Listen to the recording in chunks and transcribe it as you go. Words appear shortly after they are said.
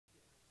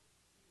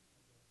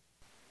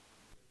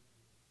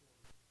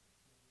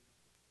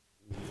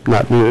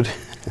not muted.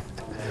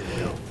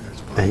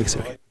 Thanks.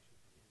 Okay.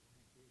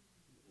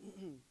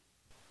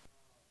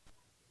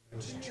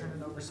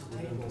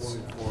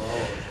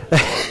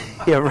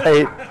 Yeah,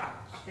 right.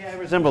 Yeah, I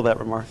resemble that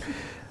remark.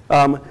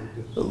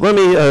 Let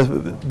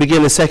me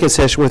begin the second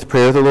session with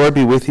prayer. The Lord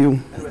be with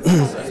you.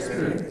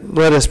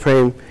 Let us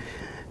pray.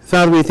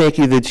 Father, we thank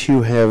you that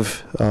you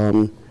have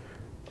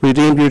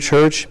redeemed your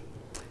church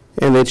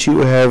and that you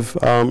have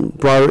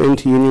brought her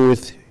into union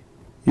with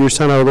your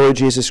Son, our Lord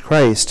Jesus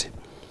Christ.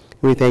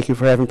 We thank you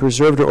for having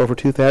preserved her over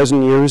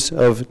 2,000 years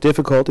of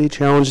difficulty,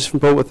 challenges from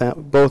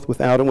both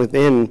without and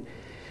within.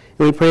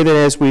 And we pray that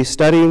as we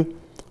study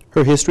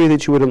her history,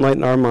 that you would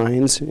enlighten our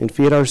minds and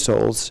feed our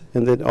souls,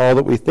 and that all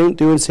that we think,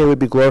 do, and say would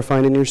be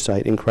glorified in your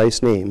sight. In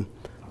Christ's name,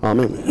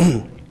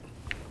 amen.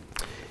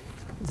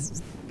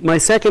 My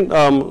second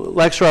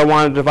lecture I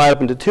want to divide up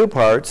into two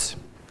parts,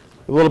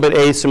 a little bit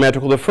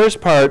asymmetrical. The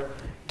first part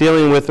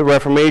dealing with the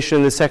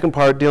Reformation, the second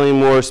part dealing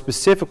more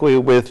specifically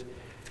with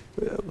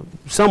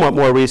somewhat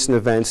more recent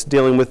events,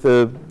 dealing with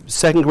the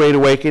Second Great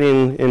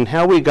Awakening and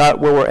how we got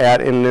where we're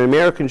at in an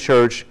American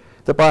church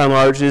that by and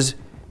large is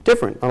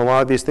different on a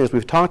lot of these things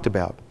we've talked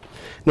about.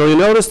 Now you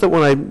notice that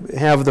when I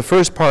have the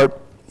first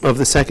part of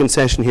the second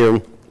session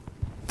here,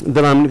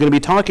 that I'm going to be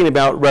talking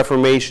about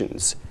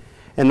reformations,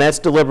 and that's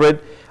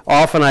deliberate.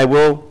 Often I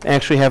will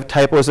actually have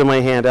typos in my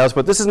handouts,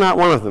 but this is not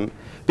one of them,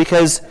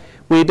 because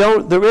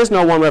there is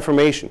no one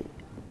Reformation.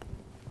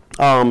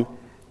 The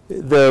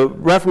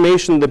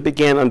Reformation that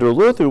began under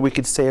Luther, we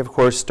could say, of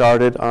course,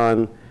 started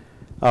on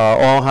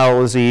All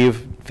Hallows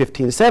Eve,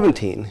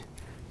 1517.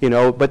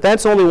 But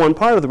that's only one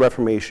part of the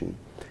Reformation.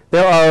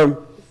 There are,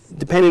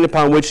 depending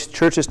upon which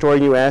church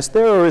historian you ask,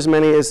 there are as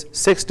many as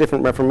 6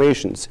 different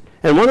Reformations.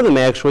 And one of them,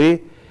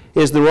 actually,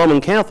 is the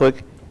Roman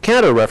Catholic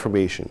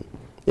Counter-Reformation.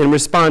 In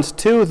response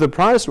to the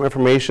Protestant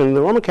Reformation,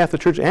 the Roman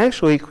Catholic Church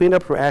actually cleaned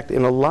up her act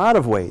in a lot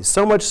of ways,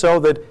 so much so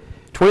that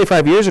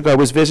 25 years ago I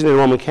was visiting a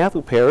Roman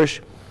Catholic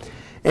parish,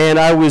 and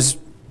I was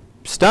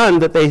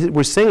stunned that they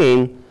were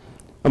singing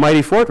A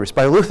Mighty Fortress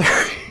by Luther.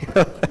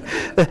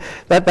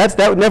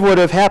 that never would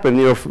have happened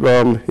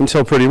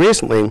until pretty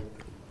recently.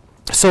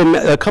 So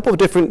a couple of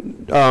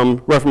different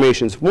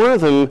Reformations. One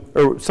of them,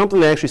 or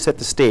something that actually set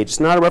the stage, it's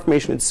not a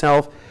Reformation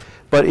itself,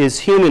 but is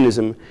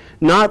humanism.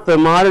 Not the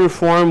modern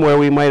form where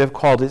we might have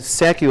called it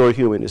secular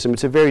humanism.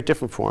 It's a very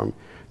different form.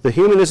 The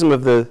humanism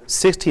of the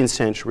 16th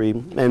century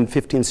and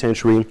 15th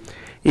century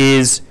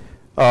is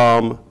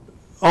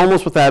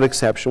almost without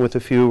exception, with a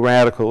few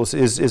radicals,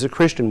 is a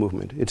Christian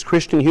movement. It's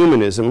Christian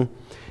humanism.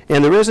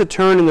 And there is a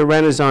turn in the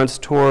Renaissance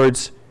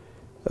towards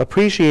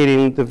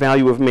appreciating the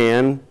value of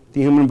man,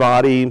 the human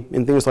body,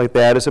 and things like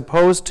that, as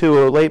opposed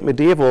to a late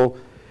medieval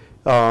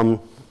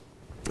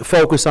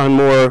focus on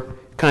more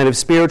kind of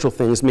spiritual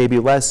things, maybe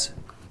less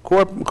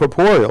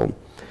corporeal.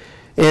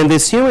 And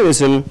this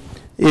humanism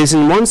is,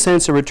 in one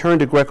sense, a return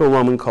to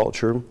Greco-Roman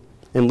culture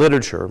and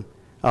literature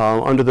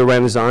under the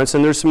Renaissance,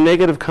 and there's some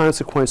negative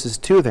consequences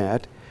to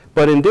that.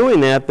 But in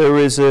doing that, there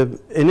is an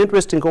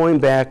interest in going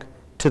back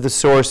to the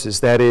sources.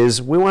 That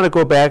is, we want to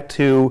go back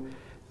to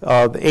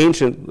the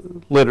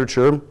ancient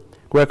literature,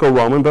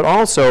 Greco-Roman, but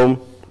also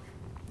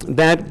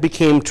that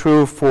became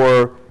true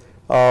for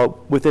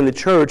within the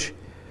church.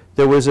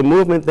 There was a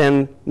movement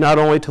then not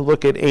only to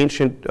look at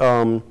ancient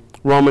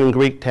Roman and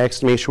Greek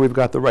texts to make sure we've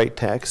got the right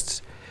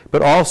texts,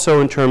 but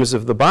also in terms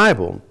of the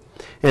Bible.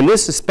 And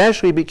this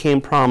especially became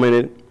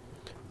prominent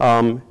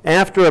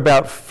after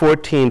about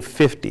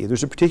 1450.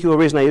 There's a particular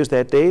reason I use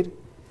that date,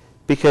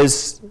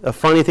 because a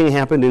funny thing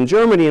happened in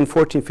Germany in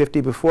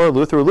 1450 before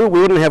Luther. We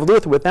wouldn't have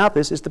Luther without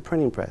this, is the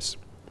printing press.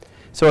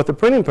 So at the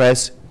printing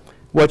press,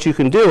 what you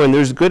can do, and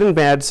there's good and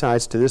bad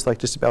sides to this, like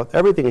just about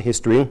everything in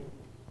history,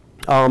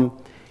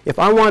 if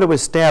I want to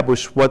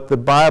establish what the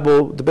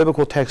Bible, the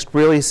biblical text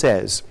really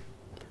says,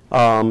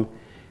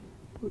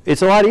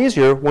 it's a lot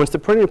easier once the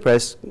printing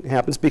press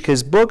happens,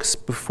 because books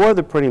before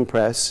the printing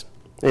press,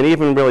 and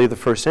even really the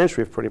first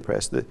century of printing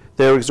press,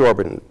 they're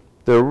exorbitant.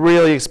 They're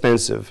really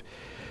expensive.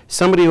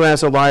 Somebody who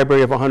has a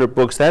library of 100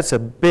 books, that's a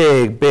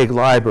big, big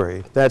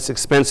library. That's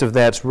expensive,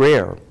 that's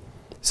rare.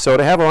 So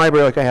to have a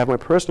library like I have my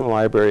personal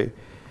library,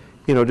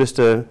 just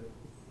a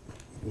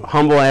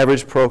humble,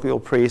 average parochial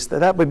priest,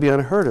 that would be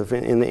unheard of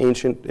in the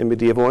ancient and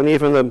medieval and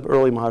even the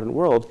early modern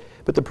world.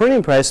 But the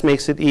printing press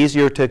makes it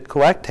easier to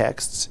collect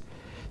texts.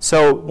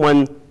 So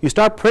when you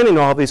start printing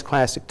all these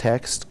classic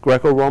texts,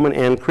 Greco-Roman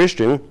and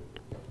Christian,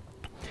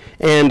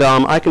 and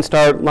I can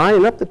start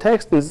lining up the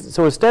text, and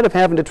so instead of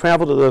having to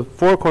travel to the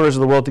 4 corners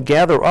of the world to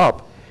gather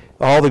up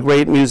all the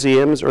great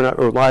museums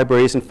or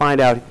libraries and find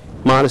out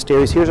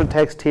monasteries, here's a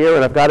text here,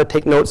 and I've got to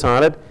take notes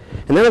on it,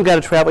 and then I've got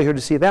to travel here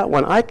to see that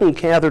one, I can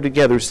gather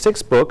together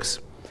 6 books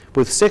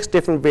with 6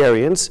 different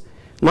variants,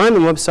 line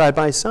them up side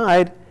by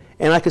side,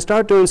 and I can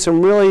start doing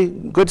some really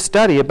good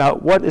study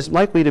about what is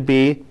likely to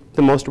be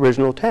the most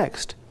original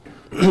text.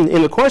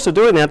 In the course of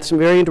doing that, some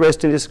very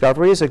interesting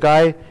discoveries. A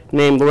guy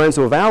named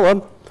Lorenzo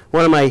Valla,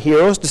 one of my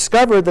heroes,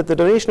 discovered that the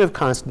donation of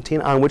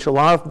Constantine, on which a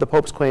lot of the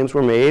Pope's claims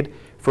were made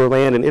for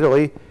land in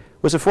Italy,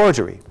 was a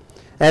forgery.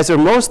 as are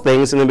most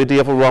things in the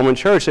medieval Roman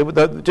Church,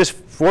 just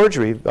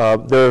forgery.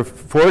 They're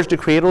forged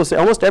decretals.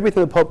 Almost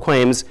everything the Pope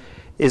claims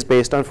is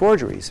based on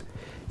forgeries.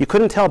 You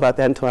couldn't tell about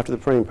that until after the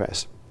printing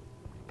press.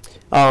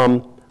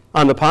 On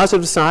the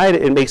positive side,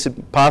 it makes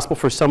it possible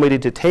for somebody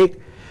to take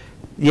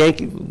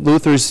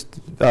Luther's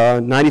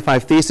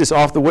 95 Thesis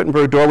off the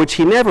Wittenberg door, which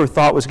he never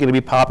thought was going to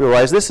be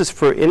popularized. This is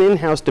for an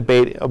in-house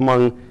debate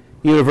among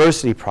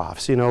university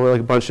profs, like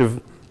a bunch of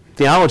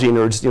theology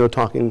nerds,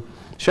 talking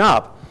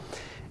shop.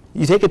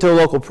 You take it to a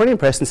local printing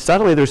press, and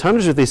suddenly there's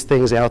hundreds of these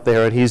things out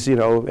there, and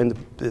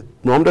and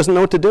Rome doesn't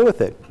know what to do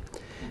with it.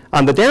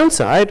 On the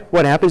downside,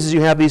 what happens is you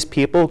have these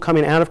people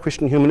coming out of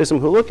Christian humanism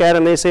who look at it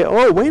and they say,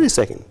 oh, wait a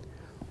second.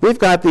 We've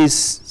got these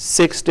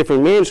 6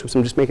 different manuscripts.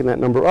 I'm just making that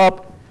number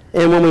up.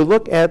 And when we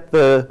look at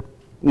the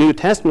New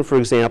Testament, for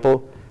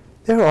example,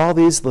 there are all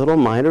these little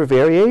minor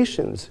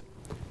variations.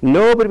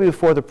 Nobody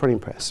before the printing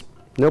press,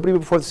 nobody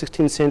before the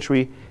 16th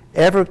century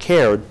ever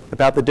cared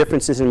about the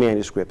differences in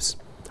manuscripts.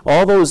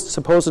 All those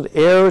supposed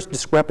errors,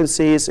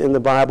 discrepancies in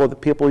the Bible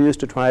that people use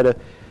to try to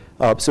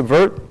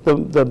subvert the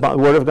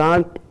Word of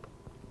God,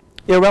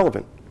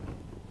 irrelevant.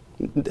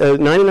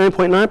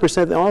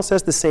 99.9% they all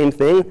says the same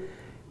thing.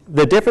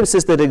 The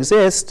differences that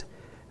exist,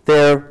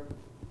 they're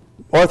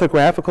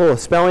orthographical, a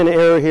spelling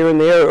error here and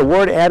there, a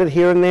word added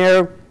here and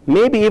there,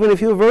 maybe even a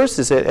few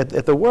verses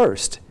at the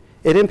worst.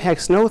 It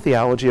impacts no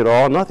theology at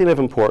all, nothing of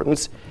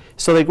importance.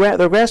 So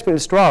they're grasping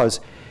at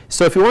straws.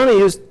 So if you want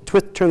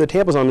to turn the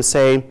tables on and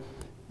say,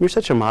 you're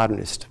such a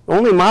modernist.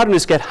 Only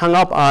modernists get hung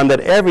up on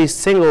that every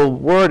single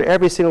word,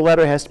 every single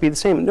letter has to be the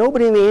same.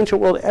 Nobody in the ancient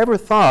world ever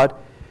thought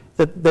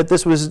that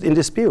this was in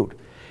dispute.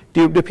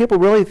 Do people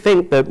really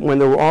think that when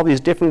there were all these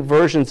different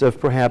versions of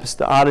perhaps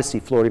the Odyssey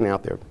floating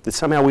out there, that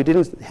somehow we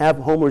didn't have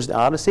Homer's The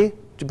Odyssey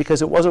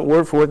because it wasn't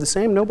word for word the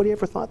same? Nobody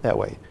ever thought that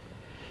way.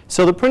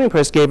 So the printing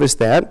press gave us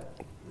that,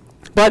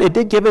 but it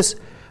did give us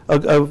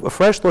a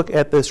fresh look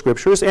at the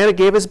scriptures, and it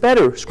gave us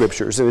better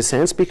scriptures in a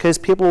sense, because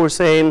people were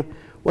saying,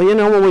 well,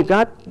 when we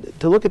got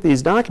to look at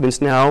these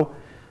documents now,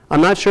 I'm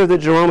not sure that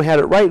Jerome had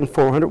it right in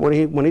 400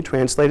 when he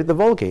translated the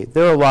Vulgate.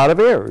 There are a lot of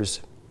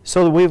errors.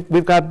 So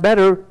we've got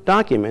better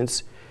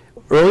documents.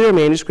 Earlier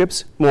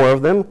manuscripts, more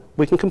of them,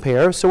 we can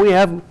compare. So we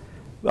have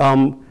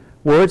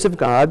words of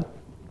God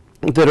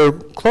that are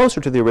closer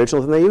to the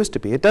original than they used to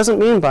be. It doesn't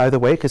mean, by the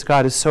way, because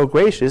God is so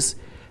gracious,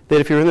 that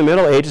if you're in the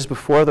Middle Ages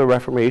before the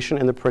Reformation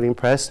and the printing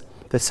press,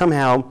 that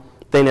somehow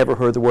they never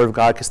heard the Word of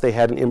God because they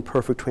had an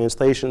imperfect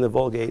translation of the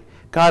Vulgate.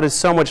 God is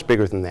so much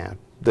bigger than that.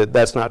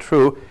 That's not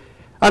true.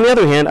 On the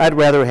other hand, I'd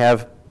rather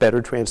have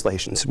better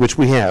translations, which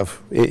we have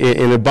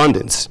in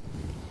abundance.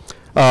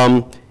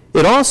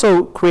 It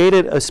also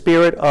created a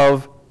spirit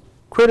of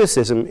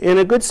criticism in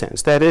a good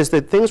sense. That is,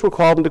 that things were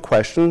called into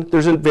question.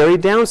 There's a very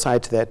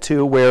downside to that,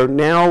 too, where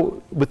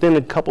now, within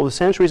a couple of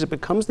centuries, it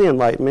becomes the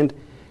Enlightenment,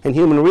 and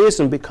human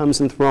reason becomes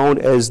enthroned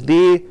as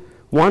the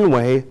one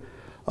way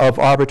of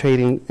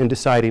arbitrating and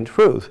deciding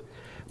truth.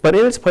 But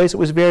in its place, it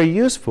was very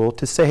useful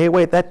to say, hey,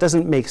 wait, that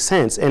doesn't make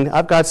sense. And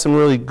I've got some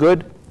really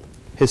good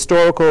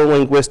historical,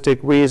 linguistic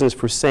reasons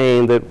for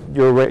saying that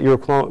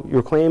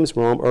your claims,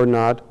 Rome, are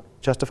not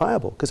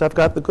justifiable, because I've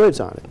got the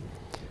goods on it.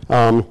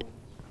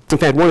 In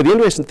fact, one of the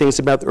interesting things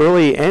about the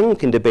early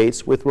Anglican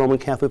debates with Roman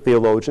Catholic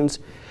theologians,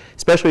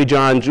 especially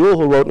John Jewell,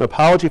 who wrote an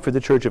apology for the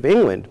Church of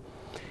England,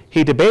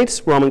 he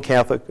debates Roman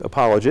Catholic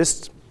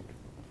apologists,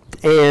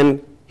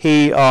 and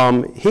he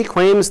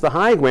claims the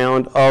high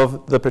ground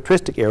of the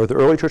patristic era, the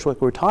early church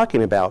like we're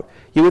talking about.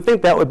 You would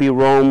think that would be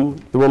Rome,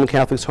 the Roman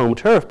Catholic's home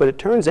turf, but it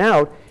turns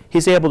out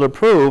he's able to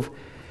prove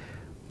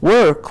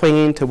we're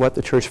clinging to what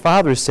the church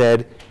fathers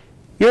said.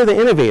 You're the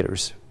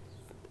innovators.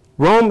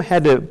 Rome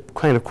had to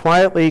kind of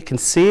quietly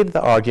concede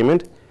the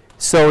argument,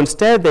 so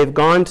instead they've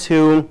gone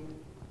to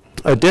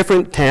a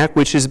different tack,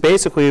 which is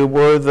basically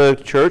we're the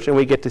church and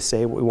we get to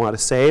say what we want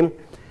to say,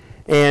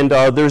 and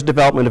there's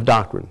development of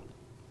doctrine.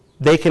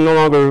 They can no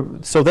longer,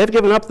 so they've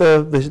given up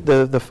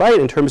the fight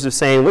in terms of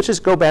saying, let's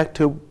just go back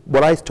to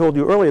what I told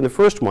you earlier in the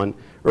first one,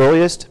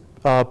 earliest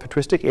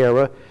patristic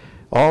era,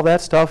 all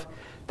that stuff.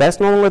 That's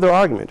no longer their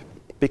argument,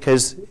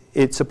 because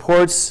it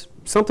supports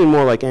something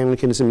more like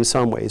Anglicanism in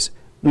some ways.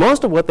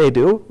 Most of what they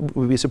do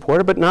would be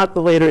supported, but not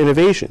the later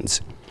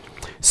innovations.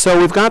 So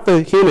we've got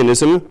the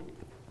humanism.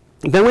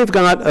 Then we've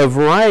got a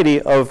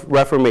variety of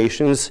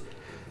reformations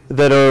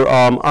that are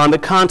on the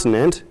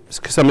continent,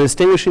 because I'm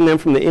distinguishing them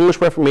from the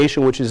English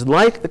Reformation, which is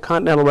like the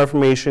continental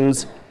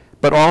reformations,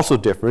 but also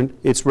different.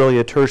 It's really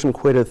a tertium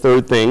quid, a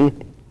third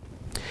thing.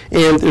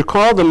 And they're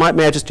called the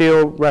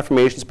magisterial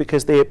reformations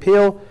because they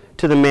appeal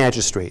to the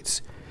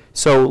magistrates.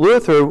 So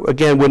Luther,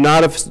 again, would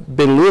not have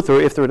been Luther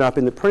if there had not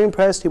been the printing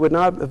press. He would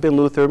not have been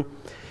Luther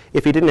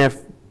if he didn't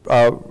have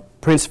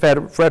Prince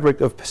Frederick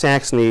of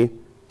Saxony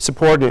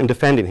supporting and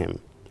defending him.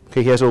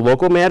 Okay, he has a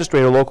local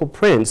magistrate, a local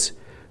prince,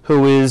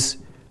 who is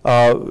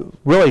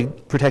really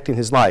protecting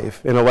his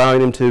life and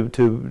allowing him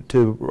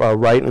to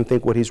write and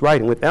think what he's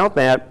writing. Without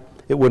that,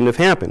 it wouldn't have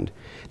happened.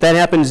 That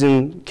happens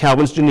in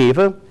Calvin's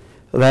Geneva.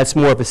 That's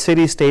more of a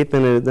city-state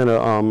than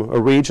a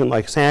region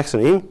like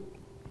Saxony.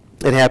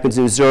 It happens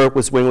in Zurich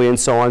with Zwingli and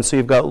so on. So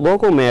you've got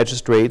local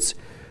magistrates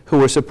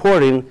who are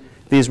supporting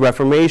these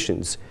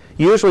reformations,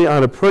 usually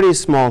on a pretty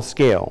small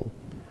scale.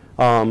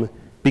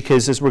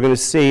 Because as we're going to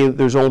see,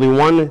 there's only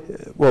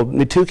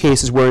in 2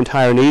 cases where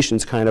entire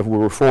nations kind of were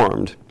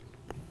reformed.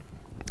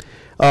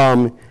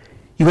 And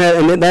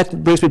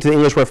that brings me to the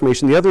English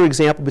Reformation. The other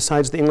example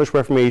besides the English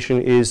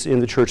Reformation is in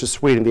the Church of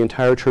Sweden. The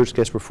entire church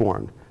gets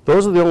reformed.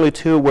 Those are the only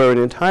 2 where an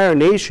entire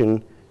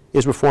nation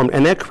is reformed,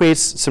 and that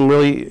creates some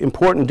really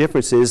important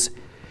differences.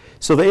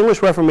 So the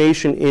English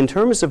Reformation, in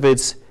terms of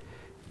its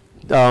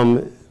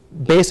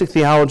basic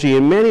theology,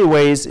 in many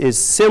ways is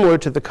similar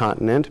to the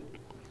continent.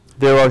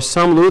 There are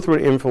some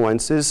Lutheran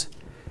influences,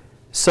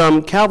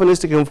 some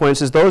Calvinistic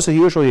influences. Those are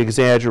usually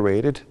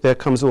exaggerated. That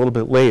comes a little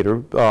bit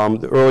later.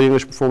 The early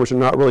English reformers are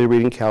not really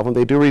reading Calvin.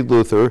 They do read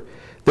Luther.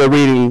 They're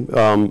reading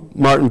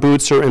Martin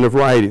Bucer and a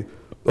variety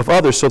of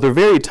others. So they're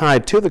very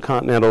tied to the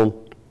continental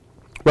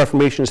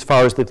Reformation as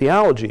far as the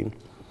theology.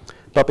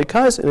 But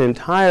because an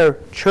entire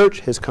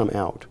church has come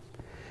out,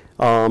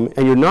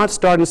 and you're not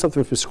starting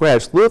something from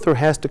scratch, Luther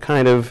has to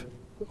kind of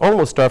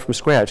almost start from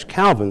scratch.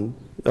 Calvin,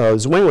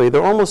 Zwingli,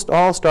 they're almost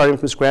all starting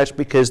from scratch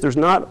because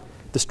the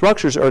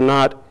structures are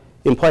not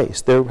in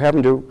place. They're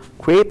having to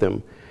create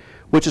them,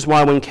 which is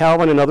why when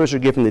Calvin and others are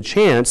given the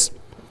chance,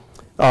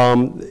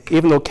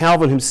 even though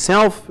Calvin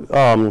himself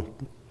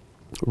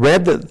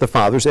read the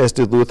Fathers, as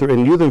did Luther,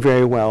 and knew them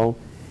very well,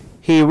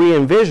 he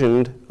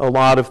re-envisioned a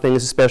lot of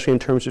things, especially in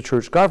terms of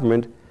church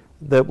government,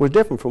 that were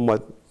different from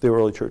what the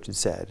early church had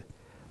said.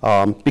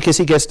 Because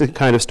he gets to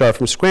kind of start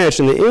from scratch.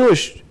 In the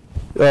English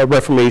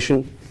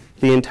Reformation,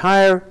 the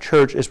entire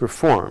church is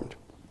reformed.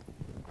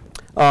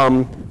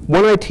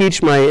 When I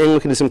teach my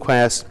Anglicanism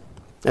class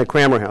at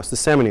Cranmer House, the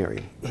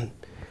seminary,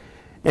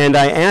 and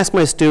I ask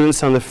my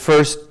students on the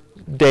first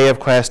day of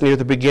class, near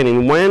the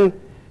beginning, when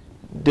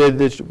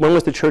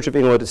was the Church of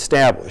England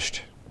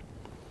established?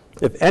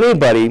 If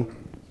anybody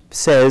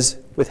says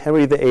with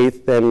Henry VIII,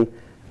 then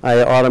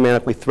I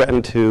automatically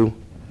threaten to,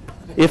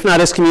 if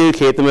not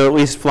excommunicate them, at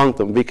least flunk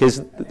them,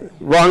 because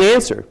wrong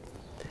answer.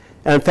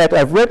 And in fact,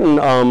 I've written,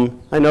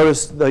 I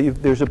noticed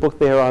there's a book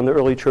there on the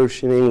early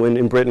church in England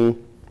and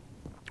Britain,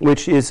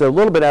 which is a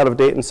little bit out of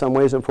date in some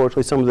ways.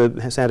 Unfortunately, some of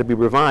it has had to be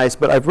revised.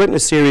 But I've written a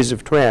series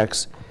of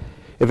tracts.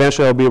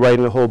 Eventually, I'll be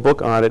writing a whole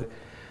book on it,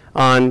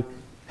 on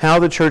how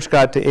the church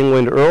got to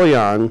England early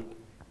on,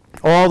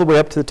 all the way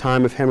up to the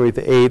time of Henry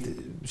VIII,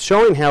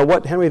 showing how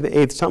what Henry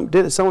VIII,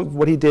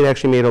 what he did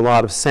actually made a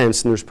lot of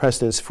sense, and there's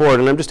precedence for it.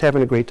 And I'm just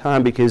having a great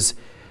time because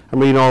I'm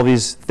reading all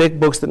these thick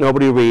books that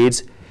nobody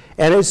reads.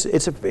 And it's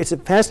a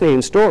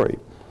fascinating story.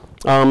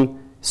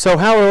 So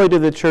how early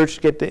did the church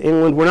get to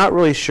England? We're not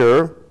really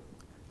sure.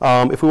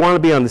 If we want to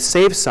be on the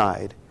safe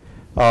side,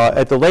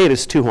 at the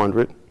latest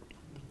 200.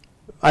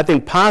 I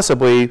think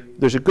possibly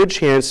there's a good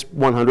chance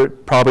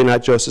 100, probably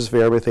not Joseph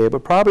Verity,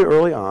 but probably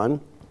early on.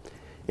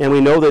 And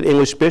we know that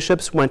English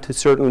bishops went to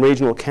certain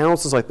regional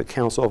councils, like the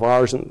Council of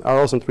Arles in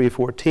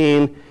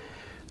 314,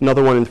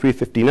 another one in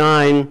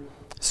 359.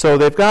 So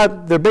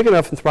they're big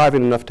enough and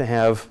thriving enough to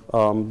have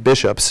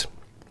bishops.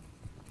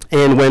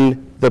 And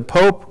when the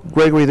Pope,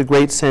 Gregory the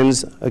Great,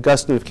 sends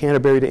Augustine of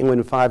Canterbury to England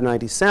in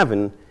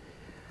 597,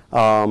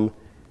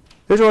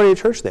 there's already a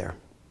church there.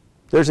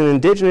 There's an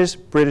indigenous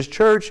British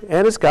church,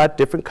 and it's got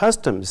different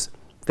customs.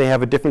 They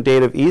have a different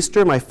date of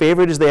Easter. My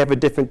favorite is they have a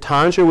different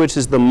tonsure, which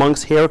is the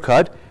monk's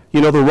haircut.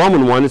 You know, the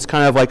Roman one, it's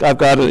kind of like I've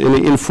got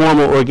an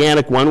informal,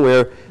 organic one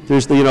where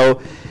there's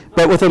the,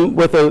 but with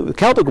the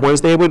Celtic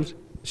ones, they would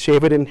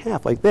shave it in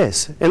half like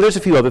this. And there's a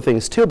few other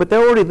things too, but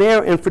they're already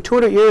there, and for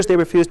 200 years they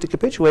refuse to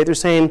capitulate. They're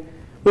saying,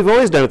 we've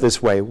always done it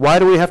this way. Why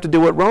do we have to do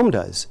what Rome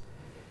does?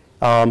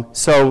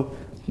 So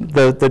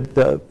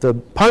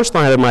the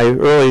punchline of my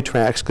early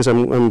tracts, because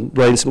I'm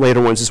writing some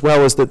later ones as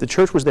well, is that the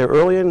church was there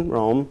early in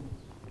Rome,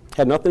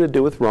 had nothing to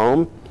do with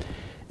Rome,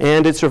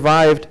 and it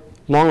survived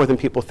longer than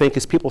people think,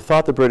 because people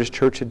thought the British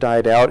church had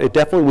died out. It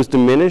definitely was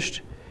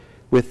diminished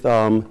with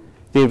the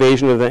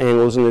invasion of the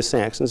Anglos and the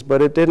Saxons,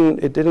 but it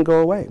didn't go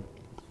away.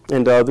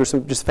 And there's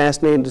some just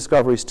fascinating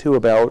discoveries too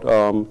about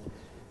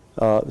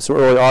some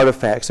early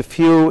artifacts, a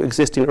few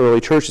existing early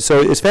churches.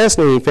 So it's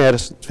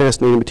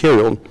fascinating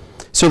material.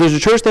 So there's a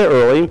church there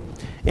early,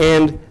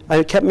 and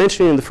I kept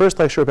mentioning in the first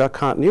lecture about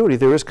continuity.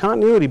 There is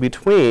continuity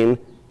between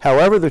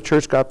however the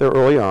church got there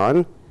early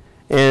on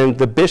and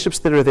the bishops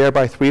that are there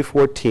by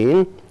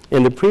 314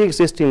 and the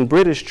pre-existing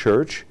British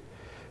church,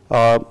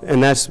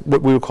 and that's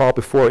what we would call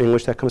before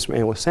English, that comes from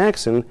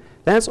Anglo-Saxon.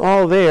 That's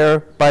all there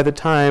by the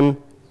time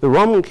the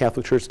Roman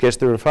Catholic Church gets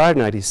there in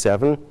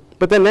 597,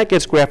 but then that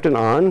gets grafted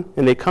on,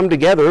 and they come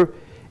together,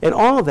 and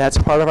all of that's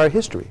part of our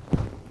history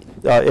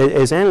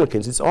as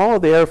Anglicans. It's all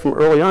there from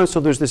early on, so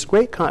there's this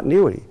great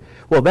continuity.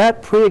 Well,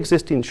 that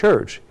pre-existing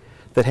church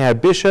that had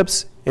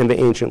bishops and the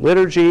ancient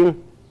liturgy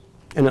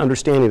and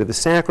understanding of the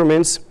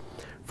sacraments,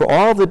 for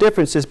all of the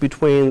differences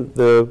between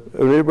the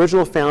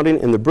original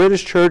founding and the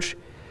British church,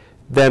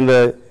 then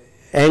the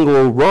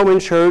Anglo-Roman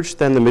church,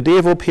 then the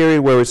medieval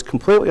period where it's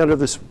completely under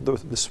the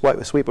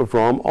sweep of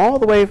Rome, all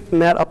the way from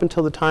that up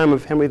until the time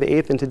of Henry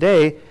VIII and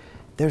today,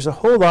 there's a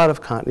whole lot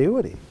of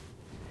continuity.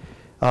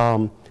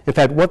 In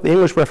fact, what the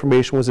English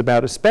Reformation was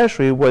about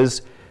especially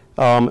was,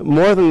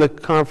 more than the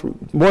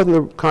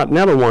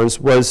continental ones,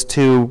 was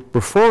to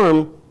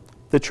reform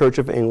the Church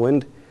of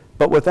England,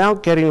 but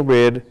without getting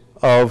rid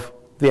of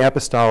the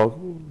apostolic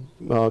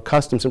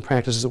customs and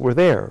practices that were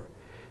there.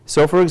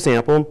 So, for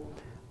example,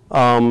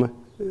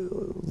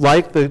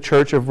 like the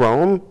Church of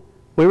Rome,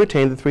 we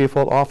retain the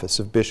threefold office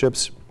of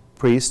bishops,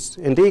 priests,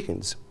 and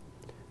deacons.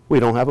 We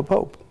don't have a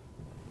pope.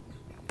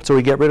 So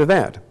we get rid of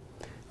that.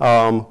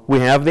 We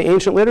have the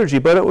ancient liturgy,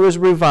 but it was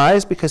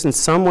revised because in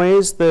some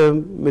ways the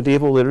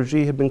medieval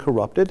liturgy had been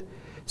corrupted.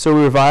 So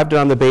we revived it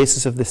on the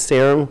basis of the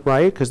Sarum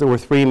rite, because there were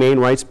 3 main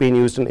rites being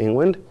used in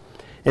England,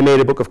 and made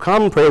a Book of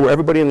Common Prayer where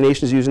everybody in the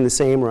nation is using the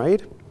same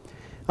rite.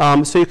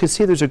 So you can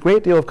see there's a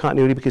great deal of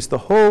continuity because the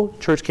whole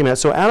church came out.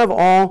 So out of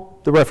all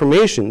the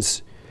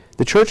Reformations,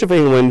 the Church of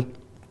England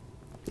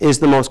is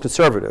the most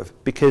conservative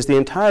because the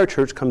entire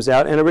church comes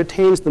out and it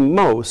retains the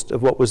most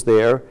of what was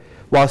there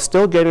while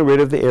still getting rid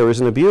of the errors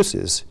and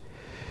abuses.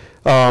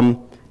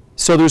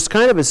 So there's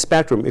kind of a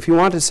spectrum. If you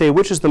want to say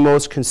which is the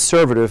most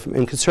conservative,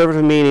 and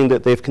conservative meaning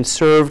that they've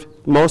conserved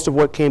most of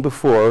what came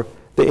before,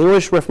 the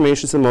English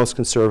Reformation is the most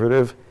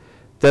conservative,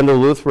 then the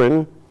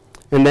Lutheran,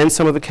 and then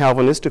some of the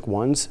Calvinistic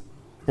ones.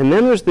 And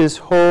then there's this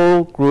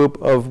whole group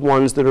of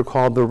ones that are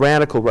called the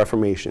radical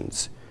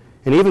Reformations.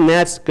 And even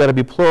that's got to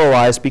be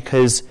pluralized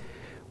because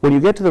when you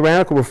get to the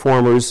radical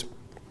reformers,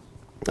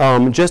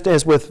 just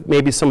as with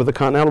maybe some of the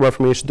continental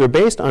Reformation, they're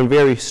based on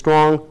very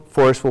strong,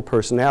 forceful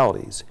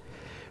personalities.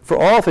 For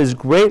all of his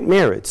great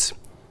merits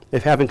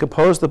of having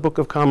composed the Book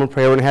of Common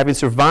Prayer and having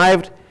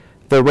survived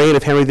the reign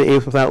of Henry VIII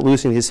without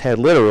losing his head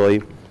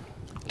literally,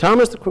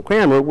 Thomas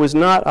Cranmer was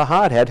not a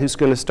hothead who's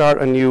going to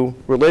start a new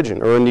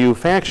religion or a new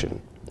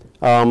faction.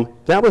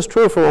 That was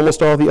true for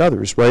almost all the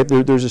others, right?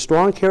 There's a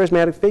strong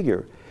charismatic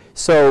figure.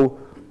 So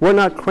we're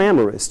not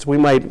Cranmerists. We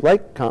might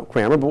like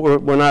Cranmer, but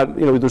we're not,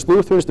 there's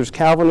Lutherans, there's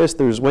Calvinists,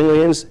 there's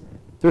Zwinglians.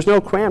 There's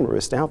no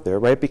Cranmerist out there,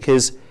 right?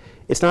 Because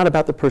it's not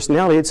about the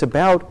personality, it's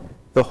about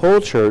the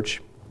whole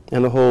church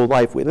and the whole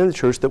life within the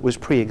church that was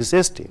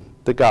pre-existing,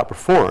 that got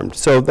reformed.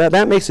 So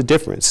that makes a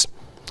difference.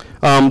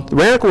 The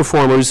radical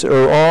reformers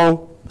are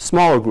all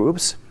smaller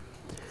groups,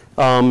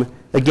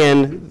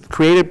 again,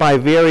 created by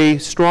very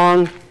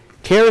strong,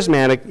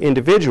 charismatic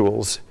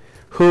individuals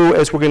who,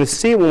 as we're going to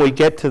see when we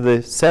get to the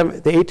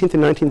 18th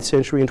and 19th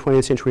century and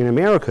 20th century in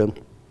America,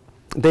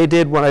 they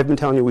did what I've been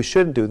telling you we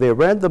should do. They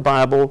read the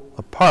Bible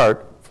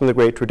apart from the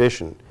great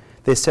tradition.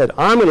 They said,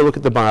 I'm going to look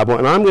at the Bible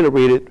and I'm going to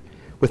read it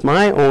with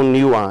my own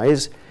new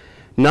eyes,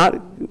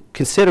 not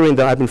considering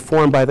that I've been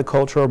formed by the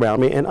culture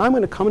around me, and I'm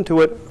going to come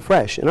to it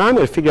fresh, and I'm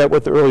going to figure out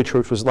what the early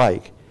church was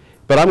like.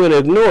 But I'm going to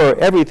ignore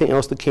everything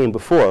else that came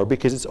before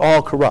because it's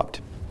all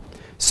corrupt.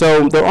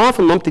 So they're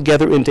often lumped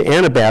together into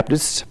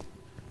Anabaptists,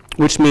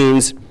 which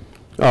means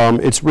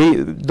it's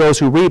those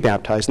who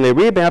rebaptize. And they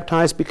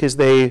rebaptize because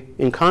they,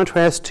 in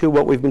contrast to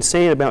what we've been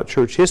saying about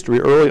church history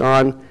early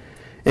on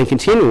and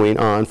continuing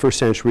on for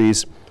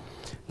centuries,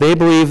 they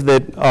believe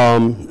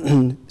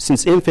that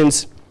since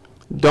infants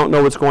don't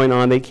know what's going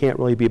on, they can't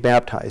really be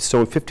baptized. So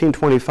in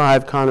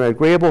 1525, Conrad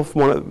Grebel,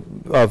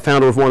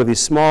 founder of one of these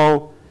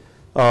small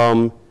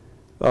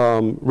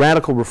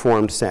radical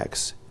Reformed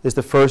sects, is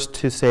the first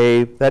to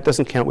say, that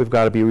doesn't count, we've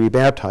got to be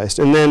rebaptized.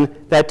 And then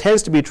that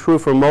tends to be true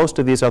for most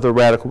of these other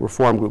radical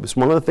Reform groups.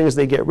 One of the things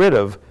they get rid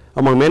of,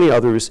 among many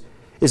others,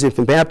 is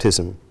infant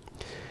baptism.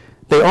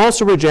 They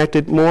also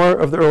rejected more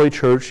of the early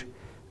church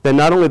than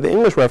not only the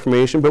English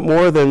Reformation, but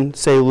more than,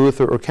 say,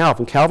 Luther or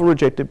Calvin. Calvin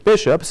rejected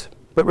bishops,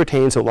 but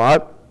retains a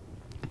lot.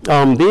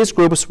 These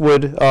groups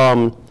would,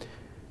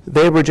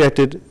 they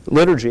rejected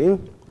liturgy,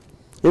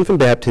 infant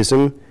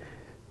baptism,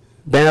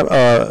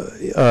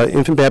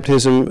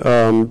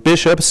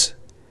 bishops,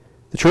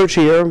 the church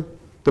year,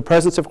 the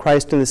presence of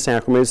Christ in the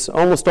sacraments.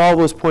 Almost all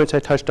those points I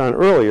touched on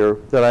earlier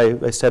that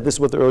I said this is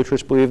what the early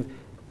church believed,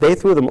 they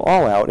threw them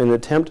all out in an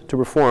attempt to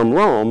reform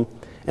Rome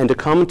and to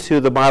come to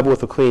the Bible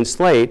with a clean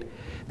slate.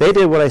 They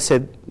did what I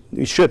said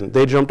you shouldn't.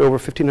 They jumped over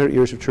 1,500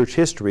 years of church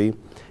history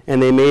and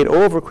they made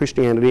over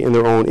Christianity in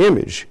their own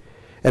image.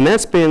 And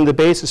that's been the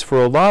basis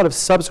for a lot of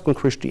subsequent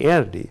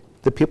Christianity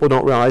that people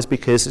don't realize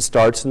because it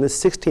starts in the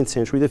 16th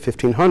century, the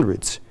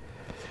 1500s.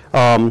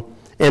 And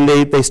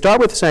they start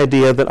with this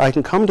idea that I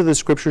can come to the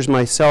scriptures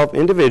myself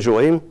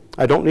individually.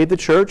 I don't need the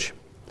church.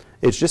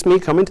 It's just me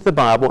coming to the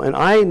Bible, and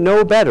I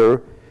know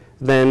better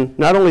than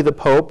not only the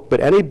Pope, but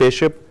any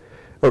bishop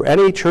or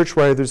any church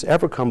writer that's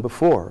ever come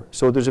before.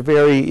 So there's a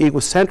very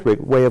egocentric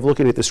way of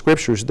looking at the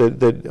scriptures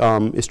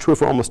that is true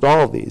for almost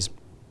all of these.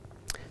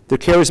 They're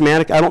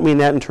charismatic. I don't mean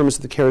that in terms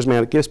of the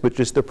charismatic gifts, but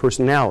just their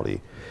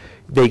personality.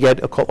 They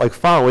get a cult-like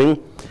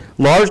following.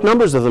 Large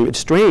numbers of them. It's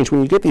strange.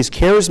 When you get these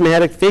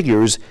charismatic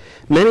figures,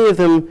 many of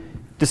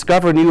them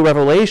discover new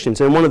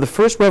revelations. And one of the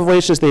first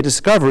revelations they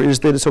discover is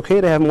that it's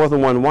okay to have more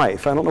than one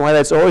wife. I don't know why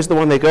that's always the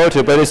one they go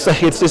to, but it's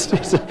like,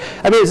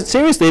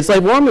 seriously, it's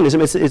like Mormonism.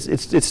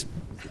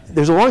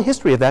 There's a long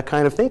history of that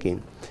kind of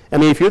thinking. I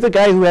mean, if you're the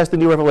guy who has the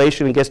new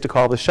revelation and gets to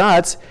call the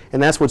shots,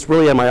 and that's what's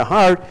really on my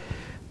heart,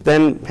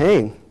 then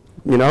hey,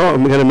 you know,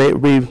 I'm going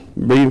to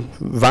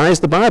revise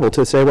the Bible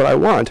to say what I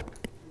want.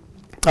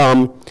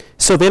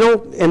 So they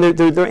don't, and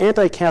they're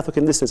anti-Catholic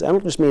in this sense. I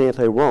don't just mean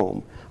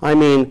anti-Rome. I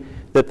mean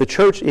that the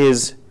church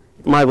is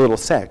my little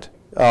sect.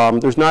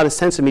 There's not a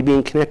sense of me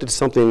being connected to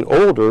something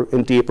older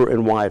and deeper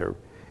and wider.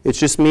 It's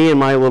just me and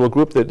my little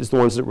group that is the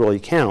ones that really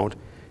count.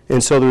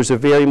 And so there's a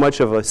very much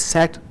of a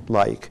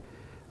sect-like,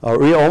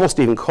 or almost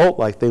even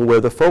cult-like thing where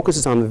the focus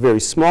is on the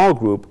very small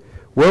group.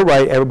 We're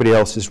right, everybody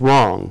else is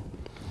wrong.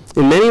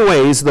 In many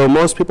ways, though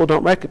most people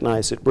don't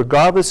recognize it,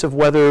 regardless of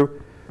whether,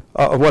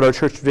 of what our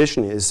church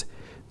tradition is,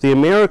 the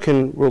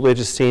American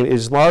religious scene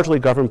is largely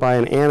governed by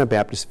an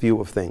Anabaptist view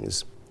of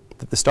things.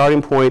 That the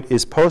starting point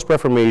is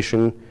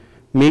post-Reformation,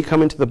 me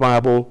coming to the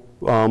Bible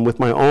with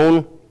my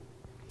own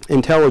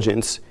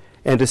intelligence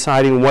and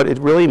deciding what it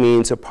really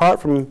means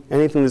apart from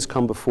anything that's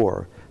come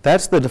before.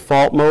 That's the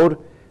default mode.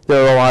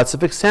 There are lots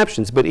of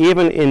exceptions, but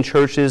even in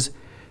churches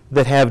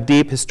that have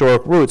deep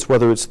historic roots,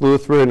 whether it's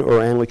Lutheran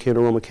or Anglican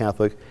or Roman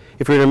Catholic,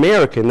 if you're an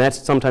American, that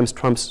sometimes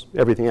trumps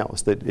everything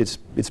else. That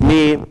it's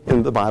me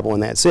and the Bible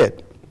and that's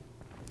it.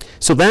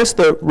 So that's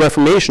the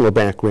reformational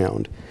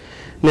background.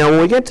 Now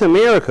when we get to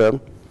America,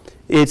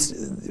 it's,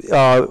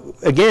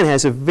 again,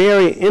 has a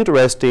very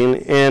interesting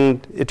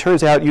and, it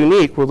turns out,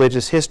 unique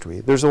religious history.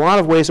 There's a lot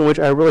of ways in which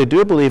I really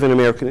do believe in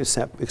American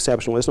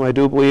exceptionalism. I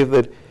do believe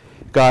that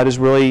God has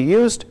really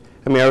used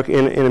America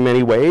in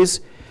many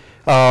ways.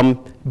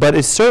 But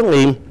it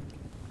certainly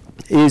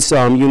is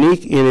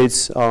unique in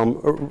its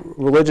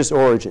religious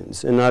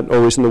origins and not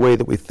always in the way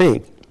that we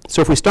think.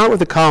 So if we start with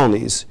the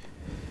colonies,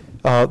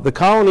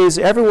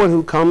 everyone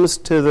who comes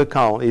to the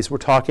colonies, we're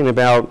talking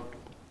about,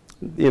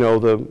 you know,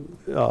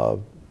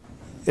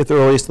 at the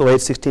earliest, the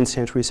late 16th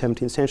century,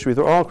 17th century,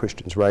 they're all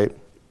Christians, right?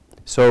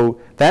 So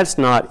that's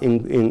not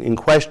in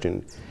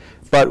question.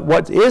 But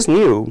what is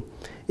new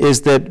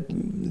is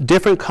that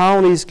different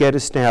colonies get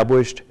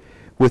established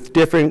with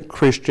different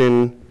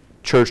Christian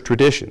church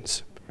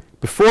traditions.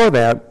 Before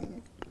that,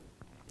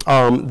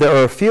 there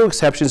are a few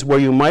exceptions where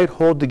you might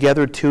hold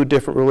together two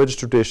different religious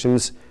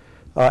traditions.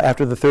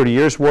 After the 30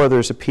 Years' War,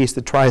 there's a piece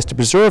that tries to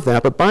preserve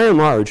that, but by and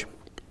large,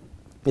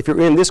 if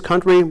you're in this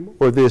country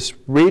or this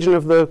region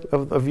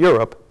of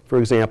Europe, for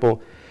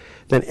example,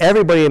 then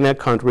everybody in that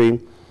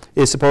country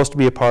is supposed to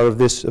be a part of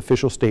this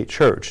official state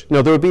church.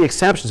 Now, there would be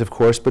exceptions, of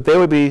course, but they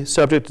would be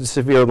subject to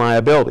severe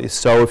liabilities.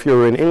 So if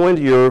you're in England,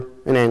 you're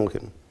an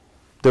Anglican.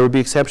 There would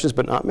be exceptions,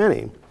 but not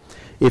many.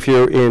 If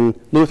you're in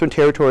Lutheran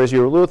territories,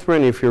 you're a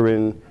Lutheran. If you're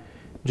in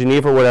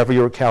Geneva or whatever,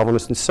 you're a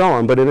Calvinist, and so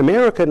on. But in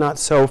America, not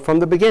so from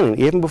the beginning,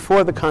 even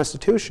before the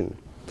Constitution.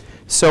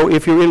 So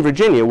if you're in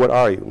Virginia, what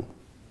are you?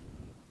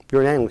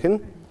 You're an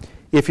Anglican.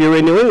 If you're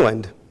in New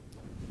England,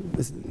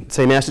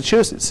 say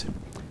Massachusetts,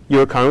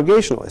 you're a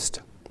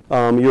Congregationalist.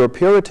 You're a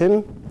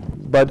Puritan,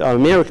 but an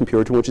American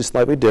Puritan, which is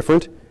slightly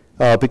different,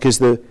 because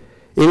the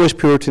English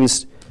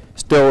Puritans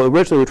still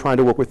originally were trying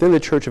to work within the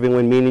Church of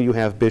England, meaning you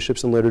have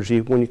bishops and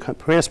liturgy. When you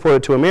transport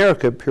it to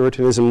America,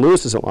 Puritanism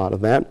loses a lot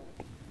of that.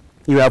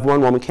 You have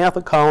one Roman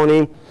Catholic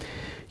colony.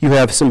 You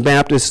have some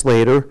Baptists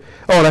later.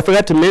 Oh, and I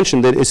forgot to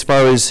mention that as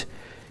far as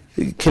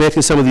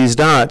connecting some of these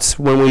dots,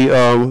 when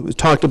we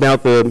talked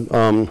about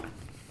the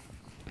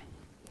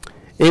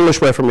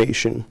English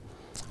Reformation,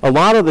 a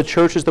lot of the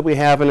churches that we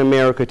have in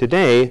America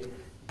today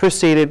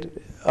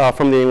proceeded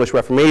from the English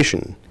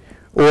Reformation,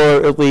 or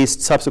at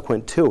least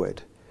subsequent to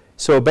it.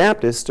 So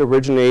Baptists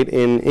originate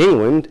in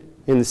England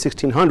in the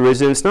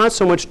 1600s, and it's not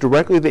so much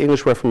directly the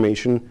English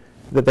Reformation,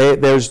 that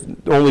there's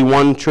only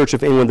one Church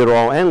of England that are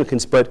all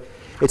Anglicans, but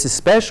it's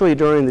especially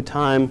during the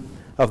time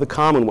of the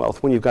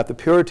Commonwealth, when you've got the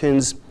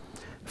Puritans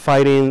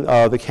fighting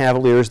the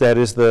Cavaliers, that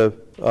is the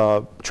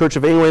Church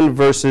of England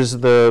versus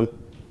the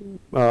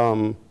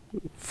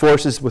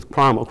forces with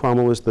Cromwell.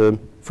 Cromwell was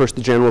first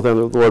the general, then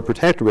the Lord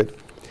Protectorate.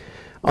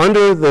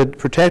 Under the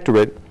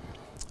Protectorate,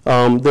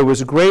 there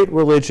was great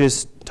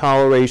religious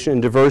toleration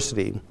and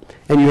diversity,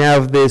 and you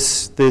have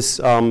this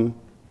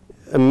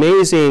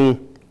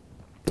amazing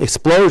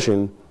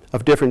explosion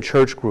of different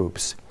church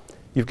groups.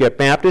 You've got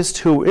Baptists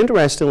who,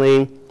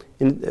 interestingly,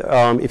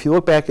 if you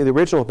look back at the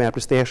original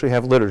Baptists, they actually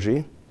have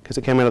liturgy, because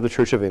it came out of the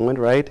Church of England,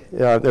 right?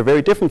 They're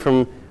very different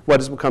from what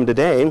has become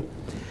today.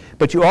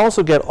 But you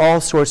also get all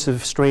sorts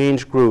of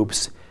strange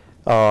groups.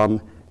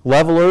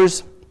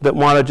 Levelers that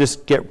want to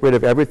just get rid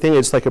of everything.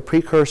 It's like a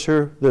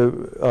precursor.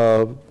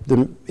 The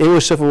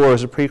English Civil War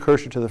is a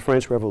precursor to the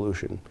French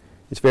Revolution.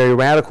 It's very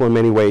radical in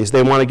many ways.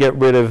 They want to get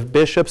rid of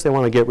bishops. They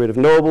want to get rid of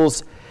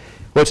nobles.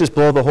 Let's just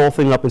blow the whole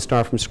thing up and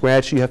start from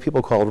scratch. You have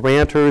people called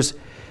ranters.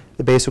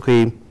 They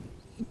basically,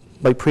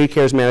 like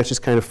pre-charismatics,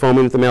 just kind of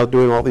foaming at the mouth,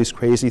 doing all these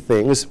crazy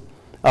things.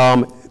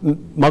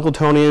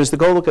 Muggletonians,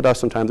 go look at us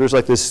sometime. There's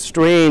like this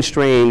strange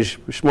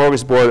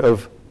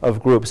smorgasbord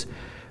of groups,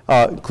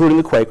 including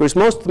the Quakers.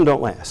 Most of them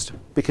don't last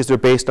because they're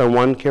based on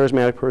one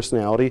charismatic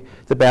personality.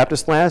 The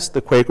Baptists last,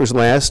 the Quakers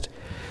last,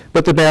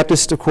 but the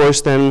Baptists, of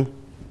course, then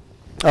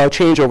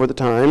change over the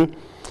time.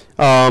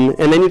 And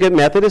then you get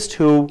Methodists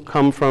who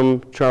come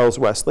from Charles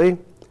Wesley,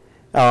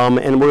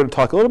 And we're going to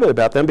talk a little bit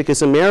about them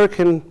because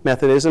American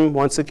Methodism,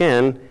 once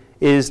again,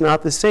 is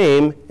not the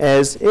same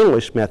as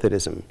English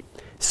Methodism.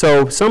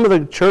 So some of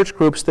the church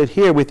groups that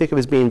here we think of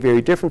as being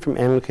very different from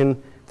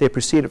Anglican, they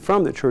proceeded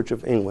from the Church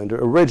of England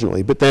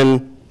originally, but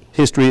then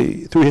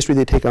through history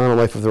they take on a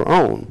life of their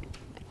own.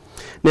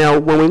 Now,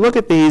 when we look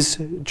at these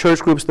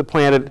church groups that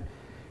planted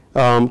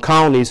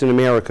colonies in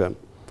America,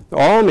 they're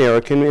all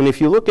American, and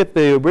if you look at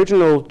the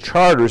original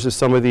charters of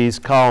some of these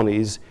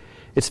colonies,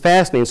 it's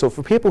fascinating. So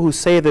for people who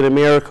say that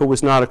America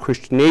was not a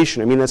Christian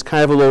nation, I mean, that's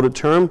kind of a loaded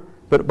term,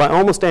 but by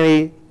almost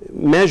any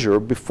measure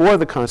before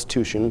the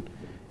Constitution,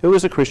 it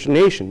was a Christian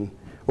nation,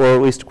 or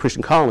at least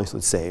Christian colonies,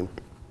 let's say.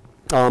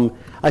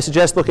 I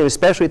suggest looking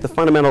especially at the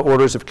Fundamental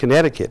Orders of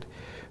Connecticut,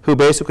 who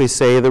basically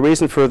say the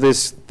reason for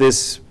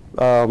this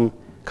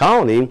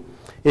colony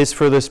is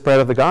for the spread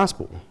of the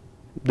gospel.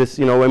 This,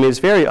 I mean,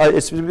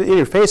 it's in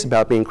your face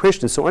about being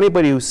Christian. So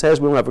anybody who says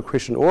we don't have a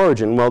Christian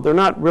origin, well, they're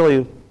not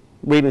really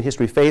reading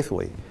history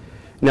faithfully.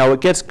 Now,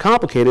 it gets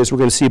complicated, as we're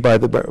going to see by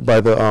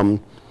the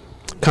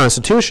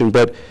Constitution,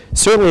 but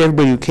certainly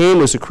everybody who came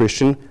was a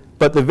Christian.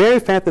 But the very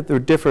fact that there are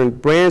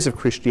different brands of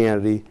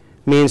Christianity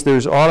means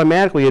there's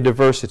automatically a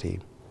diversity,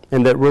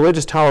 and that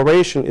religious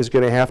toleration is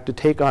going to have to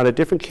take on a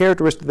different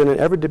characteristic than it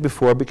ever did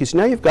before, because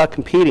now you've got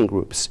competing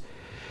groups.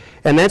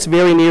 And that's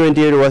very near and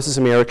dear to us as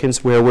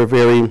Americans, where we're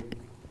very,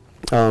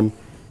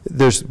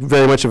 there's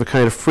very much of a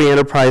kind of free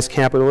enterprise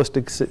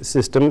capitalistic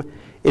system.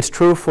 It's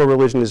true for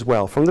religion as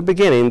well. From the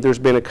beginning, there's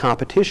been a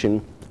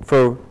competition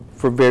for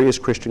various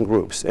Christian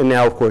groups. And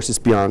now, of course, it's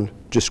beyond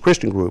just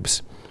Christian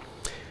groups.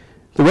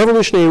 The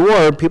Revolutionary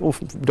War, people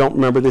don't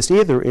remember this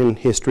either in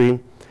history,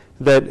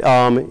 that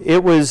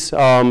it was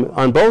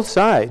on both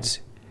sides.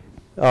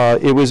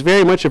 It was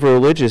very much of a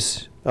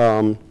religious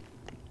kind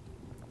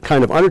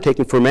of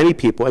undertaking for many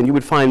people, and you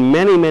would find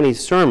many, many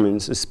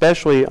sermons,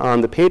 especially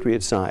on the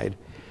Patriot side,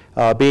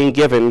 being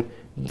given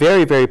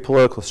very, very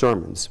political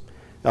sermons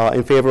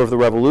in favor of the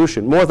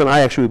Revolution, more than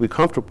I actually would be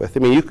comfortable with. I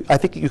mean, I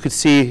think you could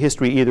see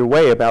history either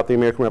way about the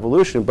American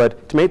Revolution,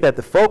 but to make that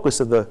the focus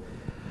of the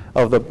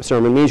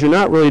sermon means you're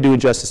not really doing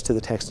justice to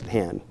the text at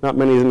hand. Not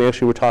many of them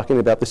actually were talking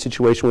about the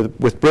situation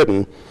with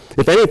Britain.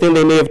 If anything,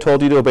 they may have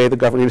told you to obey the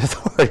governing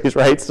authorities,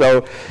 right?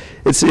 So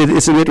it's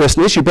an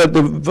interesting issue, but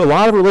a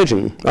lot of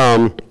religion.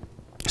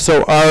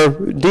 So our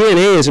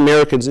DNA as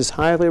Americans is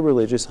highly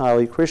religious,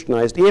 highly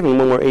Christianized, even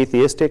when we're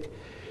atheistic.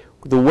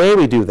 The way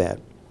we do that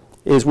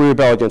is we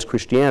rebel against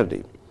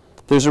Christianity.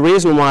 There's a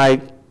reason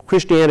why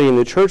Christianity in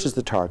the church is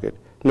the target.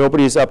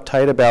 Nobody's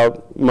uptight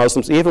about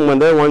Muslims, even when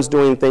they're ones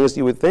doing things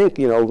you would think,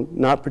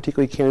 not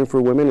particularly caring for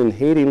women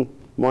and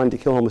wanting to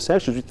kill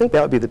homosexuals. You'd think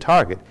that would be the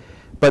target.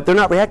 But they're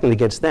not reacting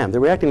against them.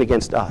 They're reacting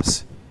against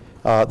us.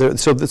 So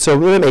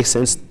that makes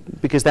sense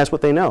because that's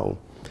what they know.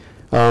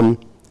 And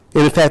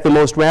in fact, the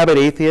most rabid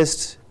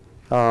atheists,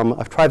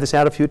 I've tried this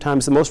out a few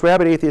times, the most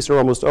rabid atheists are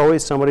almost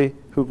always somebody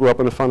who grew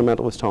up in a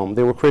fundamentalist home.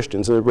 They were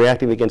Christians. They're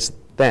reacting against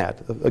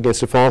that,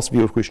 against a false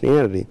view of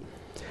Christianity.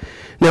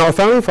 Now, our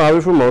founding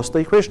fathers were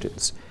mostly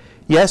Christians.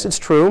 Yes, it's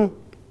true.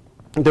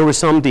 There were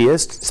some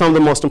deists. Some of the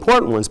most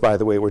important ones, by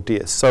the way, were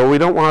deists. So we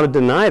don't want to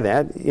deny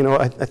that.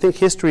 I think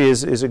history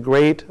is a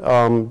great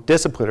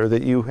discipliner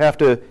that you have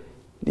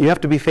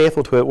to be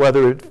faithful to it,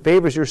 whether it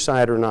favors your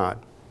side or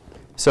not.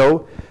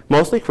 So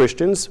mostly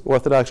Christians,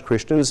 Orthodox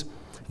Christians.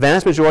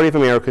 Vast majority of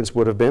Americans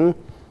would have been,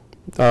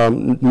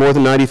 more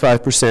than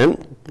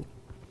 95%.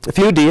 A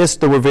few deists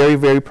that were very,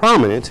 very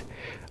prominent.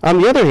 On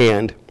the other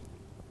hand,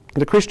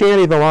 the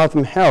Christianity that a lot of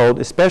them held,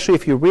 especially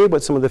if you read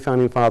what some of the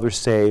founding fathers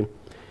say,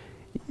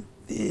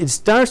 it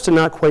starts to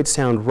not quite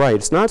sound right.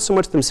 It's not so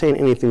much them saying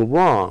anything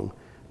wrong,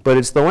 but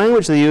it's the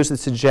language they use that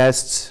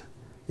suggests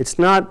it's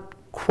not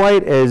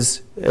quite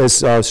as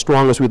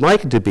strong as we'd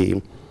like it to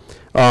be.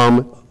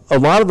 A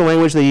lot of the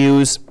language they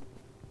use,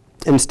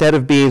 instead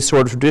of being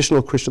sort of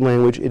traditional Christian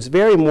language, it's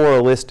very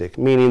moralistic,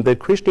 meaning that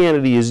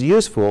Christianity is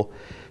useful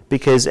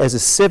because as a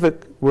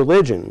civic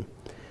religion,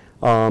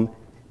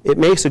 it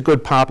makes a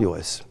good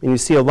populace. And you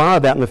see a lot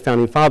of that in the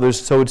Founding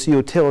Fathers, so it's a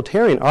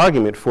utilitarian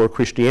argument for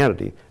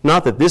Christianity.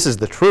 Not that this is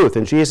the truth,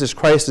 and Jesus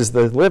Christ is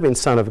the living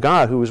Son of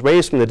God who was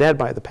raised from the dead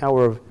by the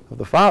power of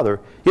the Father.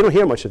 You don't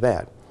hear much of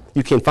that.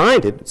 You can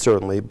find it,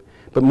 certainly,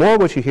 but more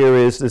what you hear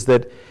is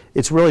that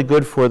it's really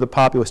good for the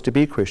populace to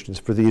be Christians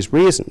for these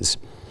reasons.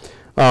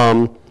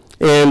 And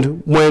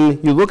when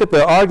you look at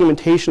the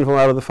argumentation of a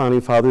lot of the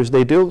Founding Fathers,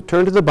 they do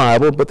turn to the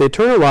Bible, but they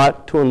turn a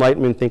lot to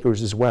Enlightenment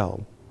thinkers as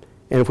well.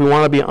 And if we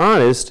want to be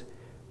honest,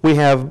 we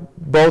have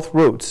both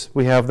roots.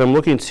 We have them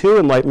looking to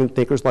Enlightenment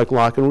thinkers like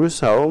Locke and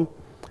Rousseau,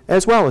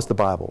 as well as the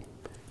Bible.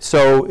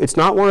 So it's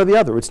not one or the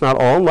other. It's not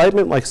all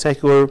Enlightenment, like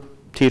secular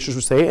teachers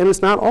would say, and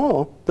it's not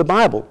all the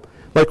Bible,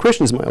 like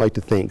Christians might like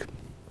to think.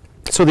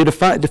 So they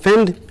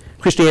defend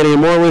Christianity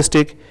in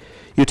moralistic,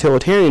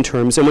 utilitarian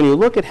terms, and when you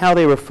look at how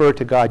they refer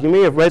to God, you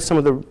may have read some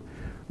of the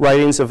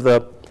writings of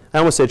I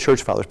almost said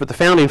church fathers, but the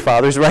founding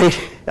fathers, right?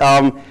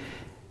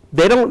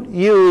 They don't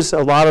use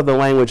a lot of the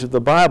language of the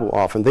Bible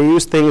often. They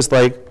use things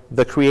like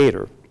the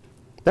Creator.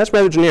 That's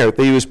rather generic.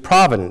 They use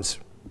providence,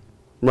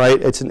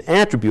 right? It's an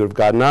attribute of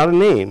God, not a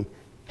name.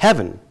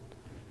 Heaven,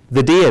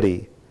 the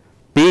deity,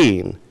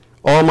 being,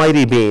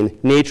 almighty being,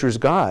 nature's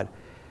God.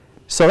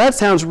 So that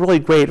sounds really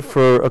great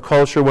for a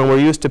culture when we're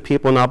used to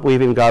people not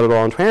believing in God at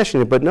all and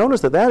trashing it, but notice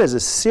that that is a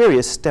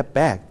serious step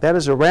back. That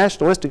is a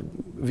rationalistic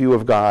view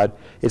of God.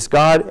 It's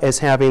God as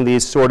having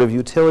these sort of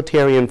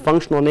utilitarian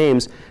functional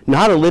names,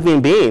 not a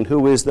living being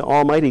who is the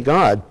almighty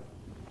God.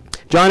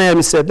 John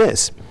Adams said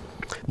this,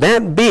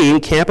 "That being,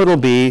 capital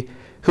B,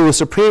 who is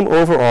supreme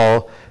over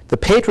all, the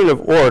patron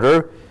of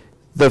order,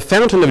 the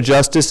fountain of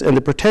justice, and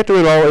the protector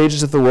in all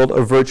ages of the world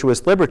of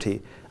virtuous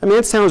liberty." I mean,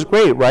 it sounds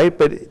great, right?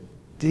 But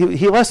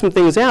he left some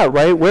things out,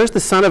 right? Where's the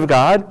Son of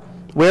God?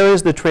 Where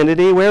is the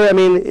Trinity?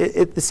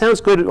 It sounds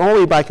good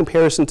only by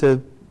comparison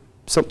to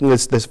something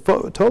that's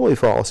totally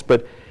false,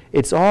 but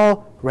it's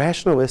all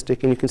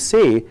rationalistic, and you can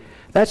see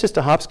that's just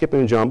a hop, skip,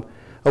 and jump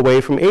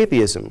away from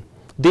atheism.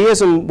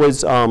 Deism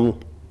was an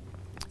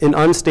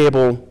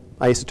unstable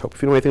isotope.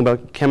 If you know anything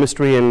about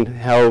chemistry and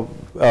how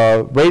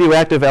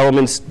radioactive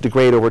elements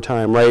degrade over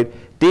time, right?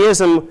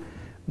 Deism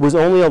was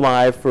only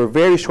alive for a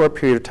very short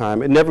period of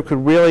time. It never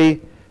could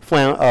really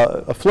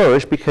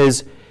flourish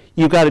because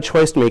you've got a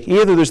choice to make.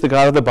 Either there's the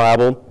God of the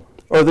Bible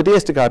or the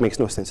deistic God makes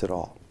no sense at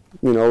all.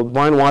 You know,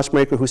 blind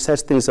watchmaker who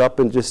sets things up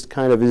and just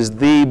kind of is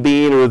the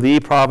being or the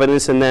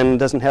providence and then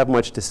doesn't have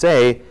much to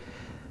say,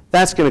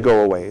 that's going to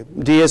go away.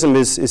 Deism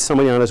is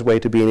somebody on his way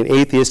to being an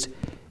atheist.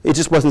 It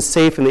just wasn't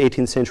safe in the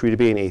 18th century to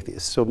be an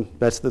atheist. So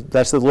that's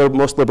the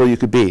most liberal you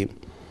could be.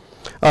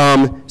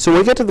 So when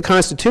we get to the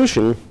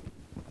Constitution,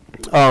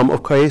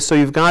 okay, so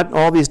you've got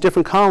all these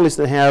different colonies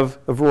that have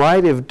a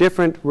variety of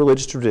different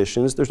religious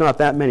traditions. There's not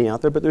that many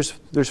out there, but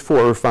there's 4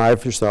 or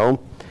 5 or so.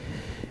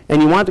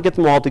 And you want to get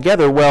them all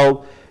together.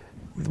 Well,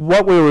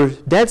 what we were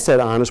dead set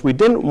on is we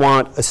didn't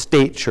want a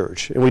state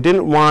church, and we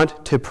didn't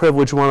want to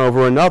privilege one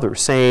over another,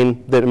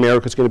 saying that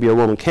America's going to be a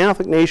Roman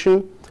Catholic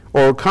nation,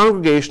 or a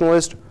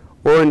Congregationalist,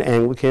 or an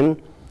Anglican,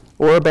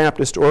 or a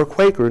Baptist, or a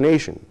Quaker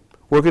nation.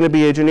 We're going to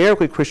be a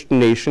generically Christian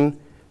nation,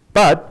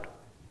 but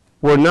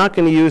we're not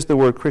going to use the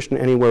word Christian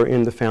anywhere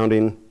in the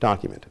founding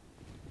document.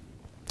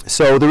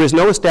 So there is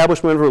no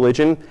establishment of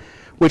religion,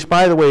 which,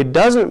 by the way,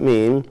 doesn't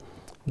mean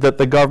that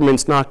the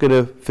government's not going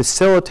to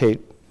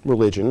facilitate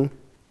religion.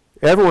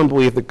 Everyone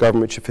believed that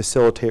government should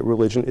facilitate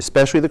religion,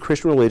 especially the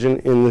Christian religion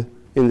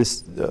in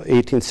this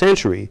 18th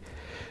century.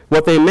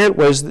 What they meant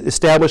was the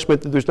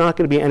establishment that there's not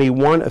going to be any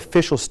one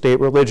official state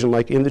religion,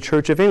 like in the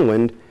Church of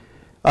England.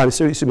 In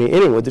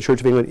England, the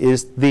Church of England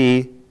is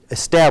the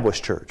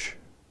established church.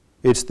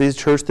 It's the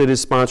church that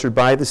is sponsored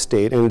by the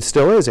state, and it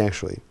still is,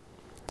 actually.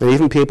 And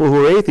even people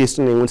who are atheists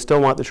in England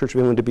still want the Church of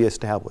England to be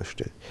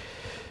established,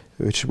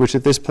 which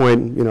at this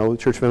point, you know, the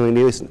Church of England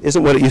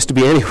isn't what it used to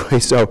be anyway.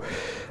 So,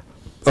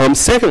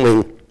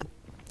 secondly,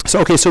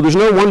 so there's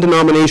no one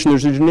denomination.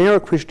 There's a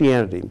generic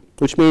Christianity,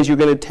 which means you're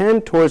going to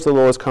tend towards the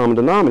lowest common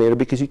denominator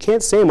because you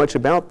can't say much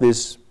about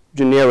this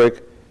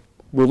generic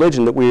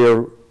religion that we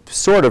are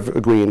sort of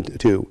agreeing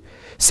to.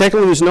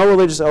 Secondly, there's no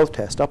religious oath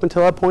test. Up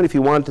until that point, if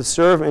you wanted to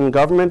serve in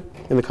government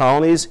in the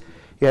colonies,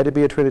 you had to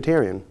be a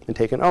Trinitarian and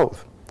take an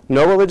oath.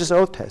 No religious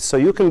oath test. So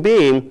you can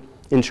be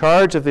in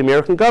charge of the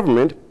American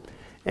government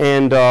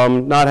and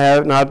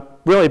not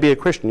really be a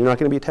Christian. You're not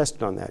going to be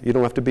tested on that. You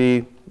don't have to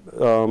be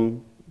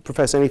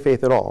profess any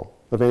faith at all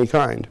of any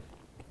kind.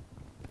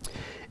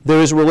 There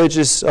is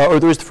religious, or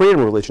there is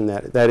freedom of religion.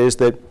 That is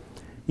that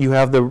you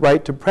have the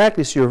right to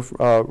practice your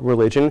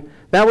religion.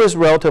 That was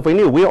relatively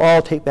new. We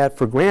all take that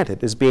for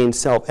granted as being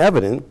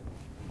self-evident.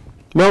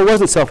 Well, it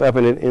wasn't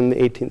self-evident in the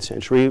 18th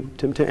century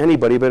to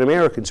anybody but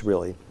Americans,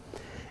 really.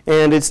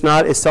 And it's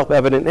not as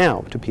self-evident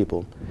now to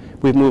people.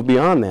 We've moved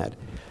beyond that.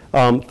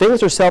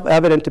 Things are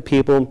self-evident to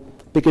people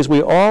because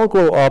we all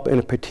grow up in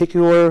a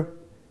particular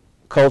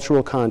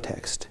cultural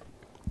context.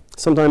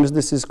 Sometimes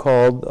this is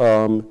called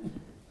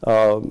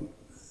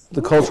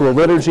the cultural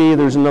liturgy.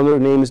 There's another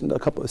name, a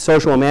couple of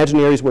social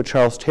imaginaries, what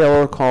Charles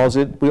Taylor calls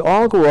it. We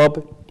all grow up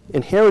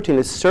inheriting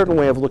a certain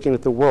way of looking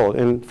at the world.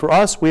 And for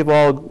us, we've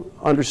all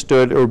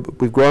understood, or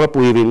we've grown up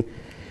believing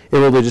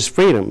in religious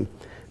freedom.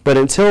 But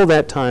until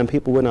that time,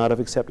 people would not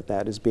have accepted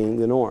that as being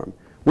the norm.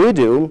 We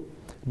do,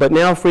 but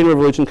now freedom of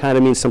religion kind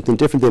of means something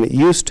different than it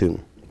used to.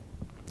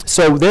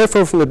 So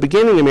therefore, from the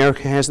beginning,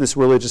 America has this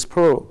religious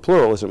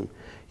pluralism.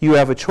 You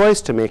have a choice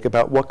to make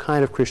about what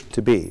kind of Christian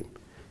to be.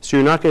 So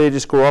you're not going to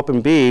just grow up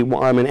and be,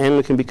 well, I'm an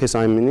Anglican because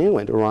I'm in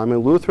England, or I'm a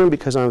Lutheran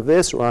because I'm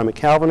this, or I'm a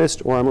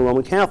Calvinist, or I'm a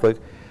Roman Catholic.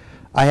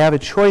 I have a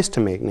choice to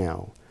make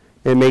now.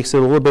 It makes it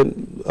a little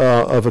bit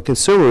of a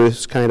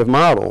consumerist kind of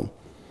model.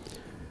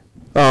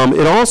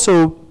 It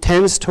also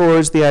tends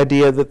towards the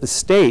idea that the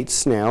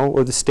states now,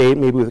 or the state,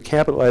 maybe with a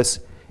capital S,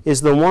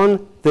 is the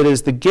one that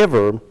is the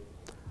giver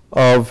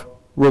of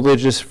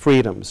religious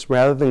freedoms.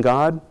 Rather than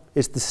God,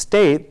 it's the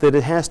state that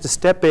it has to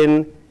step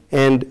in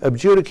and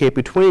adjudicate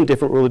between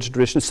different religious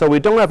traditions, so we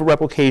don't have a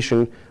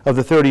replication of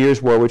the 30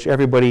 Years' War, which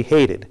everybody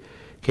hated.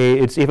 Okay,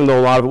 even though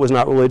a lot of it was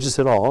not religious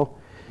at all,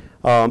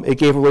 it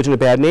gave religion a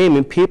bad name,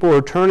 and people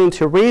are turning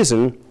to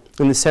reason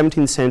in the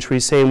 17th century,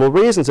 saying, well,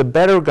 reason's a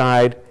better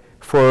guide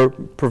for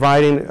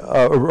providing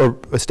or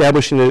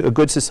establishing a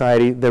good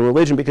society than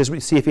religion, because we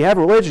see if you have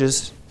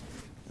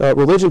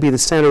religion be the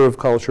center of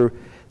culture,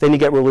 then you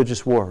get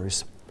religious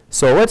wars.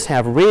 So let's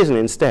have reason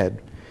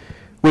instead,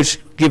 which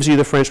gives you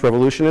the French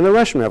Revolution and the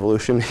Russian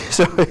Revolution,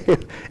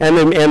 and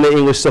the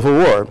English Civil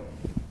War.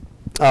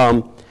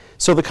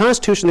 So the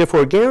Constitution,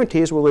 therefore,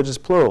 guarantees religious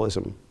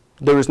pluralism.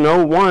 There is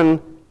no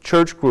one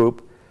church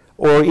group,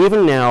 or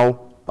even now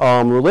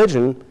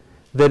religion,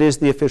 that is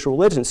the official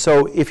religion.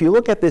 So if you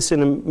look at this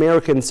in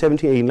America in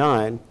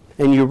 1789,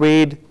 and you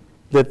read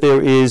that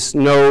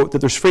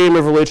there's freedom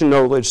of religion,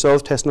 no religious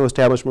oath, test, no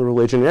establishment of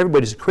religion, and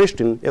everybody's a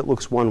Christian, it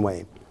looks one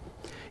way.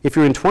 If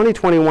you're in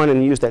 2021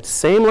 and you use that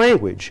same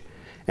language,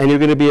 and you're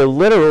going to be a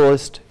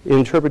literalist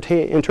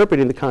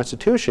interpreting the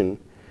Constitution,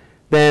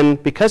 then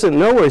because it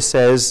nowhere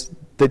says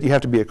that you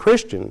have to be a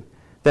Christian,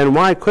 then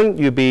why couldn't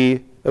you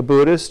be a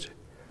Buddhist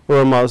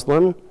or a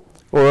Muslim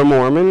or a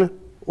Mormon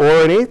or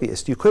an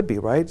atheist? You could be,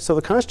 right? So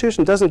the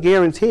Constitution doesn't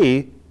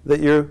guarantee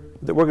that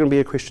we're going to be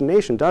a Christian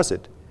nation, does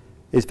it?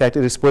 In fact,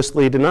 it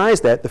explicitly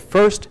denies that. The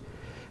first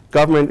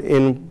government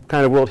in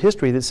kind of world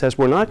history that says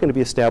we're not going to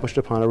be established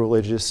upon a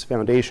religious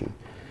foundation,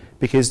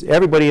 because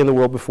everybody in the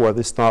world before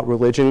this thought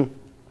religion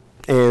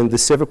and the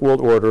civic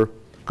world order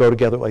go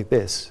together like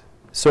this.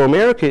 So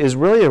America is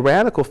really a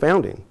radical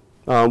founding.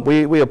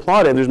 We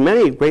applaud it, and there's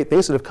many great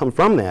things that have come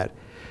from that,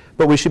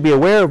 but we should be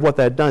aware of what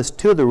that does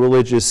to the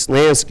religious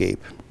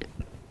landscape.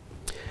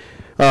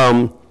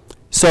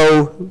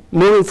 So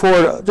moving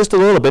forward just a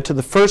little bit to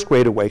the First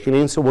Great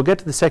Awakening, so we'll get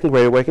to the Second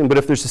Great Awakening, but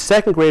if there's a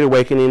Second Great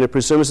Awakening, it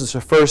presumes it's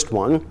the first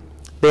one.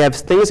 They have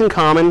things in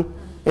common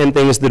and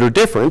things that are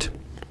different.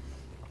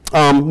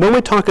 When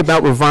we talk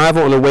about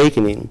revival and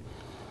awakening,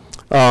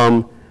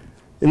 and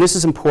this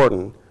is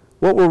important,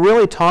 what we're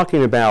really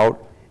talking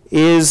about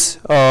is,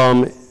 I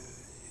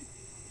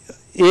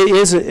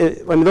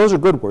mean, those are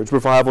good words,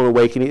 revival and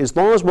awakening, as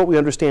long as what we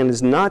understand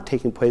is not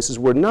taking place, is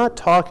we're not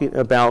talking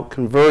about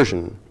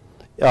conversion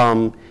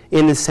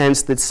in the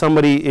sense that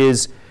somebody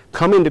is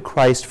coming to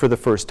Christ for the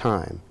first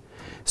time.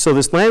 So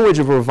this language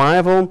of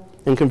revival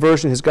and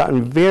conversion has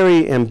gotten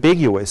very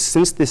ambiguous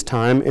since this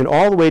time and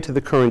all the way to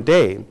the current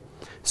day.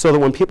 So that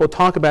when people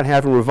talk about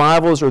having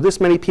revivals or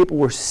this many people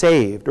were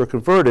saved or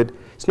converted,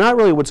 it's not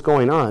really what's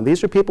going on.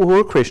 These are people who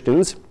are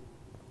Christians,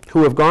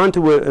 who have gone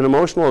to an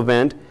emotional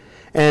event,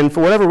 and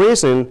for whatever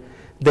reason,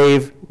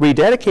 they've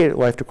rededicated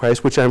life to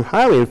Christ, which I'm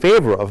highly in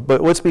favor of,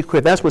 but let's be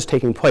clear, that's what's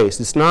taking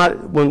place. It's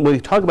not, when we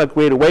talk about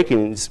great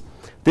awakenings,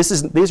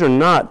 these are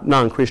not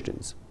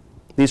non-Christians.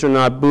 These are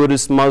not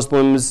Buddhists,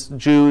 Muslims,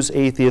 Jews,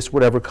 atheists,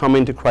 whatever,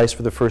 coming to Christ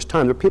for the first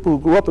time. They're people who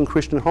grew up in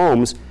Christian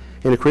homes,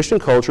 in a Christian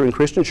culture, in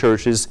Christian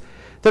churches,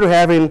 that are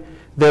having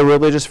their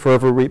religious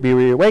fervor be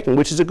reawakened,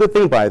 which is a good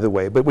thing, by the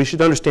way, but we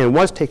should understand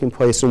what's taking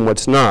place and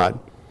what's not.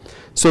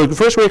 So the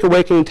First Great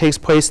Awakening takes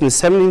place in the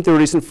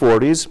 1730s and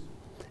 40s,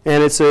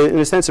 and it's, in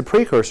a sense, a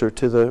precursor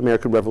to the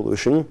American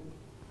Revolution,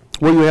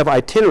 where you have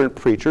itinerant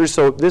preachers.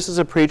 So this is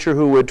a preacher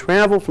who would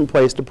travel from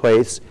place to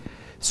place,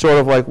 sort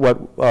of like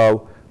what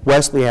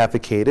Wesley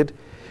advocated.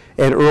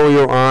 And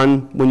earlier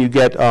on, when you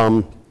get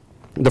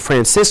the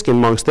Franciscan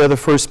monks, they're the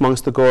first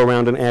monks to go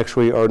around and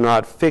actually are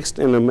not fixed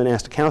in a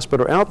monastic house, but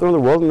are out there in the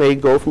world, and they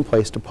go from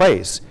place to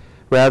place,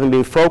 rather than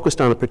being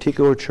focused on a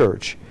particular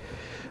church.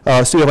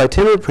 So you have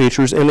itinerant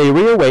preachers, and they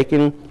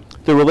reawaken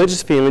the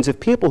religious feelings of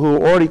people who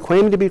are already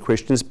claiming to be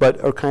Christians, but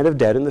are kind of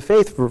dead in the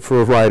faith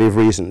for a variety of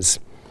reasons.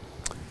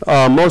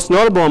 Most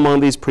notable among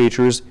these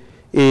preachers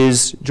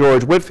is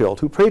George Whitefield,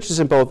 who preaches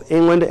in both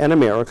England and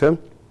America.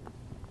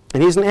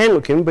 And he's an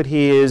Anglican, but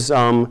he is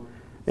an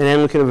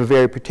Anglican of a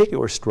very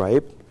particular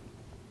stripe.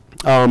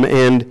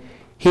 And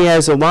he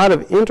has a lot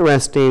of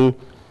interesting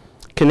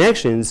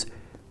connections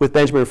with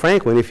Benjamin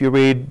Franklin. If you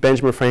read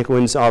Benjamin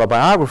Franklin's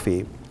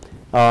autobiography,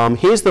 Franklin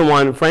is the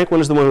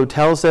one who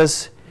tells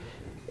us,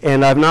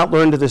 and I've not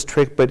learned this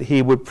trick, but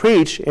he would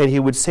preach and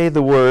he would say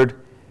the word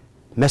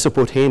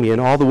Mesopotamia,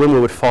 and all the women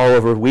would fall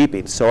over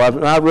weeping. So I've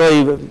not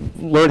really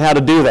learned how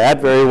to do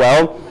that very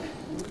well.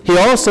 He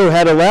also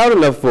had a loud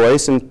enough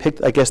voice and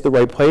picked, I guess, the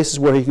right places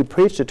where he could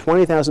preach to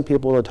 20,000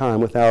 people at a time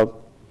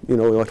without,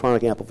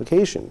 electronic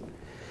amplification. And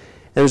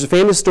there's a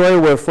famous story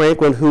where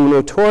Franklin, who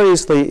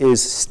notoriously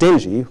is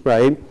stingy,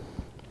 right?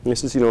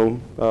 This is,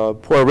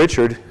 poor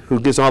Richard, who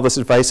gives all this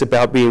advice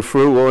about being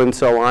frugal and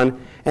so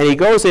on. And he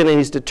goes in and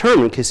he's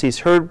determined, because he's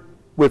heard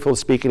Whitefield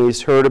speak and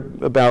he's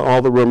heard about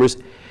all the rumors,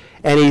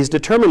 and he's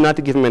determined not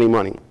to give him any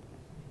money.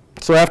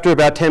 So after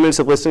about 10 minutes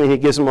of listening, he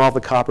gives him all the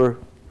copper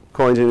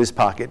coins in his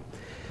pocket.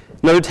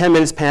 Another 10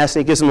 minutes pass,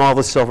 and he gives him all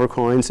the silver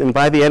coins, and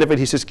by the end of it,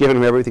 he's just giving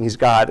him everything he's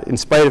got, in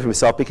spite of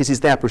himself, because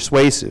he's that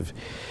persuasive.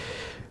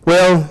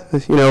 Well,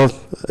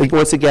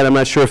 once again, I'm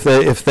not sure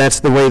if that's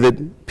the way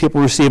that people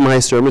receive my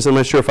sermons. I'm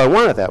not sure if I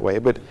want it that way.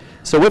 But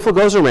so Whitefield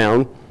goes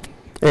around,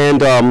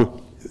 and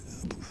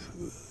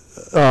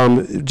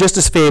just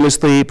as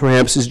famously,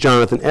 perhaps, is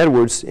Jonathan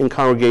Edwards in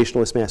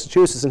Congregationalist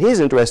Massachusetts, and he's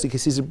interesting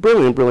because he's a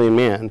brilliant, brilliant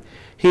man.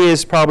 He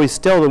is probably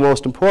still the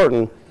most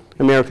important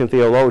American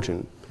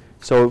theologian.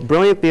 So,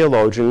 brilliant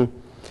theologian.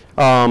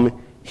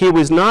 he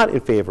was not in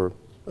favor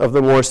of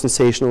the more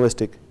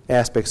sensationalistic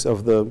aspects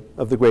of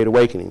the Great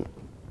Awakening.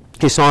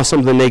 He saw some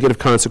of the negative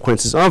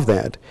consequences of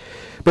that.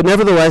 But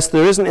nevertheless,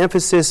 there is an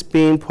emphasis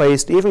being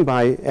placed, even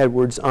by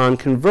Edwards, on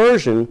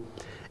conversion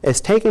as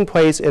taking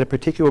place at a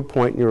particular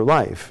point in your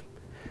life.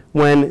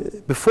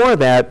 When before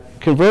that,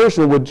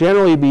 conversion would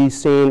generally be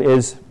seen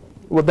as,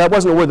 well, that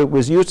wasn't a word that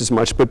was used as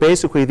much, but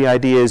basically the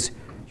idea is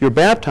you're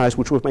baptized,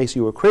 which makes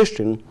you a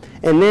Christian,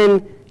 and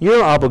then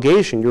your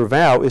obligation, your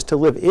vow, is to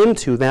live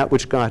into that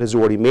which God has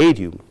already made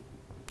you.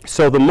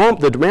 So the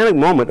dramatic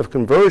moment of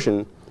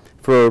conversion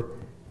for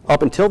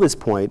up until this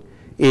point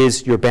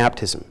is your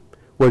baptism,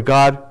 where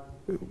God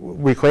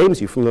reclaims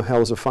you from the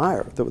hells of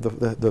fire,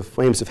 the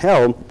flames of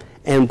hell,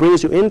 and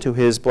brings you into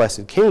his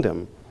blessed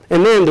kingdom.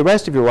 And then the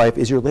rest of your life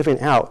is you're living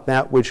out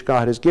that which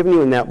God has given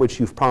you and that which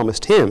you've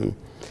promised him.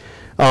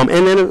 And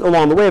then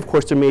along the way, of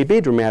course, there may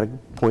be dramatic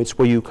points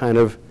where you kind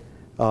of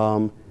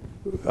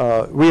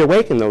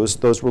reawaken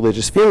those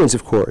religious feelings,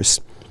 of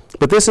course.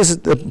 But this is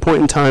a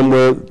point in time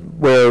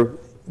where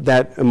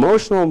that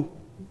emotional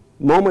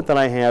moment that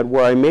I had,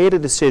 where I made a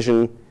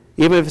decision,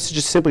 even if it's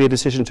just simply a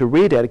decision to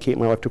rededicate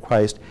my life to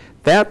Christ,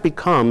 that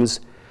becomes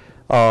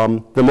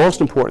the most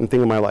important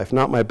thing in my life.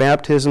 Not my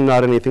baptism,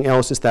 not anything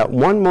else. It's that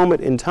one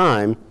moment in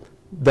time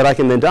that I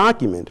can then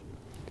document.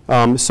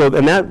 And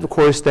that, of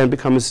course, then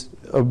becomes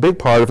a big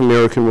part of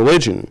American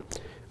religion.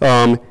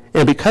 And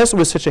because there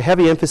was such a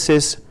heavy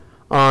emphasis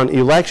on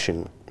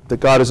election, that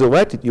God has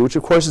elected you, which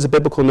of course is a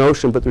biblical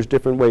notion, but there's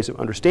different ways of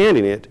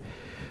understanding it,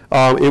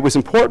 it was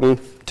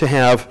important to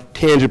have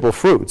tangible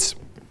fruits.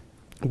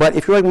 But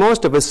if you're like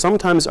most of us,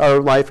 sometimes our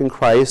life in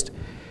Christ,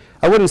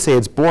 I wouldn't say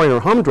it's boring or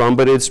humdrum,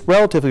 but it's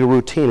relatively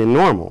routine and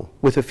normal,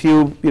 with a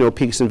few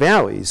peaks and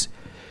valleys.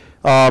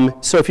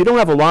 So if you don't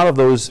have a lot of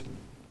those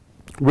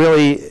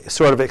really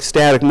sort of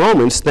ecstatic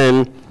moments,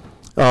 then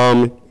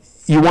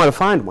you want to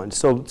find one.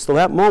 So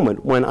that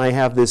moment when I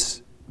have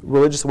this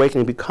religious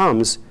awakening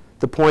becomes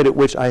the point at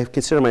which I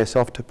consider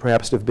myself to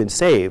perhaps have been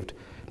saved,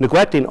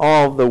 neglecting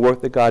all the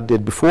work that God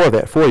did before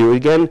that for you.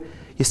 Again,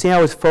 you see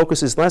how his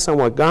focus is less on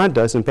what God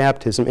does in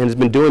baptism and has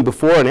been doing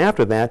before and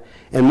after that,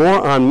 and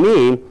more on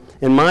me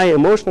and my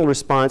emotional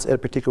response at a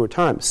particular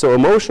time. So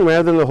emotion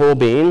rather than the whole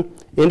being,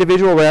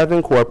 individual rather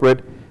than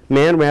corporate,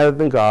 man rather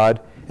than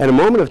God, and a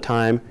moment of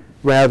time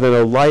rather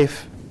than a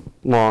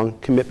lifelong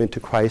commitment to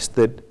Christ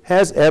that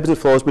has ebbs and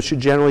flows but should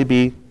generally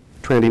be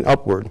trending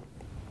upward.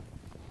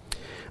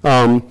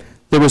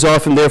 There was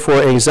often,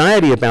 therefore,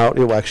 anxiety about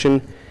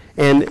election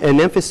and an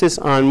emphasis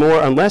on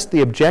less the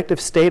objective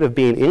state of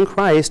being in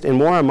Christ and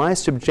more on my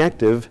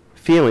subjective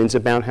feelings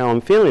about how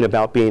I'm feeling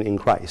about being in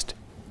Christ.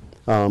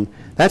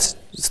 That's a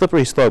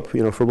slippery slope,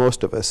 for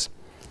most of us.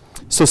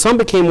 So some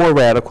became more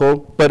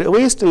radical, but at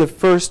least in the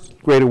first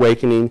Great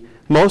Awakening,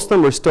 most of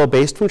them were still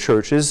based from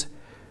churches.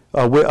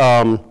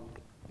 Not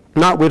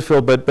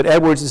Whitefield, but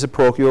Edwards is a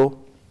parochial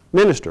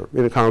minister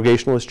in a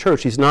Congregationalist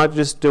church. He's not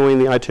just doing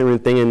the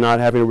itinerant thing and not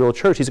having a real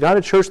church. He's got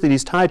a church that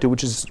he's tied to,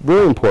 which is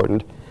really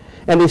important.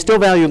 And they still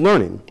value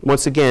learning.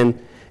 Once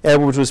again,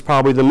 Edwards was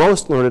probably the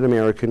most learned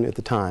American at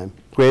the time.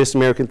 Greatest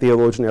American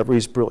theologian ever.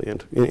 He's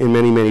brilliant in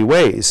many, many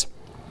ways.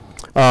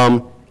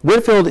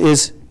 Whitefield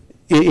is,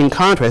 in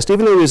contrast,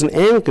 even though he was an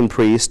Anglican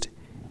priest,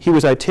 he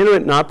was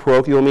itinerant, not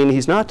parochial, meaning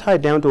he's not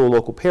tied down to a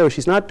local parish.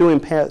 He's not doing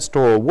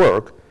pastoral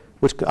work,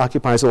 which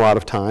occupies a lot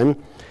of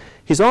time.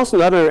 He's also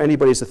not under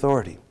anybody's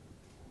authority.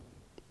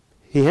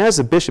 He has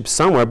a bishop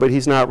somewhere, but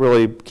he's not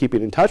really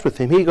keeping in touch with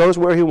him. He goes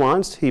where he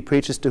wants. He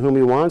preaches to whom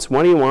he wants,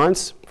 when he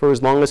wants, for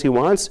as long as he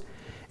wants.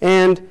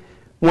 And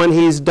when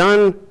he's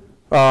done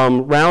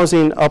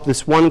rousing up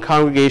this one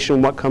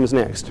congregation, what comes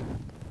next?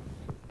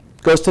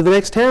 Goes to the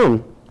next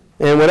town.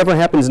 And whatever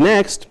happens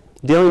next,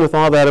 dealing with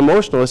all that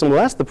emotionalism,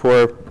 well, that's the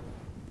poor,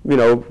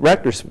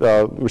 rector's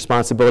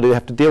responsibility to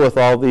have to deal with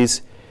all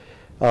these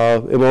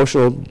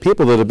emotional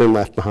people that have been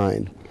left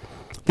behind.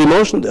 The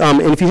emotion,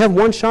 and if you have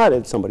one shot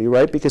at somebody,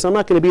 right, because I'm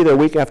not going to be there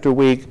week after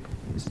week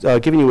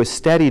giving you a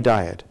steady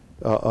diet,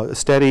 a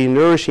steady,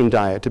 nourishing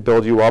diet to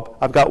build you up.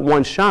 I've got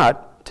one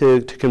shot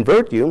to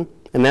convert you,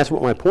 and that's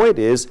what my point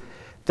is.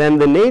 Then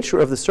the nature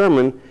of the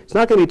sermon is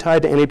not going to be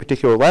tied to any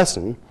particular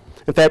lesson.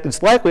 In fact,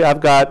 it's likely I've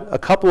got a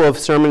couple of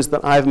sermons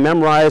that I've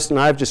memorized and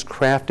I've just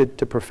crafted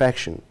to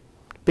perfection.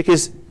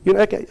 Because you're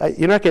not going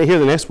to hear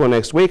the next one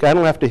next week. I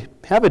don't have to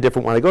have a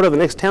different one. I go to the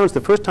next town. It's the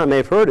first time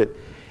they've heard it.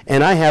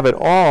 And I have it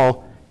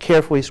all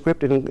carefully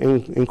scripted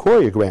and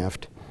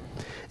choreographed.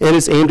 And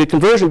it's aimed at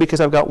conversion because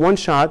I've got one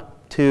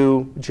shot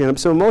to gin up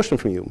some emotion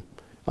from you.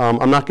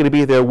 I'm not going to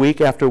be there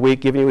week after week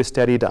giving you a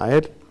steady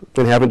diet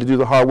and having to do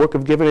the hard work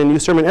of giving a new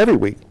sermon every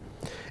week.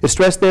 It's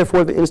stressed,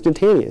 therefore, the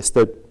instantaneous,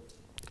 that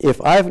if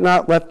I've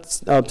not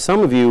left some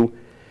of you,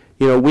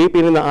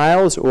 weeping in the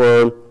aisles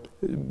or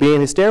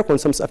being hysterical in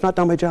some stuff, I've not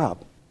done my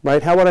job,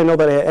 right? How would I know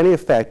that it had any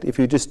effect if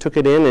you just took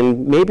it in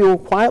and maybe were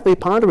quietly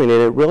pondering it,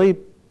 it really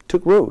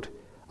took root?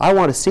 I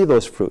want to see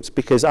those fruits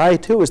because I,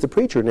 too, as the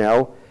preacher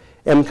now,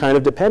 am kind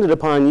of dependent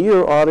upon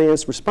your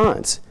audience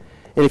response.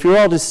 And if you're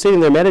all just sitting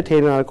there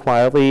meditating on it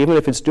quietly, even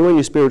if it's doing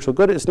you spiritual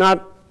good, it's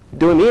not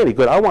doing me any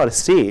good. I want to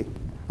see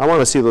I want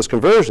to see those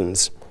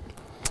conversions.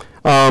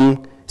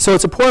 So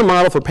it's a poor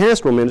model for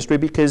pastoral ministry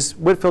because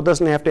Whitefield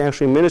doesn't have to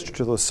actually minister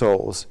to those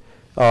souls.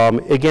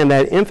 Again,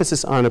 that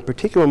emphasis on a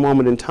particular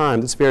moment in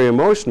time that's very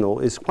emotional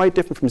is quite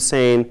different from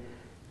saying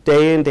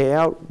day in, day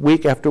out,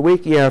 week after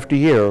week, year after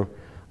year,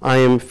 I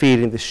am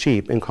feeding the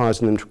sheep and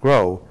causing them to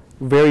grow.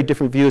 Very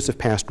different views of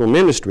pastoral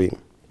ministry.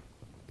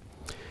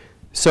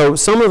 So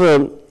some of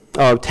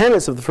the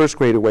tenets of the First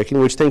Great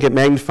Awakening, which then get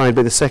magnified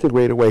by the Second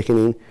Great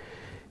Awakening,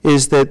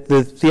 is that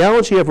the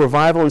theology of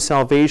revival and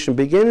salvation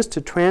begins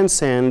to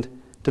transcend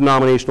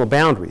denominational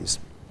boundaries.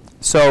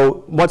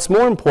 So what's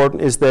more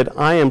important is that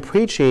I am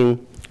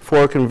preaching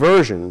for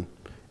conversion,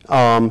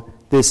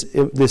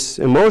 this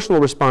emotional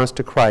response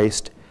to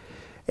Christ,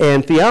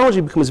 and theology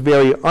becomes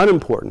very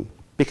unimportant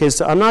because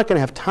I'm not going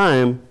to have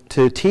time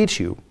to teach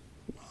you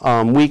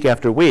week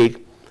after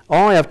week.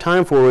 All I have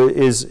time for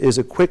is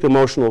a quick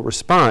emotional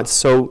response.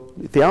 So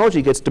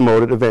theology gets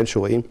demoted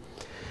eventually,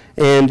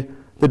 and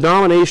the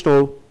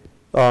denominational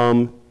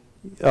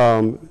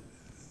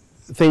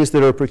things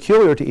that are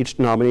peculiar to each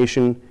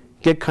denomination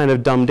get kind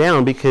of dumbed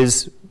down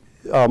because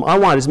I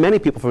want as many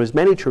people from as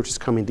many churches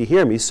coming to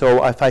hear me.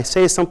 So if I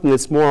say something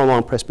that's more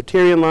along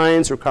Presbyterian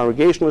lines or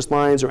Congregationalist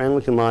lines or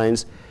Anglican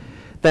lines,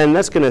 then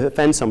that's going to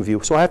offend some of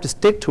you. So I have to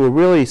stick to a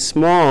really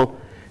small,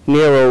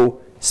 narrow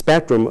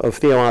spectrum of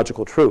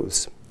theological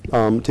truths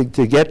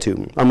to get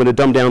to. I'm going to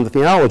dumb down the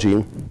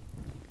theology.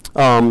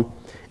 And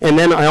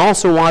then I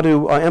also want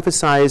to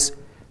emphasize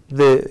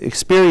the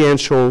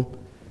experiential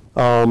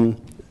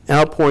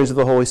outpourings of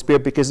the Holy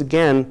Spirit because,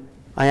 again,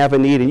 I have a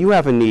need and you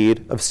have a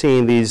need of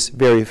seeing these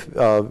very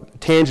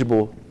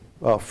tangible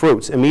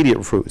fruits,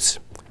 immediate fruits.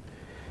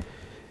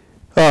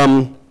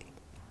 So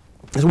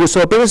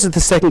it brings us to the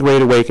Second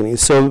Great Awakening.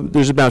 So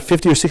there's about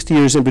 50 or 60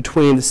 years in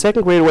between. The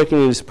Second Great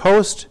Awakening is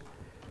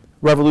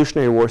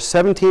post-Revolutionary War,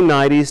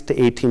 1790s to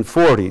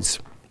 1840s.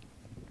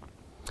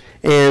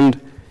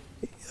 And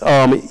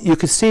you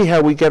can see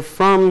how we get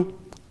from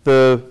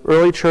the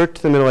early church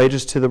to the Middle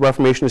Ages to the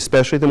Reformation,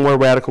 especially the more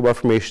radical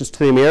Reformations, to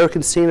the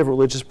American scene of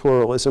religious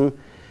pluralism,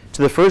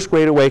 to the First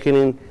Great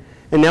Awakening,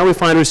 and now we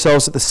find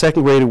ourselves at the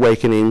Second Great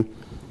Awakening.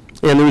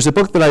 And there was a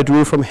book that I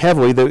drew from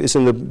heavily that is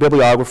in the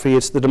bibliography.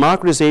 It's The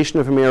Democratization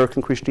of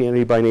American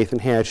Christianity by Nathan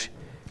Hatch.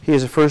 He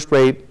is a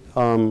first-rate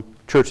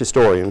church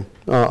historian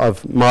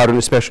of modern,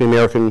 especially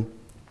American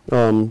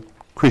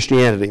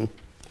Christianity.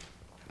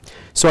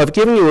 So I've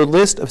given you a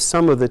list of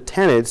some of the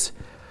tenets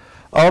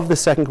of the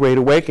Second Great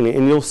Awakening,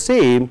 and you'll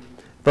see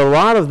that a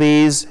lot of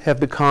these have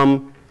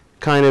become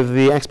kind of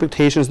the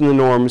expectations and the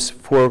norms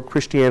for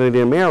Christianity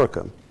in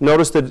America.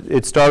 Notice that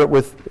it started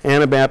with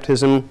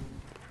Anabaptism,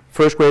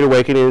 First Great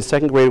Awakening, and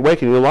Second Great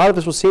Awakening. A lot of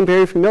this will seem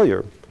very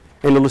familiar,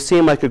 and it will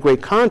seem like a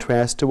great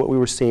contrast to what we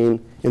were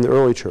seeing in the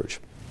early church.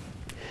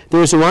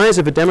 There is a rise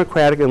of a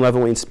democratic and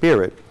leveling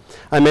spirit.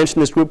 I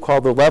mentioned this group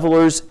called the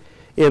Levelers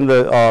in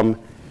the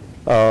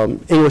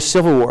English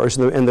Civil Wars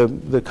and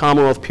the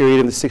Commonwealth period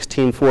in the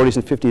 1640s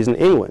and 50s in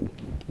England,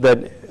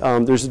 that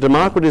there's a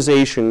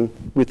democratization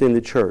within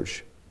the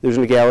church. There's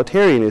an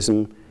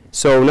egalitarianism.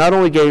 So not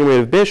only getting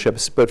rid of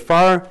bishops, but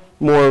far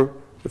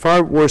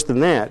worse than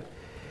that,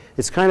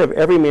 it's kind of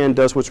every man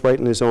does what's right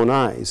in his own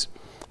eyes.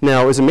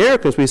 Now, as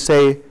Americans, we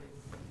say,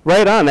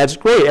 right on, that's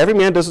great. Every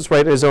man does what's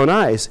right in his own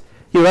eyes.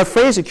 You know, that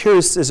phrase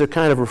occurs as a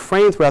kind of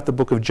refrain throughout the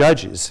book of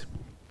Judges.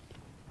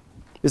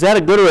 Is that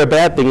a good or a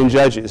bad thing in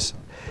Judges?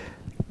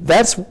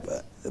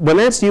 When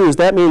that's used,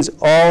 that means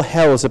all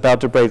hell is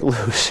about to break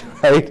loose,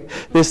 right?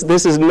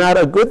 This is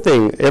not a good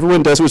thing.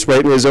 Everyone does what's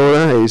right in his own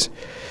eyes.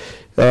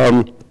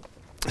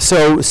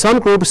 So some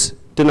groups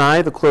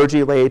deny the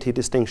clergy-laity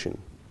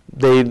distinction.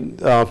 They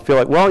feel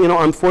like, well, you know,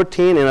 I'm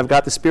 14 and I've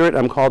got the Spirit,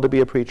 I'm called to be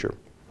a preacher.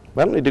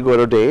 I don't need to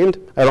get ordained.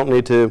 I don't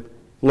need to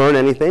learn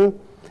anything.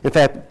 In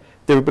fact,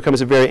 there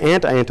becomes a very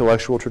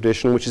anti-intellectual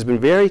tradition, which has been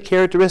very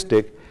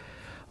characteristic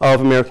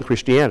of American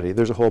Christianity.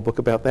 There's a whole book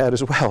about that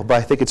as well, but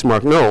I think it's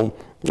Mark No.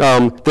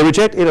 They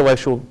reject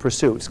intellectual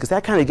pursuits, because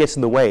that kind of gets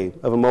in the way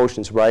of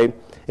emotions, right?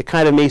 It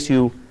kind of makes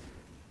you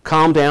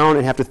calm down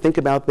and have to think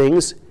about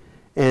things,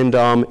 and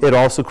it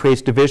also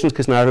creates divisions,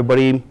 because not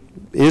everybody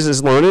is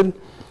as learned.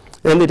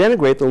 And they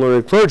denigrate the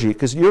learned clergy,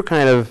 because you're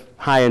kind of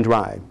high and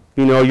dry.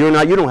 You know, you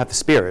don't have the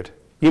Spirit.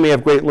 You may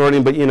have great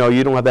learning, but you know,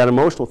 you don't have that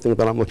emotional thing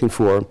that I'm looking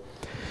for.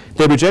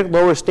 They reject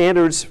lower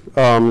standards.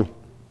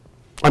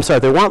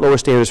 They want lower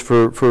standards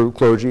for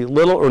clergy,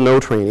 little or no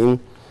training.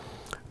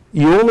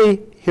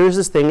 Here's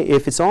this thing,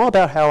 if it's all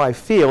about how I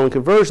feel in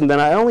conversion, then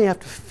I only have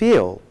to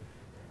feel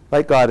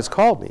like God has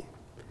called me.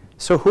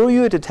 So who are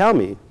you to tell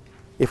me,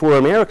 if we're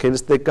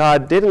Americans, that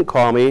God didn't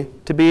call me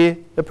to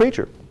be a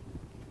preacher?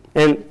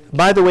 And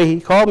by the way,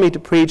 he called me to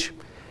preach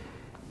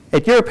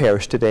at your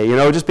parish today, you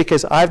know, just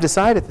because I've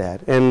decided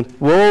that. And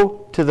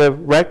woe to the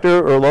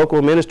rector or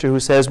local minister who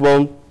says,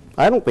 well,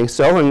 I don't think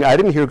so, and I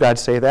didn't hear God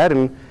say that,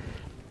 and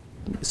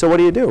so what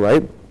do you do,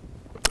 right?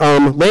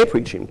 Lay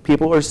preaching.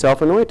 People are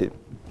self-anointed.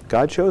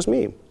 God chose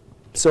me.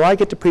 So I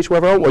get to preach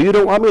wherever I want. Well, you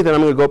don't want me, then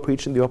I'm going to go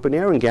preach in the open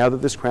air and gather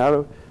this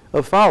crowd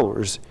of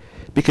followers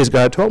because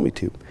God told me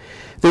to.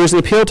 There is an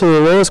appeal to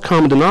the lowest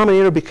common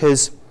denominator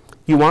because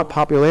you want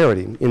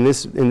popularity. In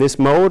this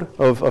mode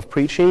of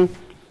preaching,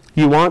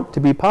 you want to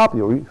be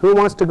popular. Who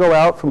wants to go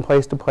out from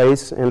place to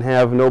place and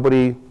have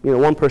nobody,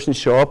 one person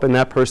show up and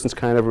that person's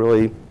kind of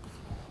really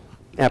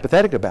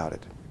apathetic about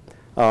it?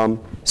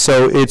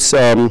 So it's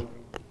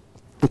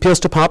appeals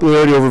to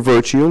popularity over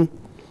virtue.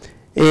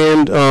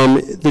 And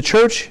the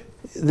church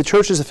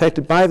is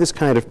affected by this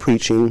kind of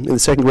preaching in the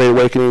Second Great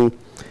Awakening.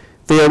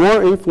 They are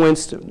more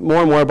influenced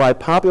more and more by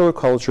popular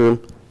culture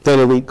than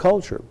elite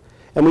culture.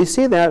 And we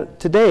see that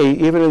today,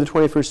 even in the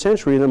 21st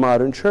century in the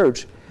modern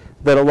church,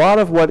 that a lot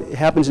of what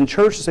happens in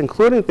churches,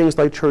 including things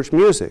like church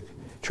music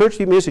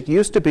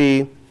used to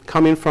be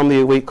coming from the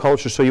elite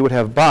culture, so you would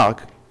have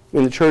Bach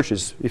in the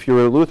churches if you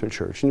were a Lutheran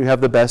church, and you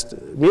have the best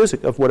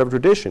music of whatever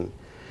tradition.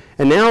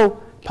 And now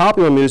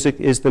popular music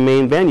is the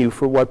main venue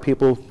for what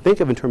people think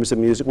of in terms of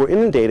music. We're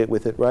inundated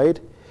with it, right?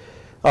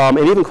 And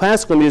even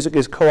classical music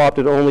is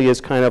co-opted only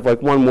as kind of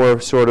like one more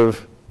sort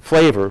of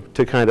flavor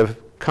to kind of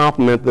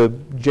complement the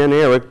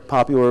generic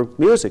popular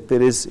music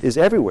that is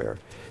everywhere.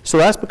 So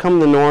that's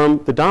become the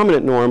norm, the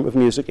dominant norm of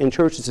music in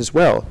churches as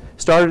well.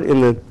 Started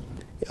in the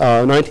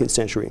 19th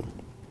century.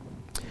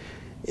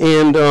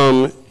 And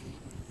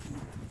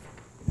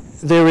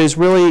there is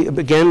really,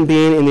 again,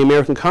 being in the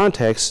American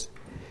context,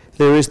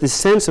 there is this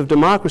sense of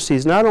democracy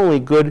is not only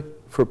good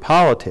for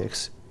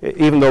politics,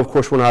 even though, of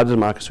course, we're not a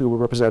democracy, we're a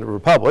representative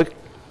republic,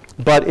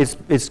 but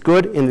it's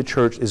good in the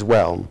church as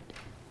well.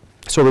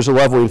 So there's a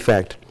leveling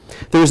effect.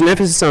 There is an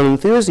emphasis on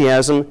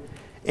enthusiasm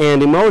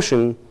and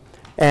emotion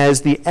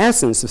as the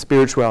essence of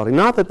spirituality.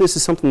 Not that this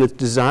is something that's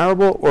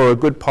desirable or a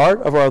good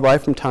part of our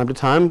life from time to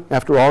time.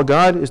 After all,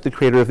 God is the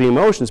creator of the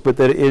emotions, but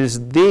that it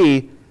is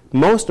the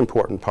most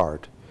important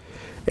part.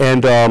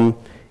 And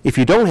if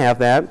you don't have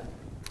that,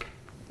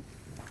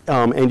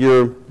 and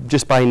you're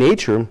just by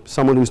nature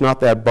someone who's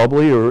not that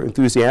bubbly or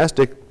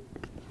enthusiastic,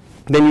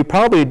 then you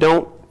probably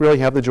don't really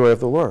have the joy of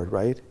the Lord,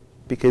 right?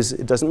 Because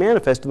it doesn't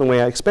manifest in the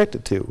way I expect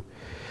it to.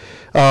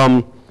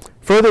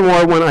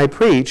 Furthermore, when I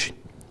preach,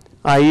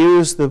 I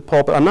use the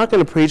pulpit. I'm not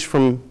going to preach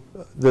from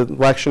the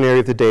lectionary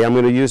of the day. I'm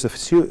going to use a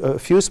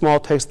few small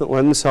texts that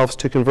lend themselves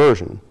to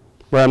conversion.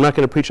 Where I'm not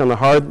going to preach on the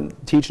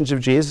hard teachings of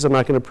Jesus. I'm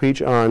not going to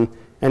preach on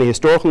any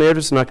historical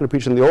narratives. I'm not going to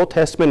preach on the Old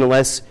Testament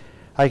unless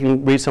I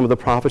can read some of the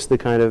prophets that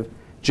kind of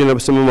gin up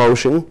some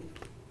emotion.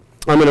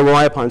 I'm going to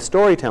rely upon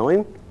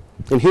storytelling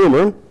and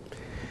humor.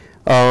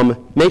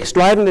 Make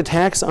strident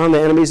attacks on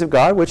the enemies of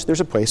God, which there's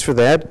a place for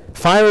that.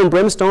 Fire and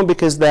brimstone,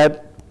 because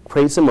that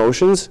creates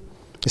emotions,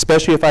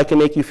 especially if I can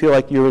make you feel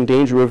like you're in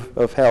danger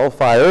of hell,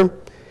 fire.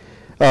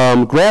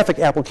 Graphic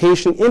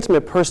application,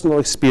 intimate personal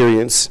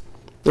experience,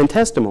 and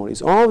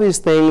testimonies. All these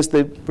things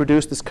that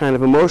produce this kind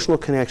of emotional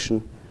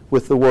connection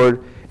with the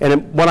Word.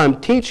 And what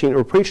I'm teaching,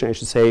 or preaching I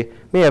should say,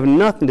 may have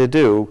nothing to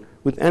do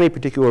with any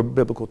particular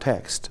biblical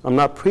text. I'm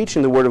not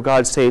preaching the Word of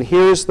God saying,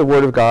 here's the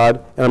Word of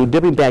God, and I'm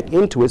dipping back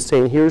into it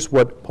saying, here's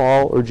what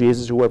Paul or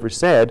Jesus or whoever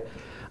said.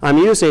 I'm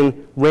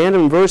using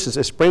random verses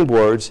as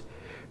springboards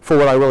for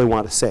what I really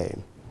want to say.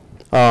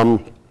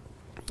 And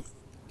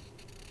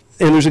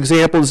there's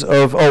examples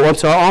of,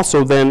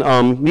 also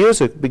then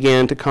music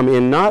began to come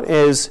in not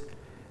as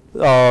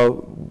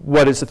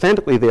what it's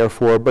authentically there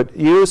for, but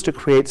used to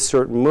create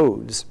certain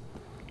moods.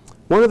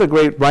 One of the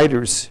great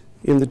writers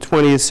in the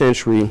 20th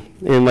century,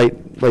 in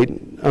late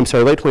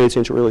 20th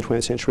century, early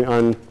 20th century,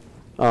 on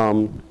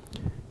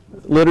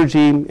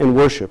liturgy and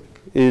worship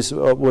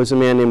was a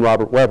man named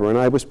Robert Weber. And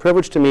I was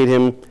privileged to meet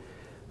him,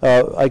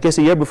 I guess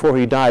a year before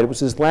he died. It was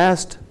his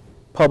last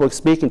public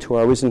speaking tour.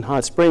 I was in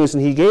Hot Springs,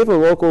 and he gave a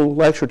local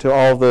lecture to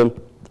all the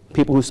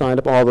people who signed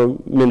up, all the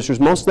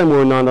ministers. Most of them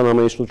were in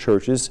non-denominational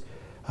churches.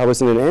 I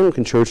was in an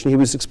Anglican church, and he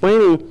was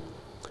explaining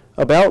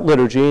about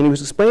liturgy, and he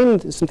was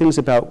explaining some things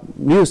about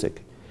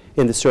music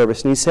in the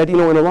service. And he said, in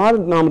a lot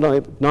of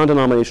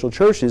non-denominational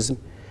churches,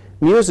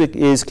 music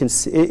is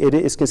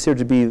considered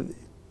to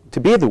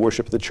be the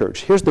worship of the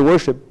church. Here's the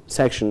worship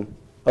section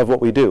of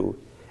what we do.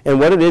 And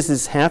what it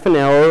is half an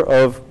hour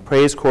of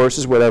praise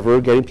courses,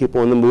 whatever, getting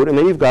people in the mood, and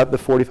then you've got the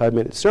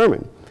 45-minute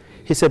sermon.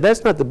 He said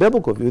that's not the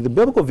biblical view. The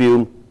biblical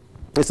view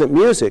is that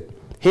music,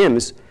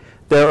 hymns,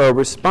 they're a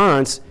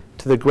response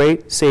to the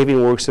great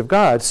saving works of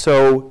God.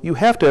 So you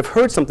have to have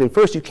heard something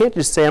first. You can't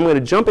just say, I'm going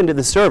to jump into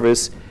the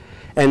service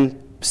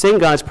and sing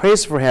God's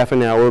praise for half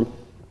an hour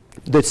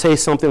that say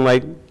something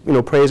like,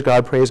 praise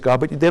God,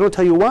 but they don't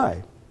tell you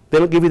why. They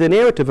don't give you the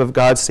narrative of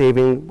God's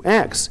saving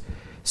acts.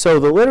 So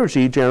the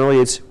liturgy,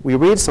 generally, we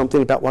read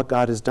something about what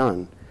God has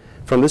done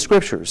from the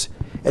Scriptures,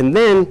 and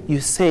then you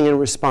sing in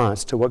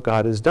response to what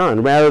God has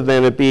done, rather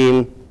than it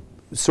being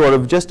sort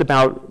of just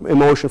about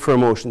emotion for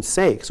emotion's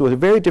sake. So it's a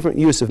very different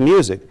use of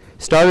music.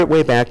 Started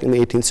way back in the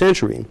 18th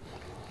century.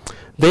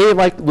 They,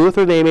 like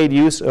Luther, they made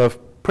use of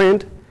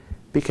print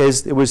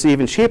because it was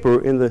even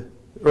cheaper in the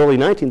early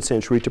 19th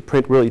century to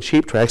print really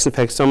cheap tracts. In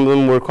fact, some of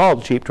them were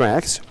called cheap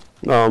tracts.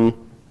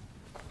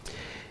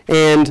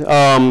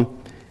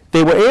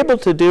 They were able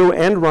to do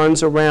end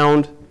runs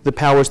around the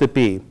powers that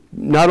be,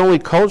 not only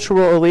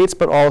cultural elites,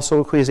 but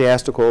also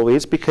ecclesiastical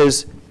elites,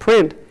 because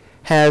print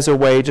has a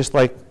way, just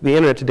like the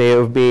internet today,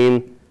 of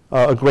being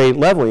a great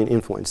leveling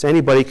influence.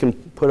 Anybody can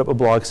put up a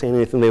blog saying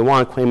anything they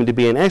want, claiming to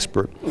be an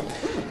expert.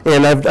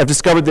 And I've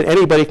discovered that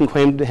anybody can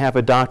claim to have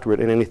a doctorate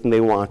in anything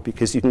they want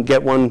because you can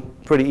get one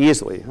pretty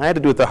easily. I had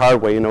to do it the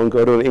hard way, and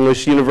go to an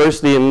English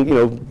university and,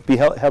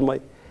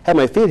 have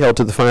my feet held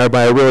to the fire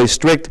by a really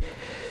strict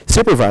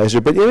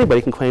supervisor. But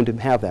anybody can claim to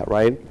have that,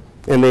 right?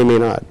 And they may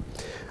not.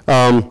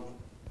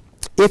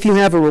 If you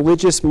have a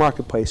religious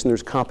marketplace and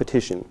there's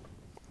competition,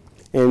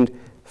 and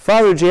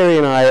Father Jerry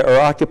and I are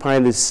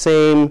occupying the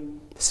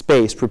same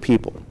space for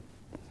people,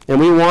 and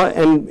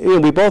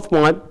we both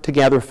want to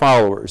gather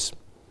followers.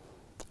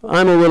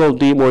 I'm a little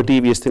more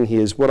devious than he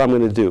is. What I'm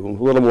going to do,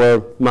 a little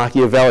more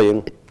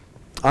Machiavellian.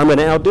 I'm going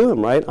to outdo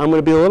him, right? I'm going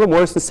to be a little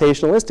more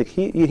sensationalistic.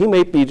 He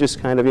might be just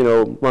kind of,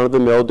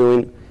 run-of-the-mill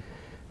doing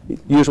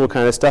usual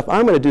kind of stuff.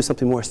 I'm going to do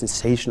something more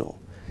sensational,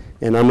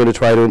 and I'm going to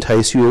try to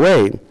entice you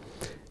away.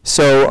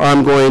 So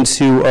I'm going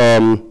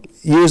to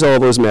use all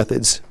those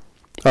methods.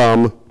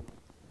 One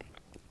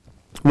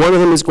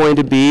of them is going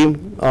to be,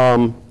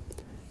 I'm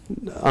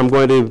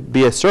going to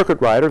be a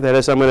circuit rider. That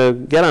is, I'm going to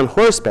get on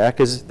horseback,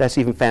 because that's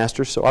even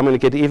faster, so I'm going to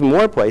get to even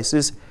more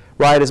places,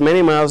 ride as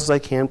many miles as I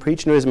can,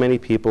 preaching to as many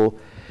people,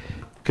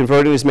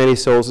 converting as many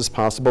souls as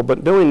possible,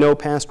 but doing no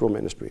pastoral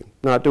ministry,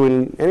 not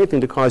doing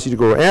anything to cause you to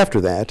go after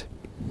that.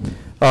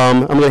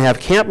 I'm going to have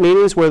camp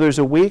meetings where there's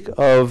a week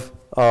of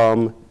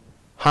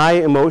high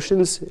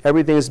emotions.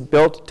 Everything's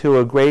built to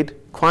a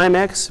great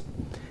climax,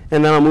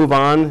 and then I'll move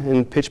on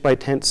and pitch my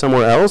tent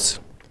somewhere else.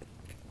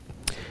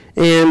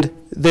 And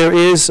there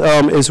is,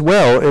 as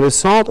well, an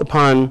assault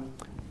upon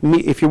me.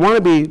 If you want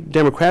to be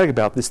democratic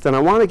about this, then I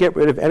want to get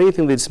rid of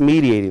anything that's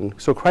mediating.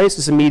 So Christ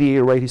is a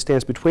mediator, right? He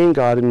stands between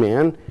God and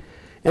man.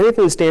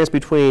 Anything that stands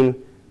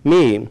between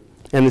me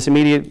and this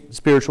immediate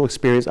spiritual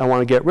experience, I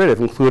want to get rid of,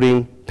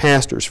 including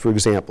pastors, for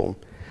example.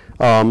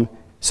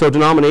 So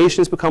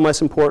denominations become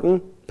less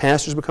important.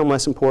 Pastors become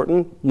less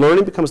important.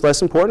 Learning becomes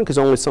less important because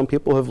only some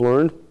people have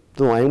learned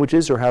the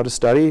languages or how to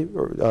study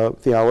or,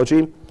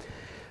 theology.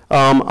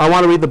 I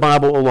want to read the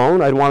Bible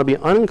alone. I want to be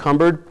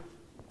unencumbered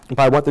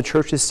by what the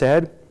church has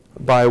said,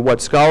 by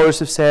what scholars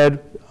have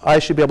said. I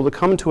should be able to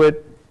come to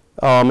it,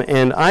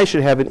 and I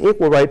should have an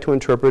equal right to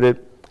interpret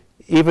it,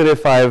 even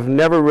if I've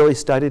never really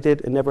studied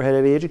it and never had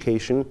any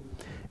education,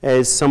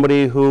 as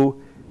somebody who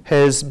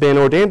has been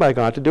ordained by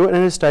God to do it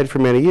and has studied for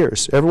many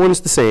years. Everyone's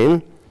the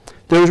same.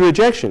 There was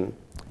rejection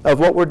of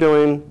what we're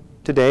doing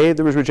today.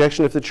 There was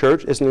rejection of the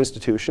church as an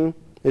institution.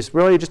 It's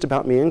really just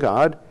about me and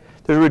God.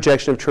 There's a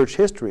rejection of church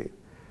history.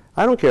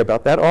 I don't care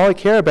about that. All I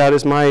care about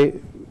is my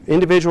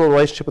individual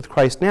relationship with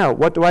Christ now.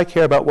 What do I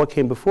care about what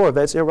came before?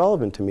 That's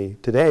irrelevant to me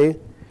today.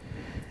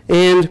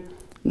 And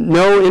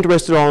no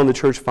interest at all in the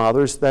church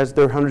fathers.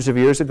 They're hundreds of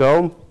years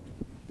ago.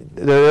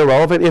 They're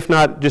irrelevant, if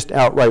not just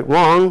outright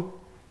wrong.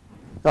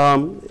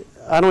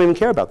 I don't even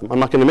care about them. I'm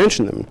not going to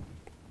mention them.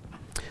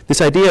 This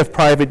idea of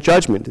private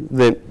judgment,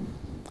 that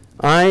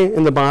I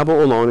and the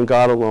Bible alone and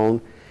God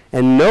alone,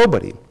 and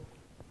nobody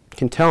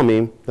can tell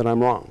me that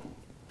I'm wrong.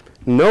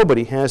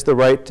 Nobody has the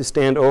right to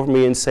stand over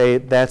me and say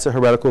that's a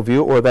heretical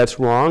view or that's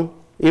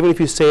wrong. Even if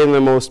you say it in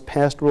the most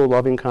pastoral,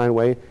 loving, kind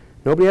way,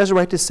 nobody has a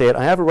right to say it.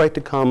 I have a right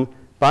to come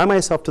by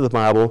myself to the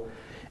Bible,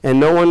 and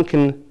no one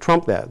can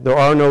trump that.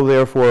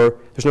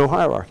 There's no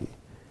hierarchy.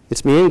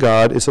 It's me and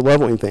God. It's a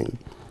leveling thing.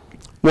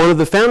 One of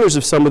the founders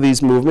of some of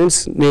these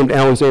movements, named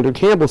Alexander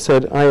Campbell,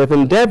 said, I have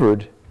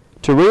endeavored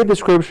to read the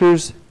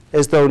scriptures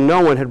as though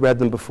no one had read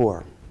them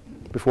before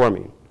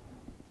me.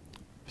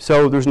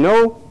 So there's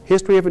no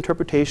history of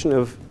interpretation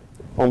of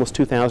almost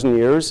 2,000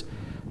 years.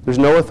 There's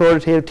no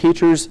authoritative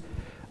teachers.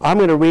 I'm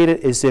going to read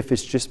it as if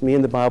it's just me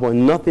and the Bible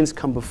and nothing's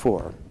come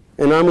before.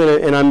 And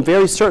I'm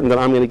very certain that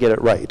I'm going to get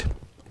it right.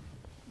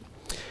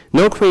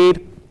 No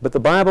creed but the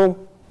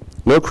Bible,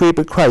 no creed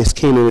but Christ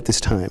came in at this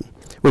time,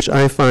 which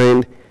I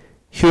find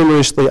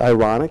humorously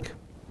ironic.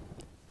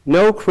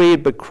 No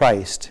creed but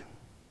Christ.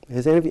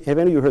 Have any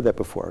of you heard that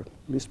before?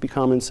 It used to be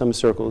common in some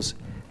circles.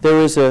 There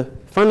is a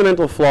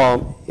fundamental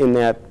flaw in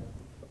that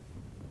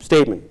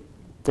statement.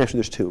 Actually,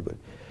 there's two, but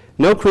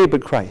no creed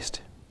but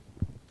Christ.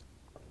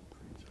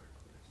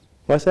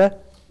 What's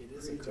that? It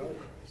is a creed.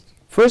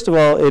 First of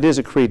all, it is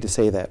a creed to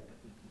say that.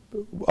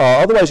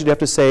 Otherwise, you'd have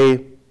to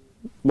say,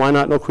 why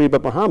not no creed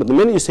but Muhammad? The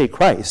minute you say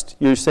Christ,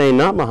 you're saying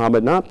not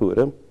Muhammad, not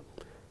Buddha.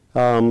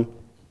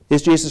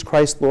 Is Jesus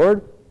Christ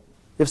Lord?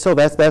 If so,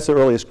 that's the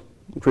earliest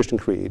Christian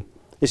creed.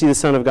 Is he the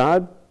Son of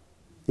God?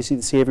 Is he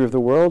the Savior of the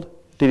world?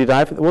 Did he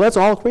die for Well, that's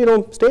all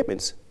creedal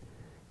statements.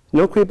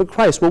 No creed but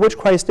Christ. Well, which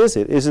Christ is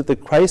it? Is it the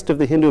Christ of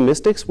the Hindu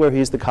mystics, where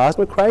he's the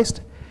cosmic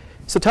Christ?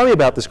 So tell me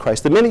about this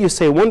Christ. The minute you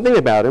say one thing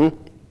about him,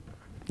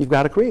 you've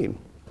got a creed.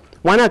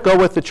 Why not go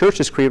with the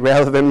church's creed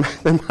rather than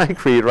my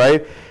creed,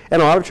 right?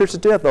 And a lot of churches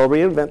do that. They'll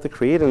reinvent the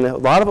creed, and a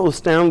lot of it will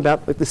sound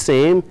about like the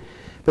same,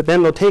 but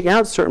then they'll take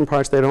out certain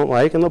parts they don't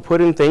like, and they'll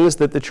put in things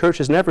that the church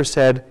has never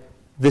said,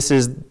 this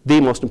is the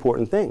most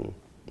important thing.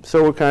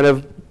 So we're kind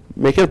of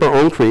making up our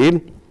own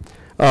creed.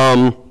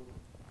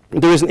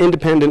 There is an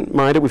independent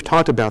minded. We've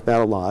talked about that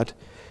a lot.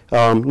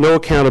 No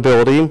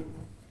accountability.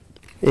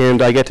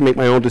 and I get to make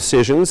my own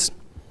decisions.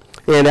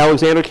 And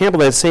Alexander Campbell,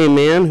 that same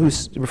man,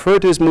 who's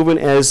referred to his movement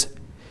as,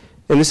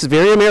 and this is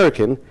very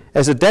American,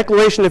 as a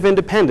declaration of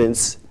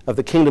independence of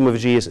the kingdom of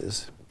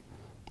Jesus.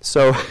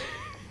 So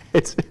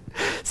it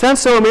sounds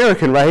so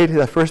American, right?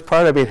 The first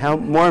part, I mean, how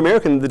more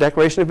American than the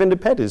Declaration of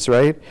Independence,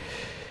 right?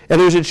 And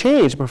there's a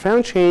change, a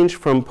profound change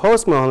from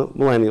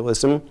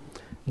post-millennialism,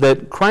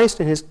 that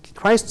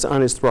Christ's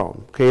on his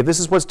throne. Okay, this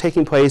is what's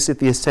taking place at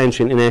the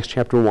Ascension in Acts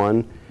chapter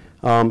 1.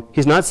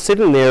 He's not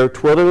sitting there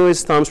twiddling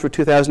his thumbs for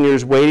 2,000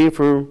 years waiting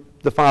for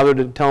the Father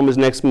to tell him his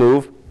next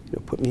move. You know,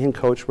 put me in,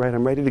 coach, right?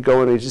 I'm ready to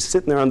go. And he's just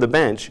sitting there on the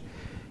bench.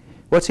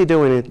 What's he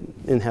doing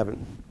in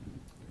heaven?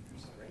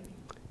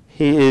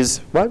 He is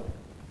what?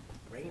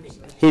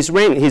 He's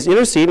reigning. He's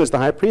interceding as the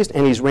high priest,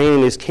 and he's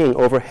reigning as king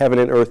over heaven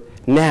and earth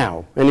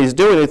now. And he's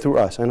doing it through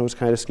us. I know it's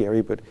kind of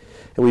scary, but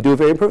and we do it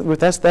very imperfectly, but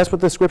that's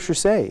what the scriptures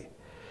say.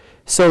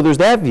 So there's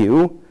that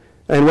view,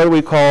 and what do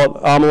we call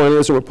it,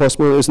 amillennialism or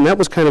postmillennialism? That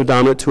was kind of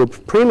dominant to a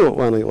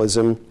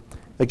premillennialism.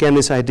 Again,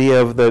 this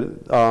idea of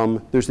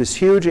there's this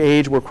huge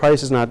age where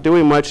Christ is not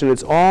doing much, and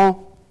it's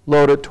all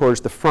loaded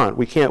towards the front.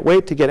 We can't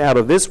wait to get out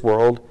of this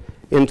world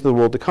into the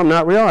world to come,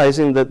 not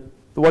realizing that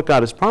what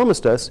God has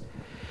promised us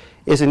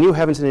is a new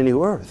heavens and a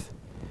new earth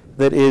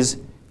that is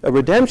a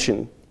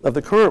redemption of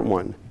the current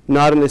one,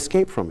 not an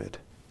escape from it.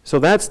 So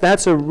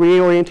that's a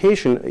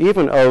reorientation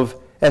even of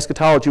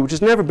eschatology, which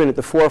has never been at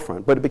the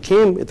forefront, but it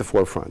became at the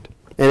forefront.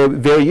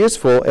 And very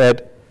useful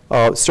at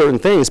certain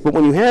things. But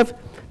when you have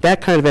that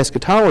kind of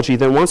eschatology,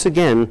 then once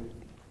again,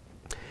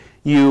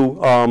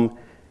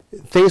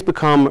 things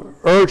become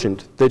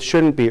urgent that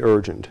shouldn't be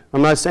urgent. I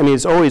mean,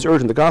 it's always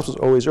urgent. The gospel is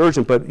always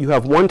urgent, but you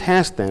have one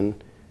task then.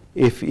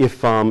 If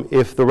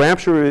the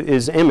rapture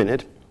is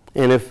imminent,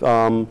 and if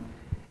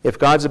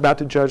God's about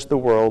to judge the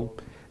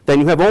world, then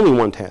you have only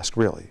one task,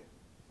 really.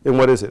 And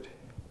what is it?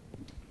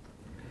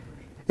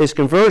 It's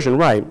conversion,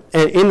 right,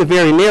 and in the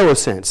very narrow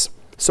sense.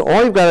 So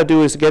all you've got to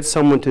do is get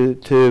someone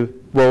to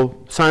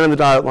sign on the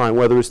dotted line,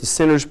 whether it's the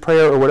sinner's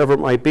prayer or whatever it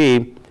might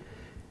be.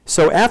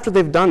 So after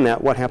they've done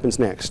that, what happens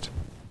next?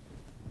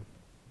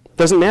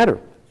 Doesn't matter.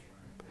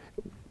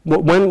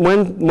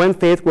 When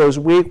faith grows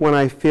weak, when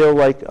I feel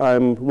like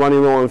I'm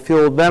running low on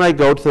fuel, then I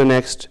go to the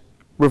next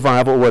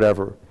revival or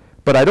whatever.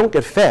 But I don't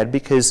get fed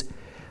because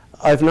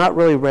I've not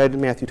really read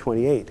Matthew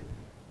 28.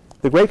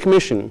 The Great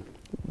Commission,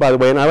 by the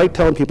way, and I like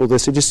telling people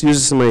this, I just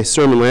used this in my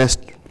sermon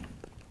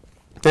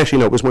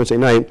it was Wednesday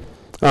night.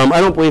 I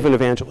don't believe in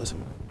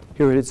evangelism.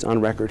 Here it is on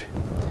record.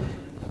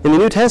 In the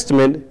New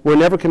Testament, we're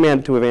never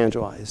commanded to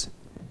evangelize.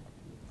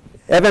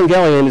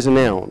 Evangelion is a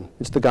noun.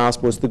 It's the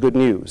gospel, it's the good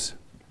news.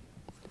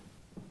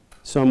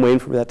 So I'm waiting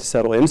for that to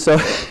settle in. So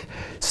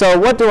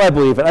what do I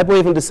believe in? I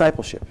believe in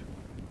discipleship.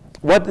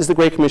 What does the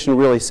Great Commission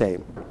really say?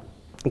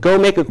 Go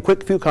make a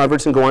quick few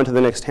converts and go on to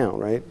the next town,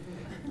 right?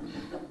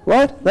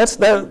 What?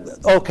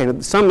 Okay,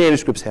 some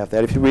manuscripts have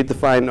that. If you read the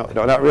fine, no,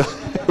 not really.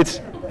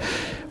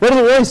 What does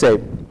it really say?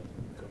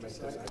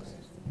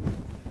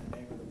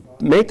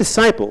 Make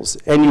disciples,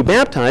 and you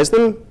baptize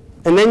them,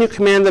 and then you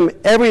command them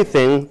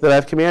everything that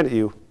I've commanded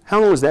you.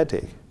 How long does that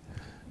take?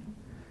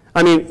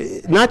 I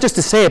mean, not just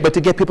to say it, but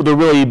to get people to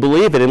really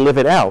believe it and live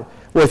it out.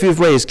 Well, if you've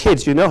raised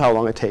kids, you know how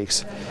long it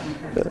takes.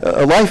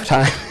 A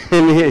lifetime.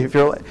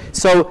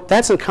 So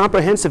that's a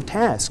comprehensive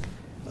task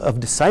of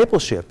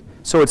discipleship.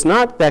 So it's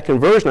not that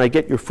conversion, I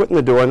get your foot in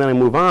the door and then I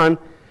move on.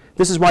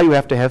 This is why you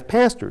have to have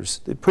pastors.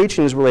 The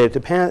preaching is related to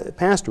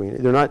pastoring.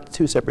 They're not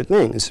two separate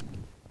things.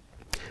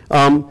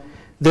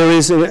 There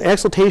is an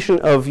exaltation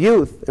of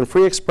youth and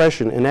free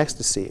expression and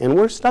ecstasy, and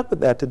we're stuck with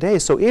that today.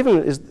 So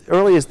even as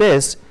early as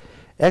this,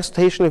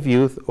 exaltation of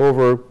youth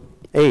over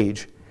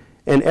age.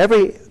 And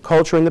every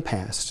culture in the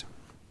past,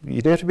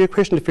 you don't have to be a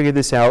Christian to figure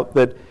this out,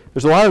 but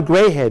there's a lot of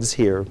gray heads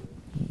here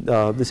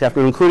this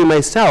afternoon, including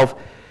myself.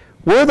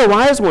 We're the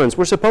wise ones.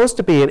 We're supposed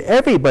to be, and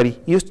everybody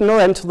used to know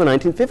that until the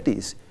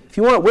 1950s. If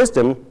you want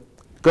wisdom,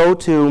 go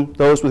to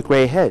those with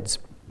gray heads.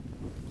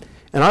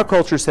 And our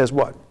culture says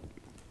what?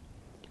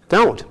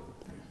 Don't.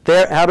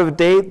 They're out of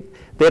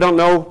date. They don't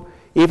know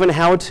even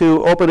how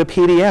to open a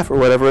PDF or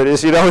whatever it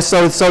is,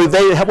 so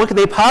what could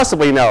they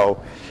possibly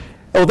know?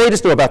 Oh, they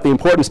just know about the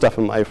important stuff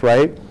in life,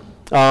 right?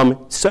 And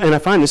I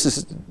find this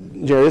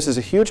is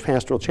a huge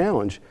pastoral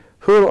challenge.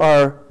 Who do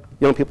our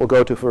young people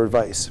go to for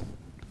advice?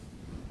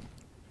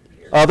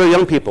 Other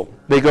young people.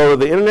 They go to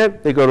the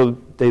internet,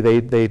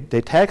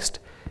 they text,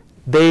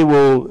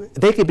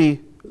 they could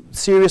be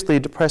seriously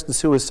depressed and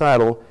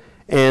suicidal,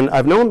 and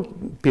I've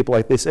known people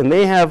like this, and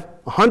they have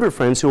 100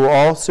 friends who are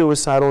all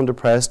suicidal and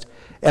depressed,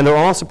 and they're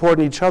all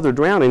supporting each other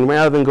drowning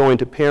rather than going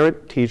to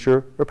parent,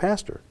 teacher, or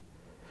pastor.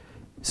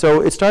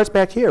 So it starts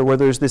back here where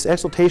there's this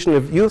exaltation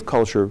of youth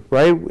culture,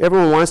 right?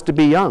 Everyone wants to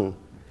be young.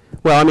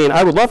 Well, I mean,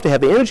 I would love to have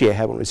the energy I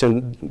have when I was,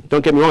 and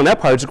don't get me wrong, that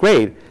part is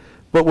great.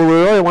 But we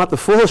really want the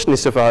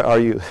foolishness of our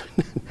youth.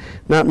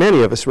 Not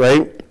many of us,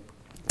 right?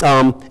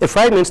 It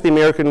fragments the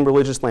American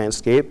religious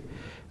landscape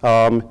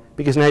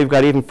because now you've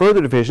got even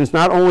further divisions.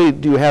 Not only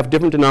do you have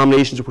different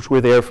denominations which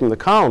were there from the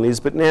colonies,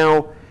 but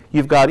now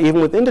you've got,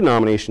 even within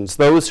denominations,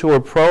 those who are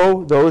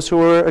pro, those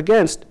who are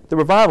against the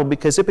revival,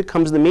 because it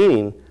becomes the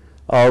meaning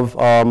of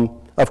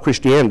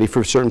Christianity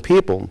for certain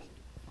people.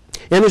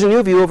 And there's a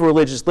new view of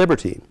religious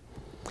liberty.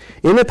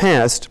 In the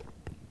past,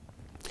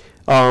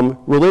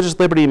 religious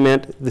liberty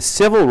meant the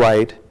civil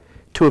right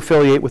to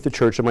affiliate with the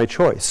church of my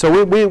choice.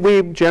 So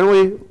we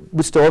generally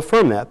would still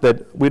affirm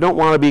that we don't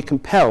want to be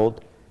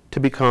compelled to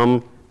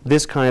become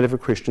this kind of a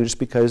Christian just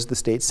because the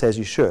state says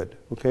you should.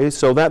 Okay,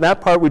 so that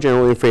part we're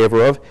generally in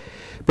favor of.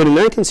 But in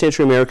 19th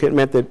century America, it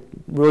meant that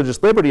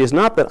religious liberty is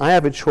not that I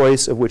have a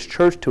choice of which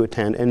church to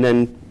attend and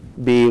then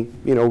be,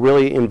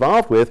 really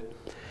involved with,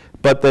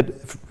 but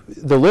that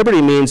the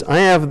liberty means I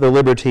have the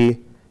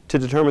liberty to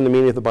determine the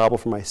meaning of the Bible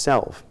for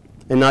myself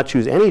and not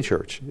choose any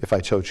church if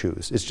I so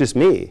choose. It's just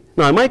me.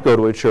 Now, I might go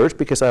to a church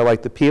because I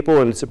like the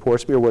people and it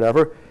supports me or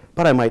whatever,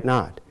 but I might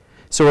not.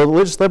 So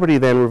religious liberty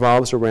then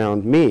revolves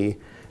around me,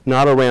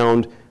 not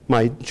around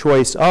my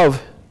choice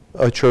of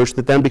a church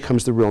that then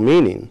becomes the real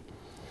meaning.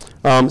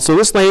 So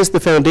this lays the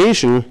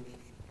foundation,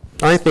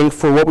 I think,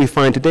 for what we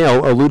find today.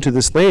 I'll allude to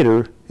this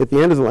later at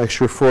the end of the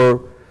lecture,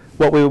 for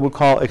what we would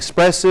call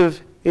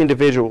expressive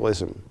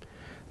individualism.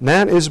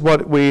 That is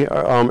what we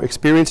are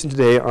experiencing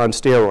today on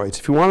steroids.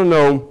 If you want to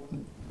know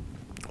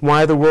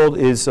why the world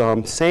is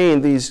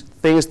saying these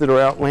things that are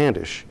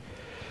outlandish,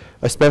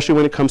 especially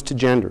when it comes to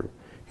gender.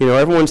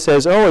 Everyone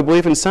says, oh, I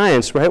believe in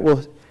science, right?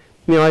 Well,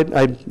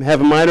 I have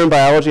a minor in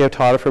biology. I've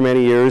taught it for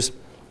many years.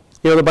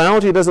 The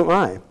biology doesn't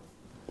lie.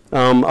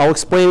 I'll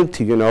explain it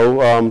to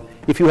you.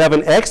 If you have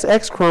an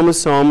XX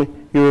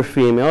chromosome, you're a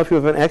female. If you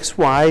have an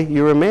XY,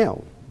 you're a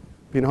male.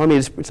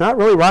 It's not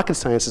really rocket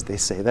science, as they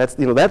say.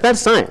 That's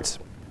science.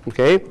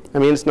 Okay?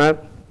 It's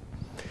not.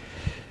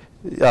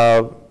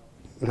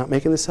 I'm not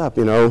making this up.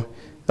 And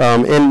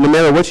no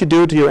matter what you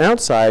do to your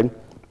outside,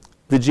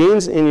 the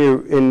genes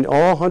in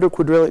all 100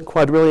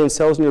 quadrillion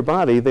cells in your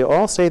body, they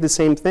all say the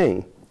same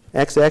thing.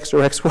 XX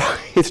or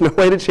XY. There's no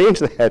way to change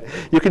that.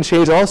 You can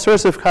change all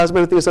sorts of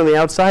cosmetic things on the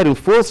outside and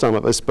fool some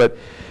of us, but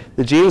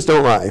the genes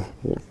don't lie.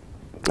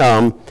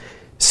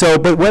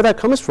 But where that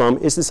comes from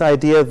is this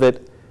idea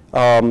that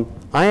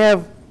I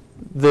have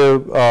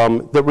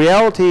the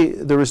reality,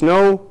 there is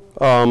no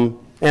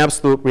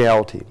absolute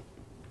reality.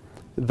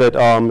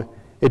 That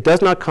it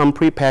does not come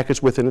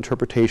prepackaged with an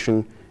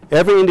interpretation.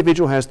 Every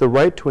individual has the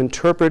right to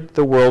interpret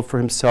the world for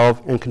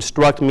himself and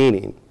construct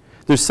meaning.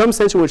 There's some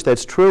sense in which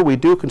that's true. We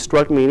do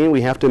construct meaning.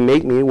 We have to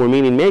make meaning. We're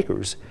meaning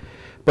makers.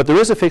 But there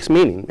is a fixed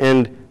meaning,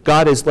 and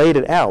God has laid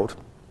it out.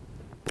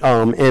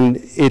 And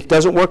it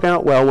doesn't work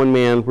out well when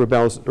man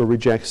rebels or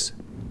rejects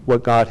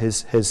what God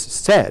has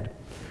said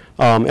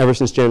ever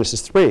since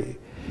Genesis 3.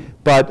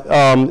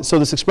 But so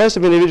this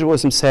expressive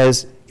individualism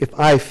says, if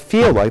I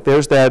feel like,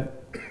 there's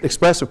that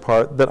expressive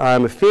part, that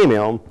I'm a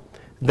female,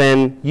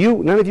 then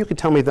none of you can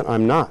tell me that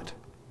I'm not.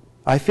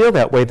 I feel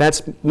that way.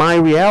 That's my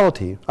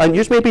reality.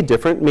 Yours may be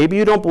different. Maybe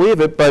you don't believe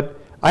it, but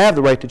I have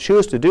the right to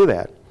choose to do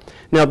that.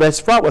 Now, that's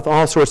fraught with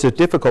all sorts of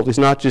difficulties,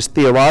 not just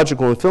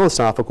theological and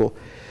philosophical,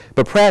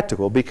 but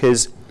practical,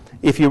 because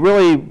if you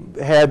really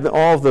had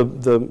all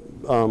the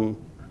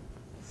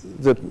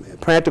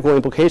practical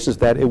implications of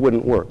that, it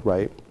wouldn't work,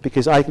 right?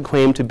 Because I can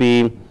claim to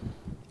be,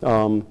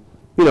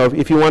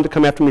 if you wanted to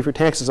come after me for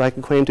taxes, I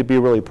can claim to be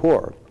really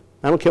poor.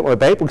 I don't care what my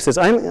bank book says.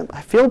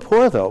 I feel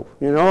poor, though.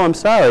 I'm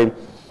sorry.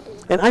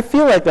 And I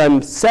feel like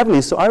I'm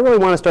 70, so I really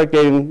want to start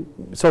getting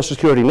Social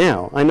Security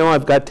now. I know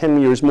I've got 10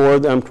 years more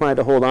that I'm trying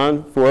to hold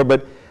on for,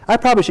 but I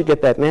probably should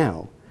get that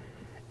now.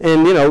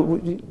 And,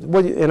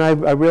 and I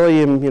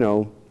really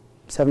am,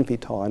 7 feet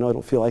tall. I know I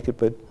don't feel like it,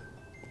 but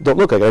don't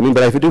look like it.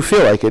 But I do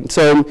feel like it.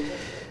 So,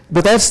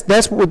 but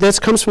that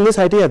comes from this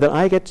idea that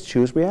I get to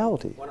choose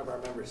reality. One of our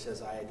members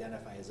says I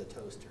identify as a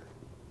toaster.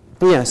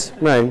 Yes,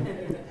 right.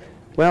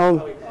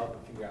 Well, I'll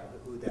figure out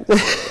who that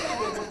is.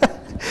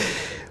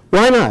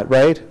 Why not,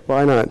 right?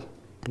 Why not?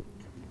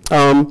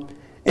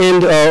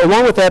 And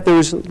along with that,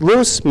 there's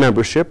loose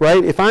membership,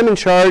 right? If I'm in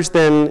charge,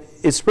 then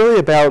it's really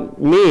about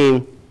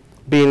me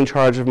being in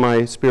charge of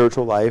my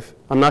spiritual life.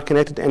 I'm not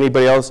connected to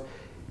anybody else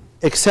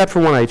except for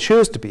when I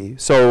choose to be.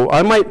 So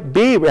I might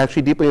be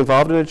actually deeply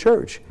involved in a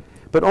church,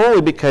 but only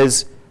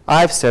because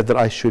I've said that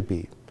I should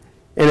be.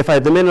 And if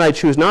the minute I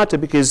choose not to,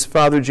 because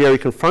Father Jerry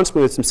confronts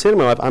me with some sin in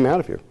my life, I'm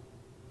out of here,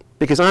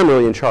 because I'm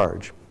really in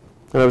charge.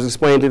 And I was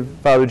explaining to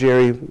Father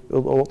Jerry a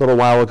little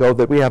while ago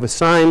that we have a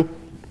sign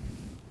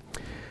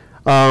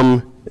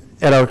at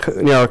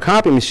our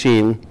copy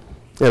machine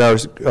at our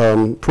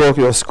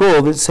parochial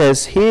school that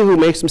says, "He who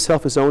makes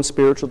himself his own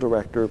spiritual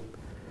director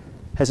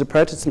has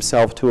apprenticed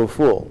himself to a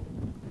fool."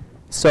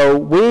 So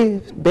we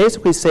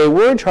basically say,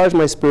 we're in charge of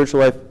my spiritual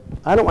life.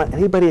 I don't want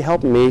anybody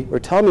helping me or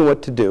telling me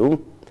what to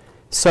do.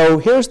 So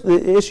here's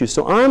the issue.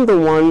 So I'm the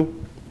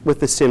one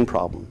with the sin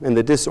problem and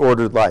the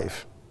disordered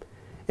life.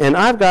 And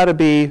I've got to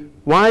be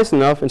wise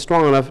enough and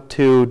strong enough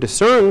to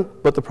discern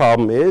what the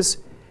problem is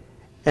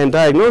and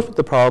diagnose what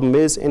the problem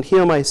is and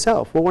heal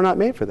myself. Well, we're not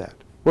made for that.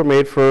 We're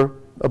made for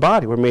a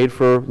body. We're made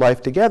for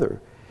life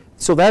together.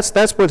 So that's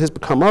what has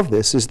become of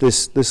this, is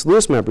this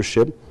loose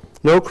membership.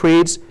 No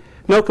creeds,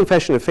 no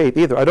confession of faith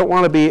either. I don't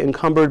want to be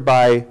encumbered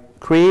by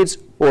creeds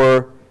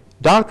or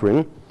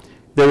doctrine.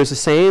 There is a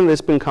saying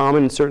that's been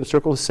common in certain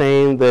circles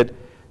saying that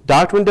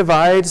doctrine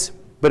divides,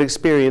 but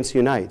experience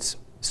unites.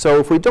 So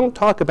if we don't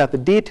talk about the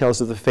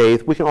details of the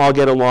faith, we can all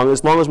get along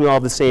as long as we all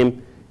have the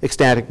same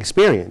ecstatic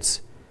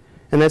experience.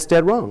 And that's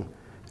dead wrong.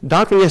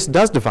 Doctrine, yes,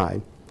 does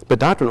divide, but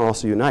doctrine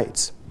also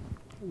unites.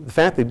 The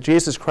fact that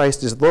Jesus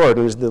Christ is Lord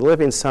and is the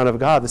living Son of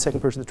God, the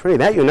second person of the Trinity,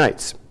 that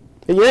unites.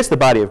 It unites the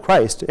body of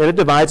Christ, and it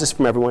divides us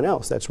from everyone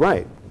else. That's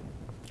right.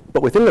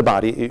 But within the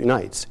body, it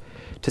unites.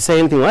 To say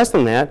anything less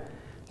than that,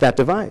 that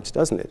divides,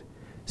 doesn't it?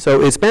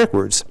 So it's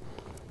backwards.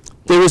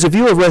 There is a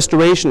view of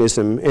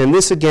restorationism, and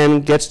this again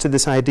gets to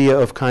this idea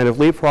of kind of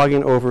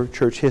leapfrogging over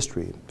church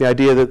history. The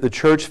idea that the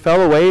church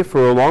fell away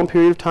for a long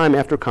period of time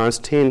after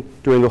Constantine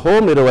during the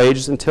whole Middle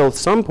Ages until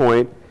some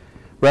point,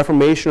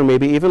 Reformation or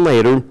maybe even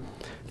later,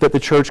 that the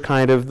church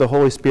kind of, the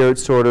Holy Spirit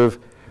sort of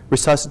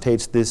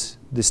resuscitates this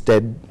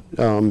dead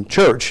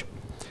church.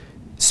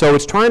 So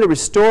it's trying to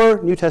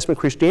restore New Testament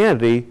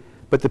Christianity,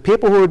 but the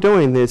people who are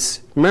doing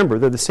this, remember,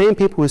 they're the same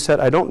people who said,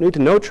 I don't need to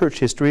know church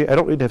history, I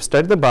don't need to have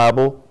studied the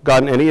Bible,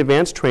 gotten any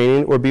advanced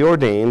training, or be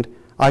ordained.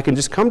 I can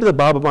just come to the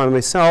Bible by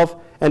myself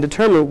and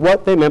determine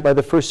what they meant by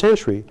the first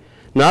century.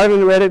 Not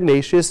even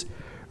Ignatius,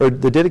 or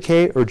the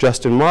Didache, or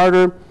Justin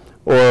Martyr,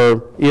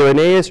 or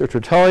Irenaeus, or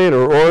Tertullian,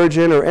 or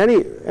Origen, or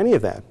any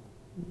of that.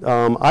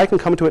 I can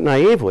come to it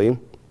naively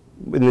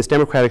in this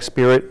democratic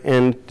spirit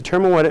and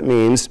determine what it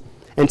means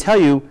and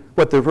tell you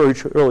what the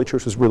early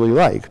church was really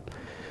like.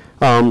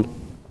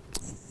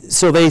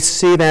 So they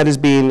see that as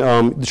being,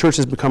 the church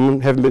has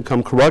having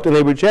become corrupt, and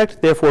they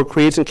reject, therefore,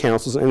 creeds and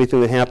councils and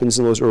anything that happens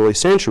in those early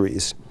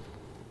centuries.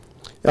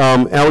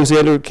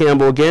 Alexander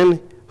Campbell, again,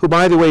 who,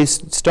 by the way,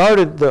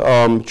 started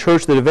the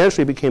church that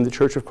eventually became the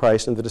Church of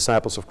Christ and the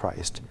Disciples of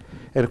Christ.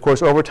 And, of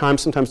course, over time,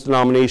 sometimes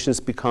denominations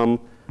become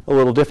a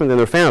little different than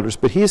their founders.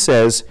 But he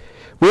says,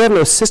 we have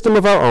no system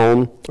of our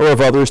own or of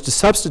others to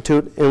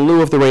substitute in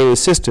lieu of the reigning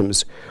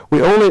systems.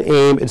 We only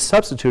aim at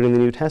substituting the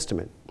New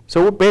Testament.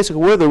 So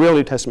we're the real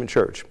New Testament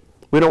church.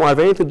 We don't want to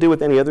have anything to do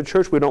with any other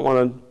church. We don't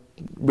want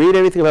to read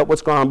anything about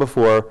what's gone on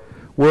before.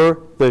 We're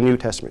the New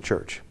Testament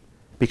church,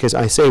 because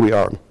I say we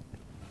are.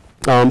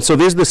 So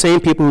these are the same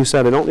people who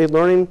said, I don't need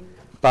learning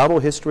Bible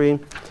history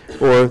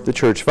or the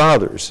church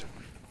fathers.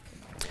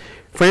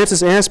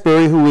 Francis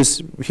Asbury, who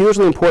was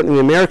hugely important in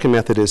American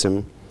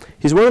Methodism,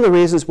 he's one of the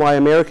reasons why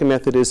American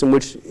Methodism,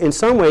 which in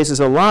some ways is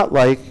a lot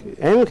like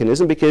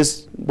Anglicanism,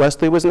 because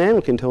Wesley was an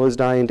Anglican until his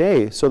dying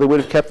day, so they would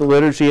have kept the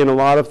liturgy and a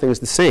lot of things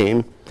the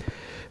same.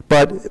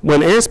 But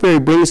when Asbury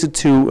brings it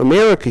to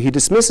America, he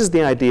dismisses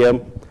the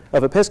idea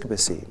of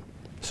episcopacy.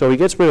 So he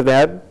gets rid of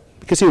that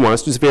because he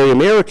wants to. It's very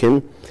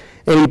American.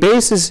 And he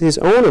bases his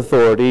own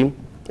authority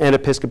and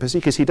episcopacy,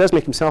 because he does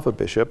make himself a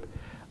bishop,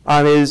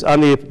 on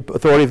the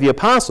authority of the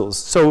apostles.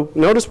 So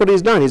notice what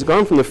he's done. He's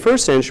gone from the 1st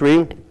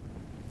century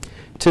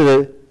to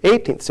the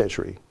 18th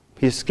century.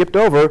 He's skipped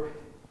over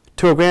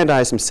to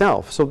aggrandize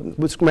himself. So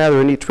it's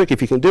rather a neat trick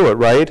if you can do it,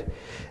 right?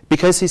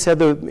 Because he said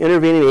the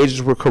intervening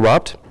ages were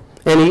corrupt,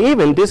 and he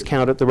even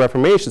discounted the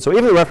Reformation. So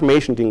even the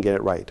Reformation didn't get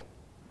it right.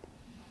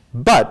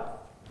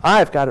 But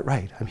I've got it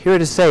right. I'm here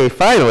to say,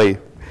 finally.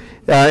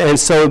 And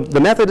so the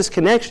Methodist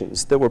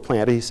connections that were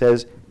planted, he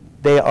says,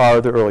 they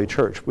are the early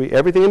church.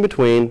 Everything in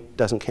between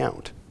doesn't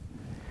count.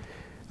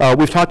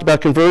 We've talked about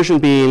conversion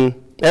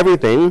being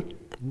everything.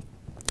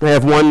 I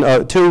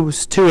have two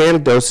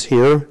anecdotes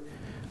here.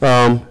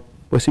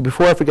 Let's see,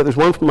 before I forget, there's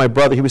one from my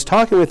brother. He was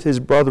talking with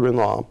his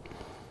brother-in-law.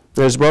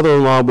 His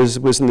brother-in-law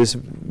was in this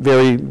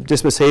very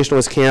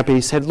dispensationalist camp, and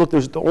he said, look,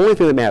 the only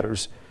thing that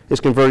matters is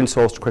converting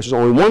souls to Christ. There's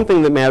only one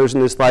thing that matters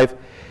in this life,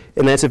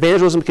 and that's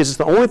evangelism, because it's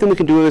the only thing we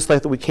can do in this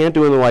life that we can't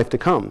do in the life to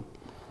come.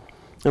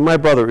 And my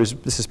brother,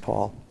 this is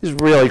Paul, he's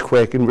really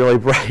quick and really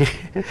bright.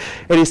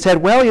 And he said,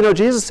 well, you know,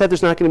 Jesus said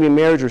there's not going to be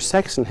marriage or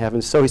sex in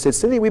heaven. So he said,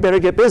 Cindy, we better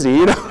get busy,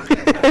 you know.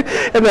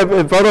 And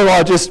the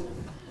brother-in-law just,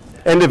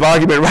 end of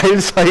argument, right?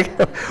 It's like,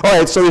 all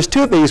right, so there's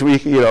two things we,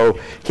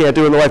 can't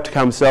do in the life to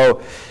come.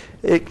 So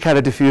it kind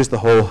of diffused the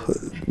whole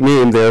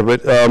meme there.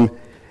 But, and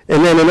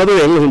then another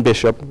Anglican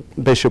bishop,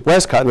 Bishop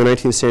Westcott in the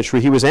 19th century,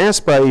 he was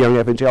asked by a young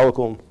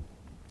evangelical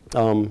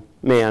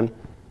man,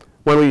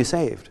 when were you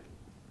saved?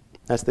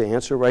 That's the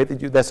answer, right?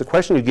 That's the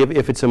question you give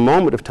if it's a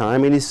moment of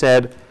time. And he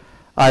said,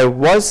 I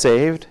was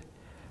saved,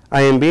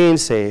 I am being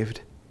saved,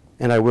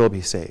 and I will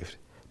be saved.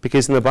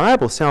 Because in the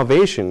Bible,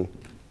 salvation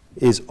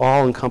is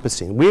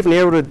all-encompassing. We've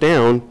narrowed it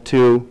down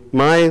to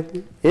my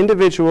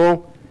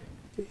individual,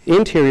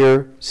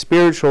 interior,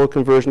 spiritual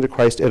conversion to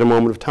Christ at a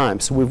moment of time.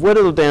 So we've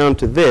whittled it down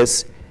to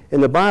this.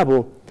 In the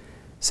Bible,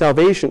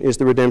 salvation is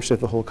the redemption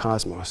of the whole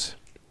cosmos.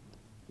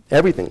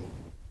 Everything.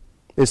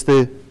 It's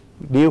the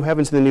new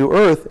heavens and the new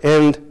earth,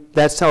 and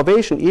that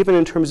salvation, even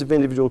in terms of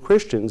individual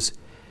Christians,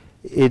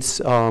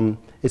 it's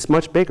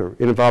much bigger.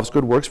 It involves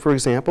good works, for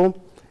example.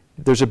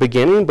 There's a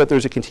beginning, but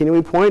there's a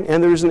continuing point,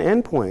 and there's an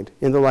end point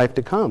in the life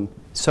to come.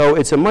 So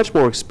it's a much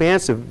more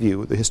expansive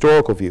view, the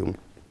historical view.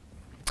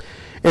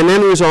 And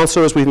then there's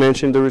also, as we've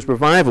mentioned, there is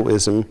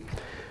revivalism.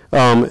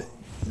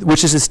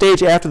 which is a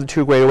stage after the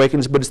two Great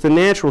Awakenings, but it's the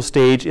natural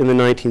stage in the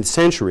 19th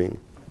century.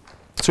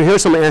 So here are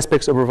some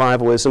aspects of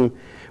revivalism,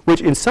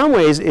 which in some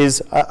ways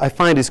is, I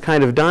find, is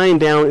kind of dying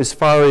down as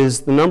far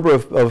as the number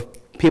of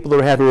people that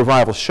are having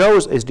revival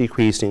shows is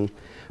decreasing,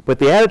 but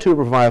the attitude of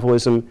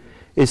revivalism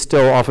is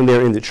still often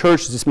there in the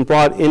churches. It's been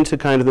brought into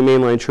kind of the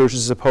mainline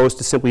churches as opposed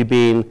to simply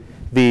being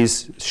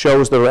these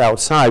shows that are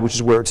outside, which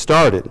is where it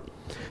started.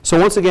 So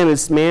once again,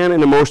 it's man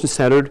and emotion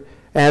centered,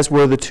 as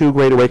were the two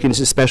Great Awakenings,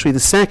 especially the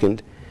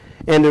second.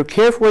 And they're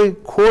carefully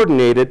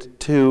coordinated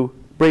to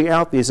bring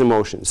out these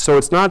emotions. So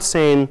it's not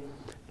saying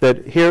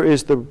that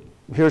here's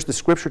the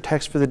scripture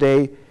text for the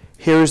day,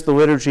 here's the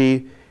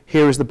liturgy,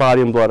 here is the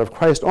body and blood of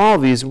Christ, all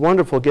of these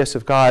wonderful gifts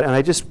of God, and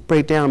I just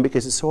break down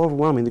because it's so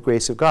overwhelming, the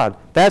grace of God.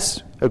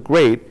 That's a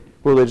great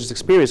religious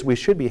experience we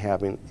should be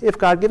having if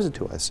God gives it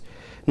to us.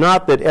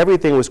 Not that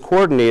everything was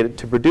coordinated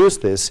to produce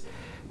this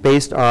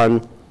based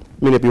on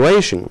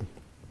manipulation.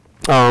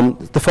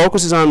 The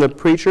focus is on the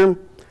preacher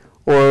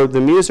or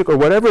the music or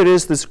whatever it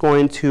is that's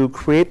going to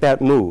create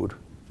that mood.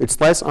 It's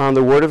less on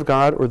the Word of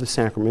God or the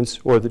sacraments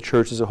or the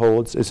church as a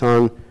whole. It's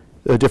on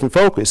a different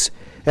focus.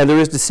 And there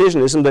is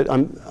decisionism that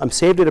I'm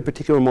saved at a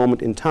particular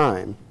moment in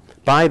time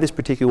by this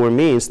particular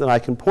means that I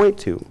can point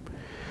to.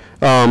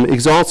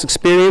 Exalts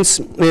experience,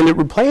 and it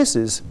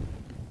replaces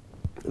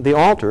the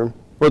altar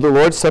or the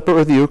Lord's Supper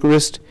or the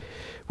Eucharist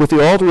with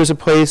the altar as a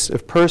place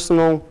of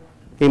personal,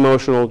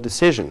 emotional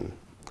decision.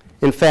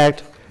 In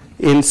fact,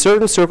 in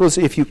certain circles,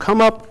 if you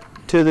come up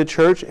to the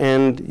church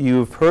and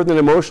you've heard an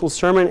emotional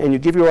sermon and you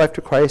give your life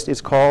to Christ,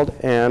 it's called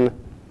an,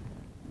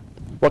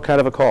 what kind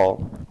of a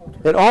call?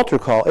 An altar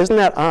call. Isn't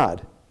that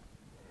odd?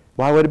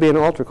 Why would it be an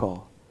altar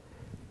call?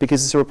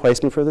 Because it's a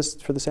replacement for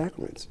the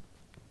sacraments.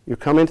 You're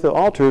coming to the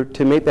altar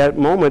to make that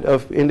moment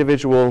of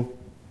individual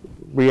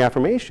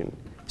reaffirmation.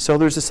 So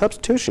there's a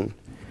substitution.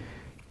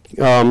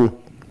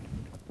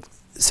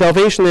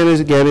 Salvation then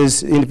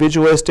is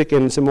individualistic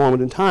and it's a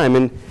moment in time.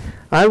 And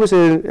I was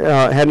had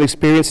an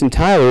experience in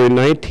Tyler in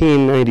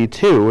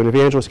 1992 when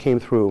evangelist came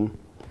through.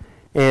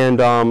 And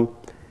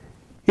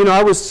you know,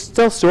 I was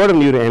still sort of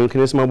new to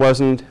Anglicanism. I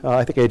wasn't,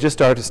 I think I had just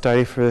started to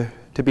study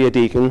to be a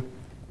deacon.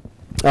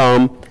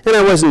 And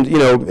I wasn't, you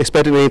know,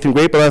 expecting anything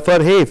great, but I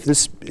thought, hey, if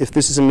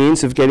this is a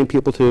means of getting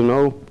people to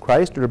know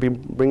Christ or to be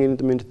bringing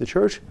them into the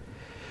church,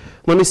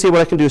 let me see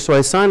what I can do. So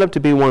I signed up to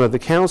be one of the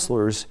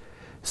counselors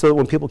so that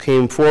when people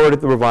came forward at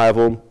the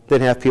revival,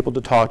 they'd have people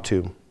to talk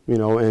to, you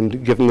know,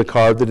 and give them the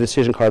card, the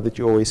decision card that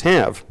you always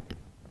have.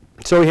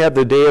 So we had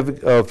the day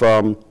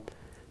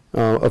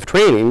of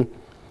training,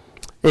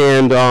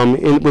 and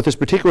with this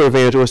particular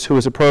evangelist who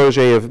was a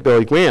protege of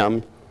Billy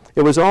Graham,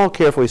 it was all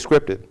carefully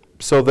scripted,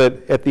 so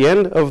that at the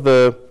end of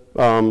the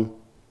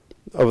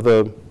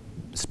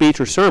speech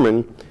or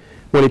sermon,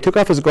 when he took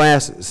off his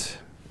glasses,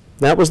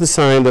 that was the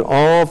sign that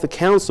all of the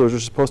counselors were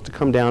supposed to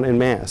come down en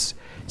masse.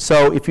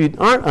 So if you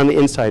aren't on the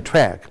inside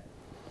track,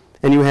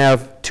 and you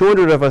have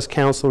 200 of us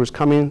counselors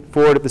coming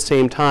forward at the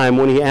same time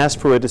when he asked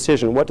for a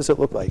decision, what does it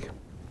look like?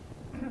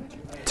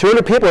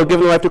 200 people have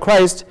given their life to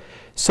Christ.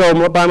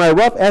 So by my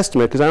rough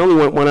estimate, because I only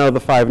went 1 out of the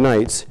 5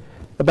 nights,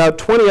 about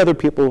 20 other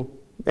people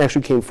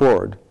actually came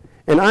forward.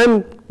 And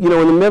I'm, you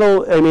know, in the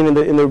middle, I mean,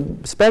 in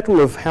the spectrum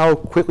of how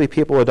quickly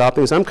people adopt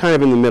things, I'm kind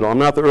of in the middle. I'm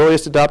not the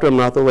earliest adopter, I'm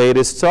not the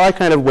latest, so I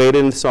kind of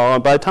waited and saw.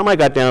 By the time I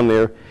got down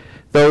there,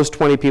 those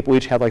 20 people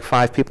each had like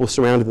 5 people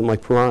surrounded them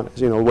like piranhas,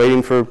 you know,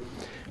 waiting for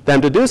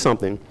them to do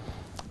something.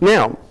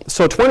 Now,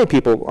 so 20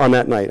 people on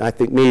that night, I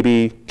think,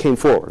 maybe came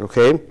forward,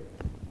 okay?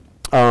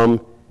 And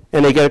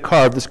they get a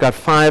card that's got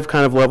 5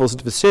 kind of levels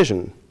of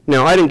decision.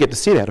 Now, I didn't get to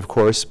see that, of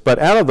course, but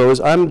out of those,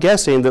 I'm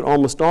guessing that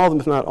almost all of them,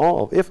 if not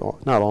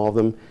all of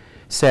them,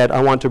 said,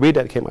 I want to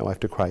rededicate my life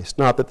to Christ.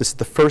 Not that this is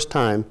the first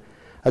time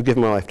I've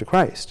given my life to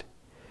Christ.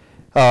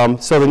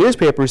 So the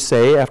newspapers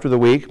say, after the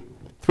week,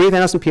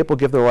 3,000 people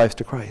give their lives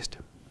to Christ.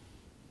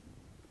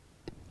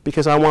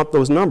 Because I want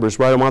those numbers,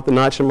 right? I want the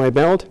notch in my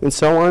belt, and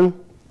so on.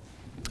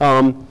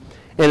 And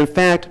in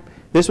fact,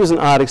 this was an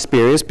odd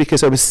experience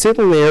because I was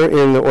sitting there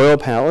in the Oil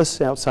Palace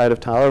outside of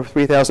Tyler,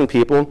 3,000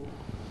 people,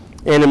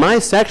 and in my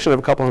section of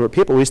a couple hundred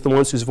people, at least the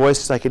ones whose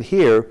voices I could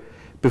hear,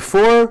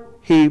 before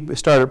he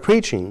started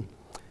preaching,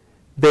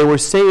 they were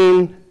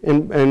singing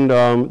and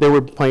they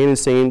were playing and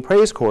singing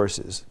praise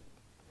choruses.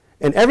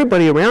 And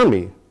everybody around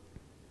me,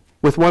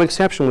 with one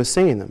exception, was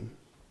singing them.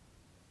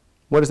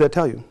 What does that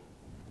tell you?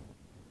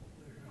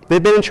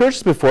 They'd been in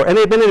churches before, and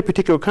they'd been in a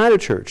particular kind of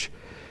church.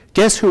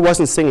 Guess who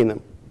wasn't singing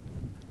them?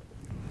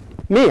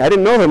 Me. I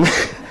didn't know them.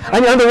 I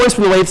know the ones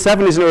from the late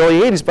 70s and early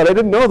 80s, but I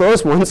didn't know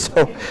those ones,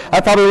 so I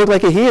probably looked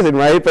like a heathen,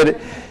 right?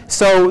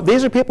 So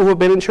these are people who have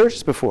been in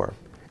churches before.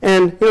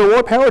 And, you know,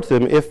 more power to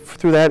them if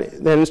through that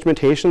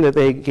instrumentation that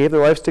they gave their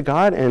lives to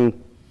God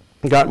and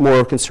got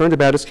more concerned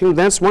about His kingdom.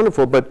 That's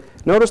wonderful, but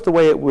notice the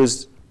way it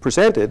was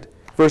presented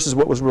versus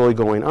what was really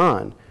going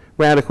on.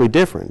 Radically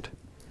different.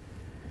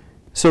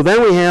 So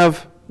then we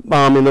have,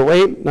 in the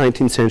late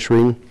 19th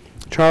century,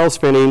 Charles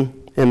Finney,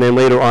 and then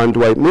later on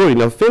Dwight Moody.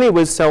 Now, Finney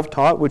was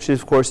self-taught, which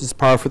of course is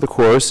par for the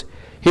course.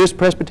 He was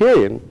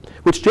Presbyterian,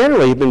 which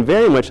generally had been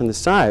very much on the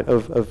side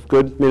of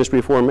good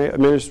ministry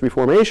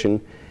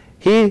formation.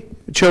 He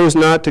chose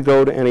not to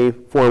go to any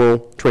formal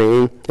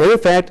training, and in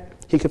fact,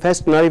 he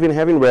confessed to not even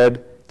having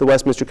read the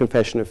Westminster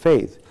Confession of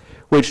Faith,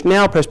 which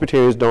now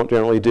Presbyterians don't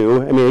generally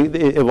do. I mean,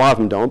 a lot of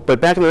them don't, but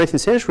back in the 19th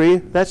century,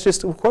 that's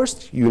just, of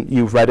course,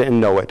 you've read it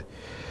and know it.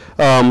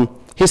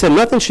 He said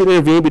nothing should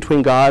intervene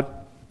between God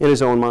and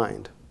his own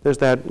mind. There's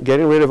that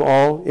getting rid of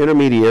all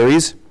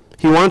intermediaries.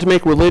 He wanted to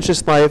make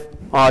religious life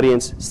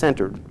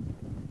audience-centered.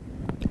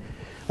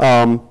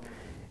 And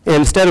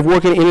instead of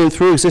working in and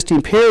through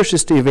existing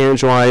parishes to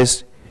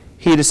evangelize,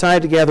 he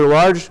decided to gather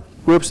large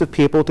groups of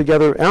people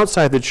together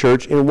outside the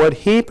church in what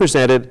he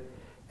presented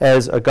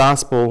as a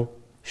gospel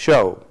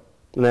show.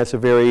 And that's a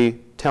very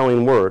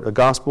telling word, a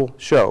gospel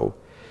show,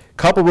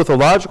 coupled with a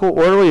logical,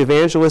 orderly,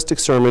 evangelistic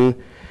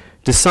sermon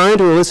designed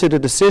to elicit a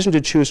decision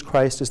to choose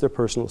Christ as their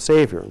personal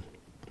Savior.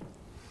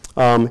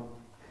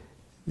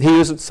 He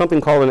used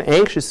something called an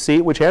anxious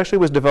seat, which actually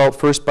was developed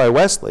first by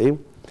Wesley.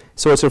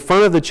 So it's in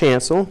front of the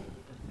chancel.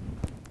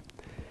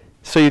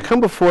 So you come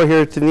before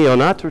here to kneel,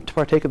 not to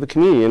partake of the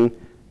communion,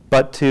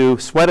 but to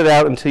sweat it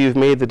out until you've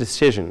made the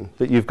decision,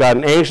 that you've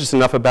gotten anxious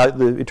enough about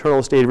the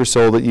eternal state of your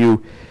soul that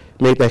you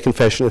make that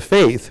confession of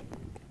faith.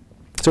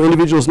 So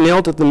individuals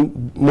knelt at the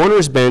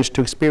mourner's bench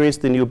to experience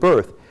the new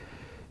birth.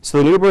 So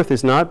the new birth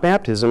is not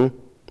baptism.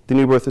 The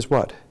new birth is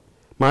what?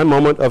 My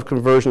moment of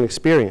conversion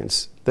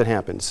experience that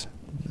happens.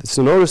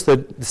 So notice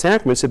that the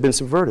sacraments have been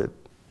subverted.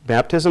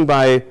 Baptism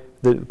by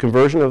the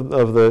conversion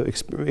of the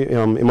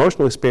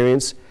emotional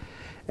experience,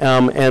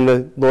 and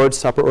the Lord's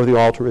Supper or the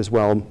altar as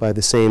well by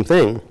the same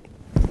thing.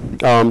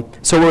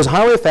 So it was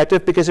highly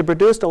effective because it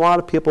produced a lot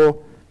of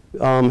people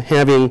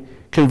having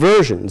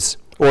conversions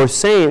or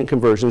saying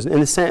conversions.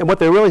 And what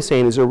they're really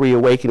saying is a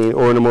reawakening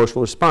or an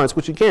emotional response,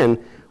 which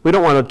again, we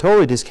don't want to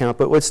totally discount,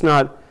 but let's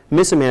not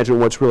misimagine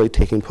what's really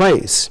taking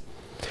place.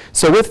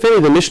 So with Finney,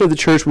 the mission of the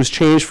church was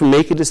changed from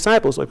making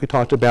disciples, like we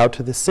talked about,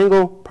 to the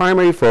single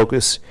primary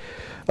focus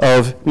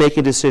of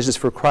making decisions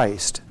for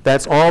Christ.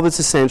 That's all that's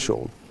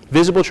essential.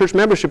 Visible church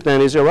membership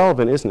then is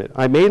irrelevant, isn't it?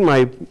 I made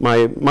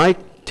my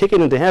ticket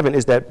into heaven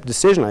is that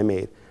decision I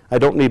made. I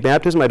don't need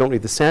baptism, I don't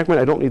need the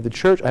sacrament, I don't need the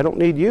church, I don't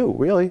need you,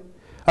 really.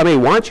 I may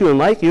want you and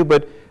like you,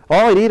 but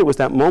all I needed was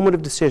that moment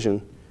of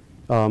decision,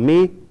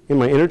 me in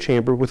my inner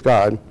chamber with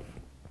God.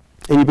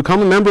 And you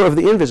become a member of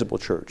the invisible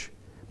church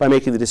by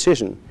making the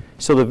decision.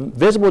 So the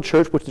visible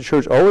church, which the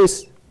church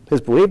always has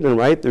believed in,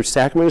 right? There's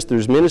sacraments,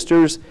 there's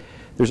ministers,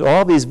 there's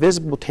all these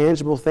visible,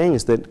 tangible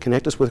things that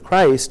connect us with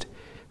Christ,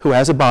 who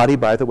has a body,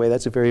 by the way.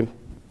 That's a very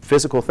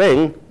physical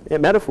thing, a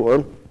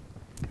metaphor.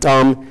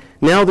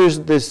 Now there's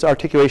this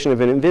articulation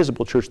of an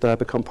invisible church that I've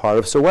become part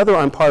of. So whether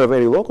I'm part of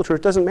any local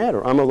church doesn't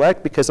matter. I'm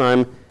elect because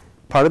I'm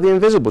part of the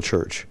invisible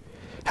church.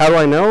 How do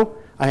I know?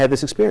 I had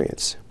this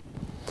experience.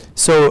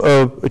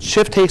 So a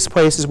shift takes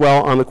place as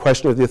well on the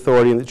question of the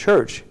authority in the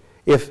church.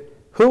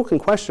 Who can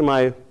question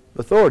my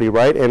authority,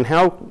 right? And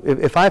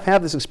if I've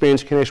had this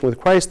experience in connection with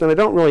Christ, then I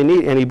don't really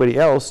need anybody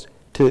else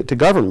to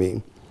govern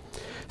me.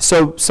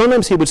 So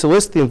sometimes he would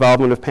solicit the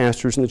involvement of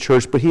pastors in the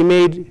church, but he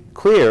made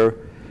clear,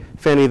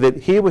 Finney,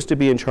 that he was to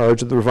be in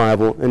charge of the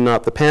revival and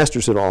not the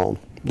pastors at all,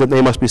 that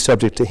they must be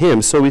subject to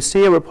him. So we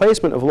see a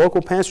replacement of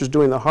local pastors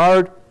doing the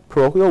hard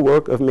parochial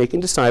work of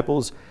making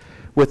disciples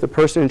with the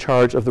person in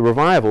charge of the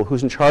revival,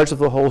 who's in charge of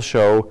the whole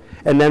show,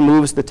 and then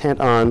moves the tent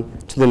on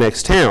to the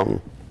next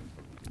town.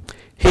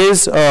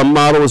 His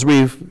model was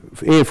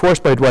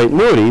reinforced by Dwight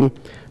Moody,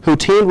 who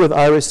teamed with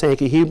Ira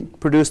Sankey. He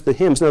produced the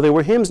hymns. Now, they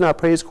were hymns, not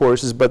praise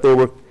choruses, but they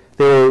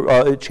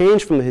were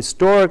changed from the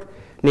historic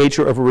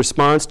nature of a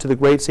response to the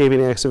great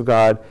saving acts of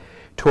God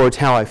towards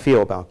how I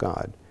feel about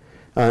God.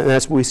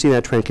 And we see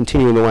that trend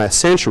continue in the last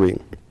century.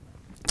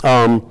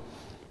 And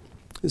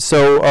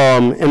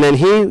then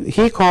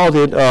he called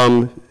it,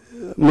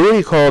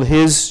 Moody called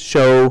his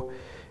show,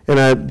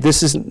 and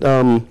this is,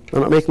 I'm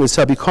not making this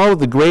up, he called it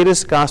the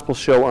greatest gospel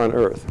show on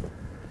earth.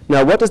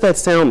 Now, what does that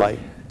sound like?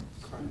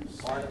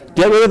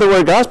 Get rid of the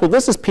word gospel.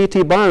 This is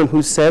P.T. Barnum,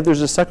 who said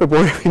there's a sucker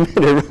born every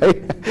minute, right?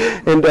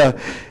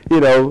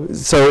 And,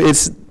 so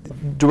it's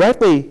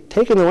directly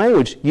taking the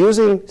language,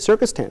 using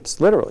circus tents,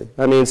 literally.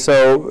 I mean,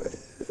 so,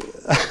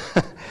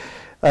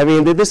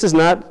 this is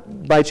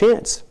not by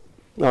chance.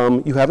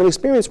 You have an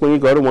experience when you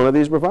go to one of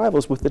these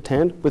revivals with the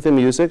tent, with the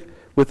music,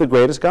 with the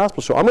greatest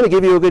gospel show. I'm going to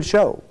give you a good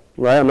show,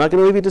 right? I'm not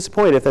going to leave you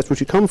disappointed if that's what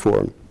you come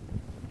for.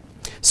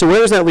 So where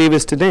does that leave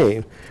us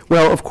today?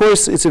 Well, of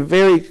course, it's a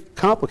very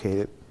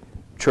complicated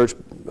church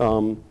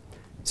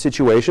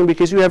situation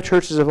because you have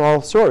churches of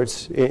all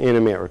sorts in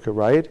America,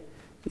 right?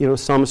 You know,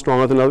 some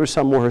stronger than others,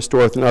 some more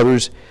historic than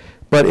others.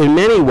 But in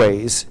many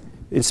ways,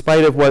 in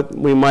spite of what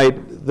it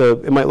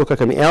might look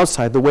like on the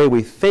outside, the way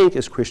we think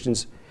as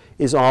Christians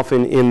is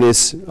often in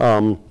this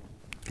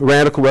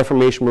radical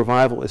Reformation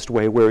revivalist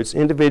way, where it's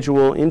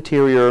individual,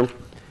 interior,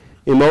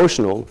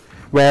 emotional,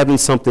 rather than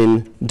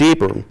something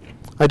deeper.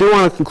 I do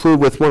want to conclude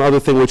with one other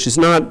thing, which is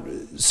not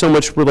so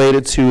much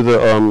related to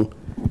the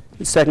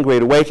Second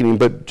Great Awakening,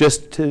 but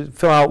just to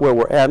fill out where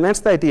we're at, and that's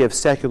the idea of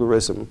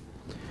secularism.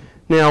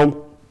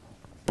 Now,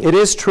 it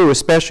is true,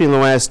 especially in the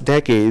last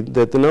decade,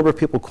 that the number of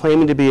people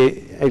claiming to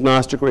be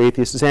agnostic or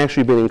atheist has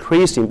actually been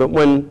increasing. But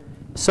when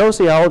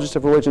sociologists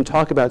of religion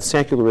talk about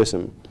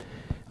secularism,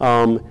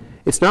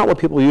 it's not what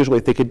people usually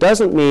think. It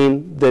doesn't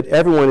mean that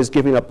everyone is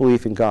giving up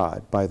belief in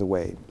God, by the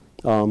way.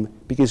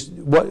 Because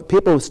what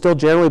people still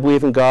generally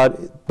believe in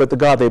God, but the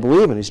God they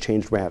believe in has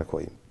changed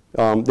radically.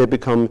 They've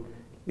become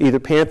either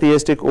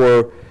pantheistic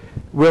or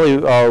really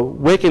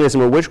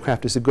Wiccanism or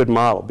witchcraft is a good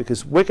model,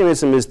 because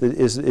Wiccanism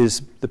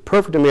is the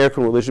perfect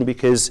American religion,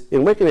 because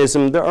in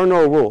Wiccanism there are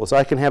no rules.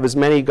 I can have as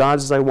many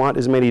gods as I want,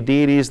 as many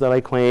deities that I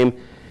claim.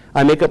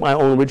 I make up my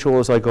own ritual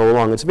as I go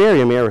along. It's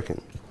very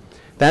American.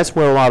 That's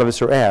where a lot of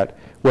us are at,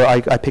 where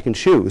I pick and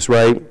choose,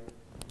 right?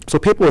 So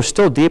people are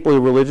still deeply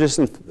religious,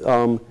 and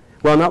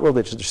well, not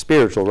religious, they're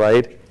spiritual,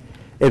 right?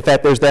 In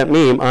fact, there's that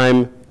meme,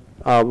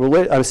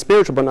 I'm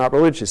spiritual but not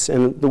religious.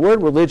 And the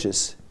word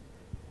religious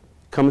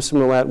comes from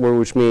the Latin word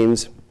which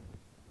means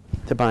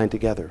to bind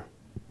together.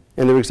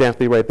 And they're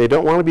exactly right. They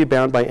don't want to be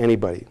bound by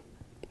anybody.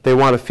 They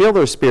want to feel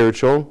they're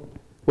spiritual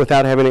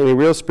without having any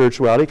real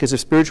spirituality, because if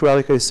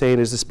spirituality, like I was saying,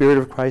 is the spirit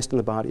of Christ and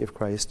the body of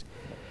Christ,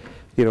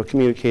 you know,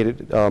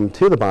 communicated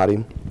to the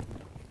body,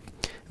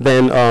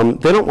 then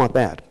they don't want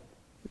that.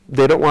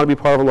 They don't want to be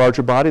part of a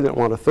larger body. They don't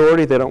want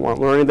authority. They don't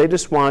want learning. They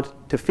just want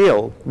to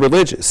feel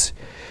religious.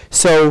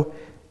 So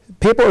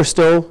people are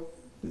still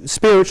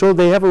spiritual.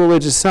 They have a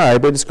religious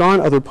side, but it's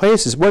gone other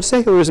places. What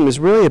secularism is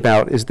really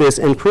about is this,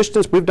 and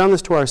Christians, we've done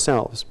this to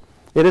ourselves.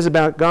 It is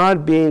about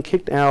God being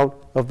kicked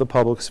out of the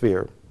public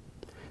sphere.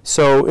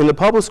 So in the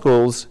public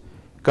schools,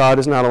 God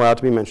is not allowed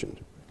to be mentioned.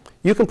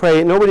 You can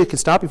pray. Nobody can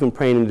stop you from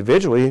praying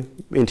individually,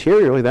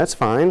 interiorly. That's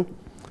fine.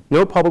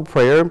 No public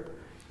prayer.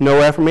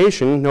 No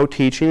affirmation, no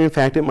teaching. In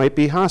fact, it might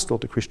be hostile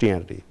to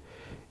Christianity.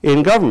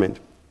 In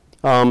government,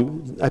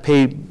 I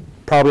pay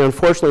probably,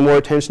 unfortunately, more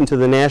attention to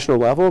the national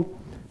level,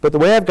 but the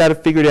way I've got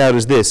it figured out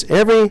is this.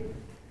 Every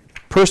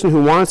person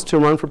who wants to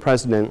run for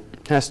president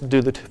has to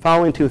do the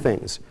following two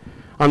things.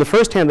 On the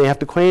first hand, they have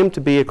to claim to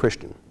be a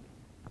Christian,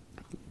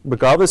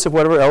 regardless of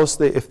whatever else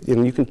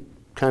and you can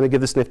kind of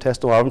give the sniff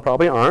test, a lot of them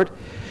probably aren't,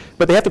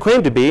 but they have to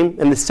claim to be,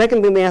 and the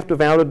second thing they have to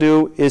vow to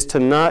do is to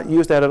not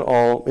use that at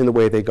all in the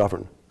way they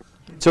govern.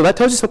 So that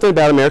tells you something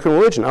about American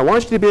religion. I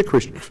want you to be a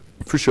Christian,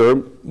 for sure,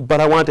 but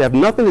I want it to have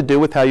nothing to do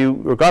with how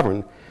you are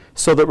governed,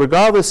 so that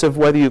regardless of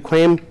whether you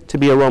claim to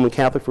be a Roman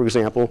Catholic, for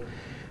example,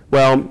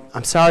 well,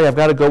 I'm sorry, I've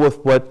got to go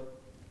with what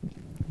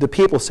the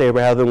people say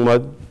rather than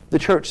what the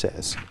church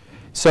says.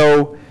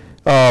 So,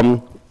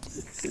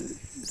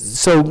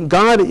 so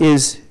God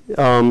is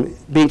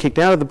being kicked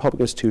out of the public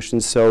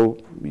institutions, so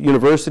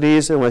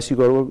universities, unless you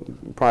go to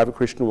a private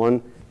Christian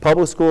one,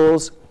 public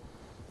schools,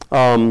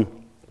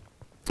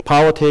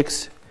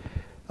 politics,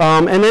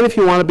 and then if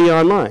you want to be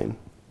online,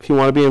 if you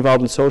want to be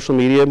involved in social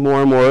media,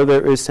 more and more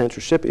there is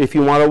censorship. If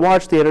you want to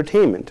watch the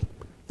entertainment,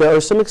 there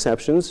are some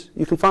exceptions.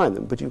 You can find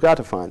them, but you've got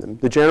to find them.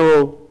 The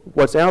general,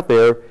 what's out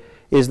there,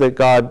 is that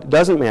God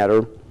doesn't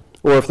matter,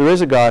 or if there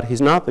is a God,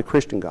 he's not the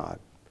Christian God.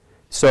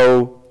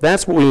 So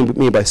that's what we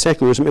mean by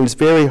secularism, and it's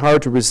very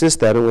hard to resist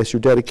that unless you're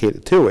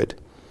dedicated to it.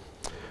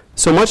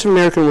 So much of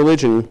American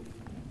religion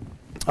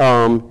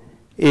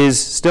is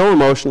still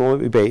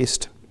emotionally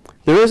based.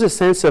 There is a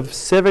sense of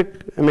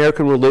civic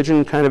American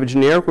religion, kind of a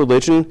generic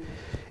religion.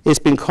 It's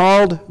been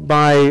called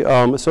by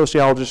a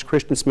sociologist,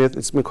 Christian Smith,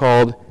 it's been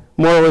called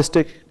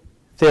moralistic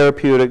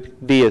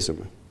therapeutic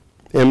deism,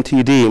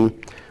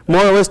 MTD.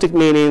 Moralistic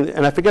meaning,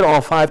 and I forget all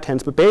 5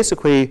 tenets, but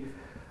basically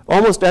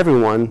almost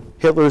everyone,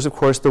 Hitler is of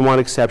course the one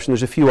exception,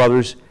 there's a few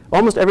others,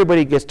 almost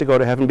everybody gets to go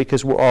to heaven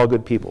because we're all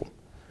good people.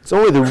 It's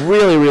only the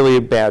really, really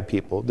bad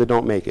people that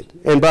don't make it.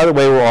 And by the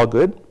way, we're all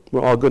good.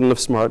 We're all good enough,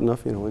 smart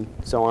enough, you know, and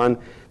so on,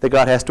 that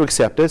God has to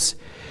accept us.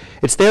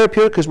 It's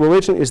therapeutic because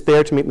religion is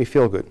there to make me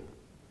feel good.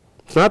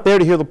 It's not there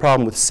to heal the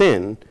problem with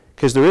sin,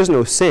 because there is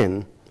no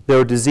sin. There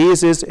are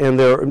diseases,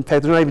 and in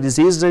fact, they're not even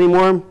diseases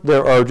anymore.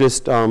 There are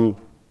just, they're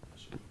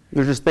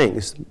just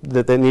things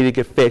that need to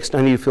get fixed,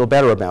 I need to feel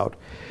better about.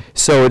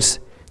 So it's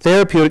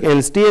therapeutic, and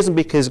it's deism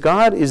because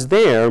God is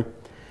there,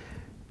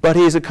 but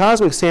he's a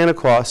cosmic Santa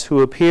Claus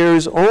who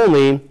appears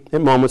only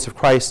at moments of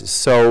crisis.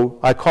 So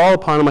I call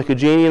upon him like a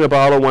genie in a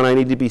bottle when I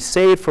need to be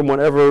saved from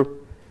whatever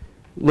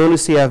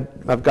lunacy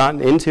I've gotten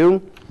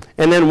into.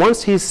 And then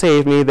once he's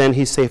saved me, then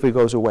he safely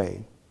goes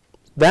away.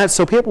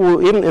 So people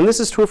will even, and this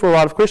is true for a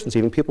lot of Christians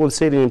even, people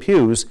sitting in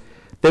pews,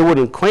 they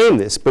wouldn't claim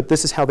this, but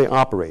this is how they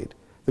operate.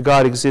 The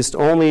God exists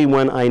only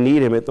when I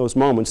need him at those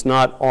moments,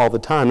 not all the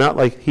time. Not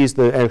like he's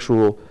the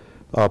actual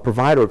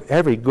provider of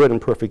every good and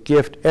perfect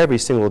gift every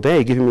single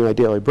day, giving me my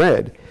daily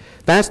bread.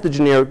 That's the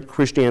generic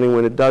Christianity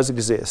when it does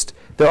exist.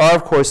 There are,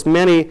 of course,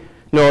 many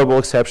notable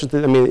exceptions.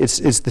 I mean,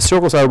 it's the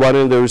circles I run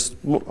in. There's,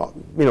 you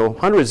know,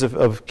 hundreds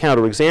of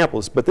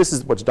counterexamples, but this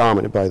is what's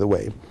dominant, by the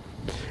way.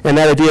 And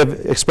that idea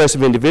of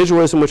expressive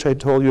individualism, which I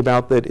told you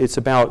about, that it's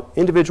about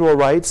individual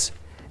rights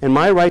and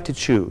my right to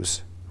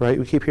choose. Right?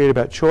 We keep hearing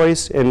about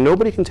choice, and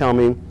nobody can tell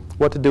me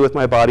what to do with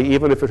my body,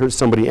 even if it hurts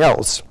somebody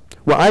else.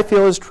 What I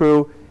feel is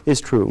true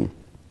is true.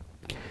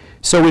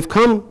 So we've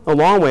come a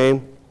long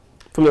way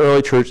from the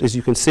early church, as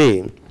you can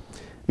see.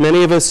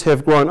 Many of us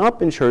have grown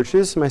up in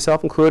churches,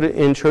 myself included,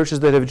 in churches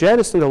that have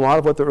jettisoned a lot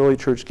of what the early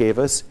church gave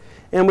us,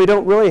 and we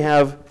don't really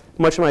have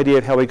much of an idea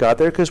of how we got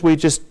there because we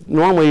just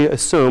normally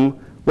assume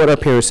what our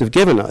parents have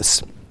given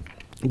us.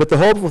 But the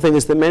hopeful thing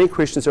is that many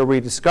Christians are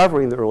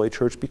rediscovering the early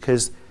church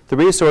because the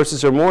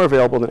resources are more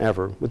available than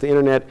ever. With the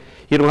internet,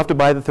 you don't have to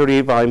buy the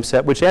 38-volume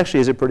set, which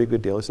actually is a pretty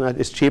good deal.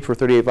 It's cheap for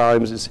 38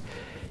 volumes.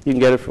 You can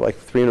get it for like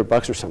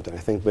 $300 or something, I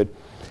think, but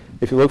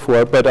if you look for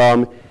it. But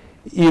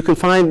you can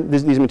find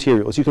these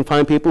materials. You can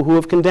find people who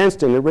have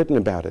condensed and have written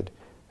about it.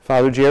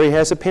 Father Jerry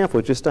has a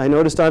pamphlet, just I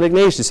noticed on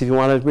Ignatius, if you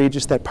want to read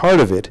just that part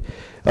of it.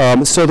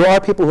 So there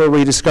are people who are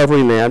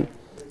rediscovering that.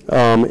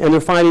 And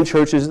they're finding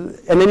churches,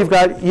 and then you've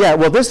got,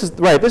 this is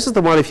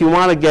the one, if you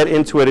want to get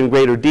into it in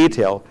greater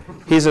detail.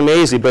 He's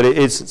amazing,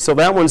 but so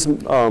that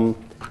one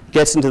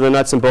gets into the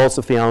nuts and bolts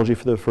of theology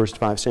for the first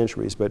 5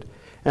 centuries.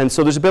 And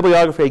so there's a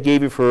bibliography I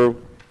gave you for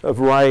a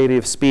variety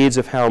of speeds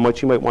of how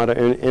much you might want to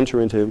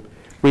enter into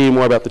reading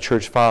more about the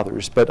church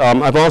fathers. But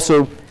I've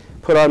also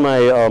put on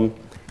my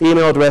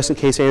email address in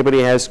case anybody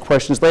has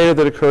questions later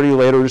that occur to you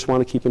later or just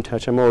want to keep in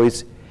touch. I'm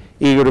always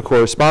eager to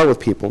correspond with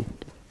people.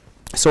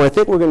 So I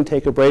think we're going to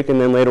take a break, and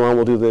then later on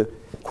we'll do the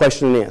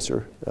question and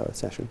answer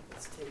session.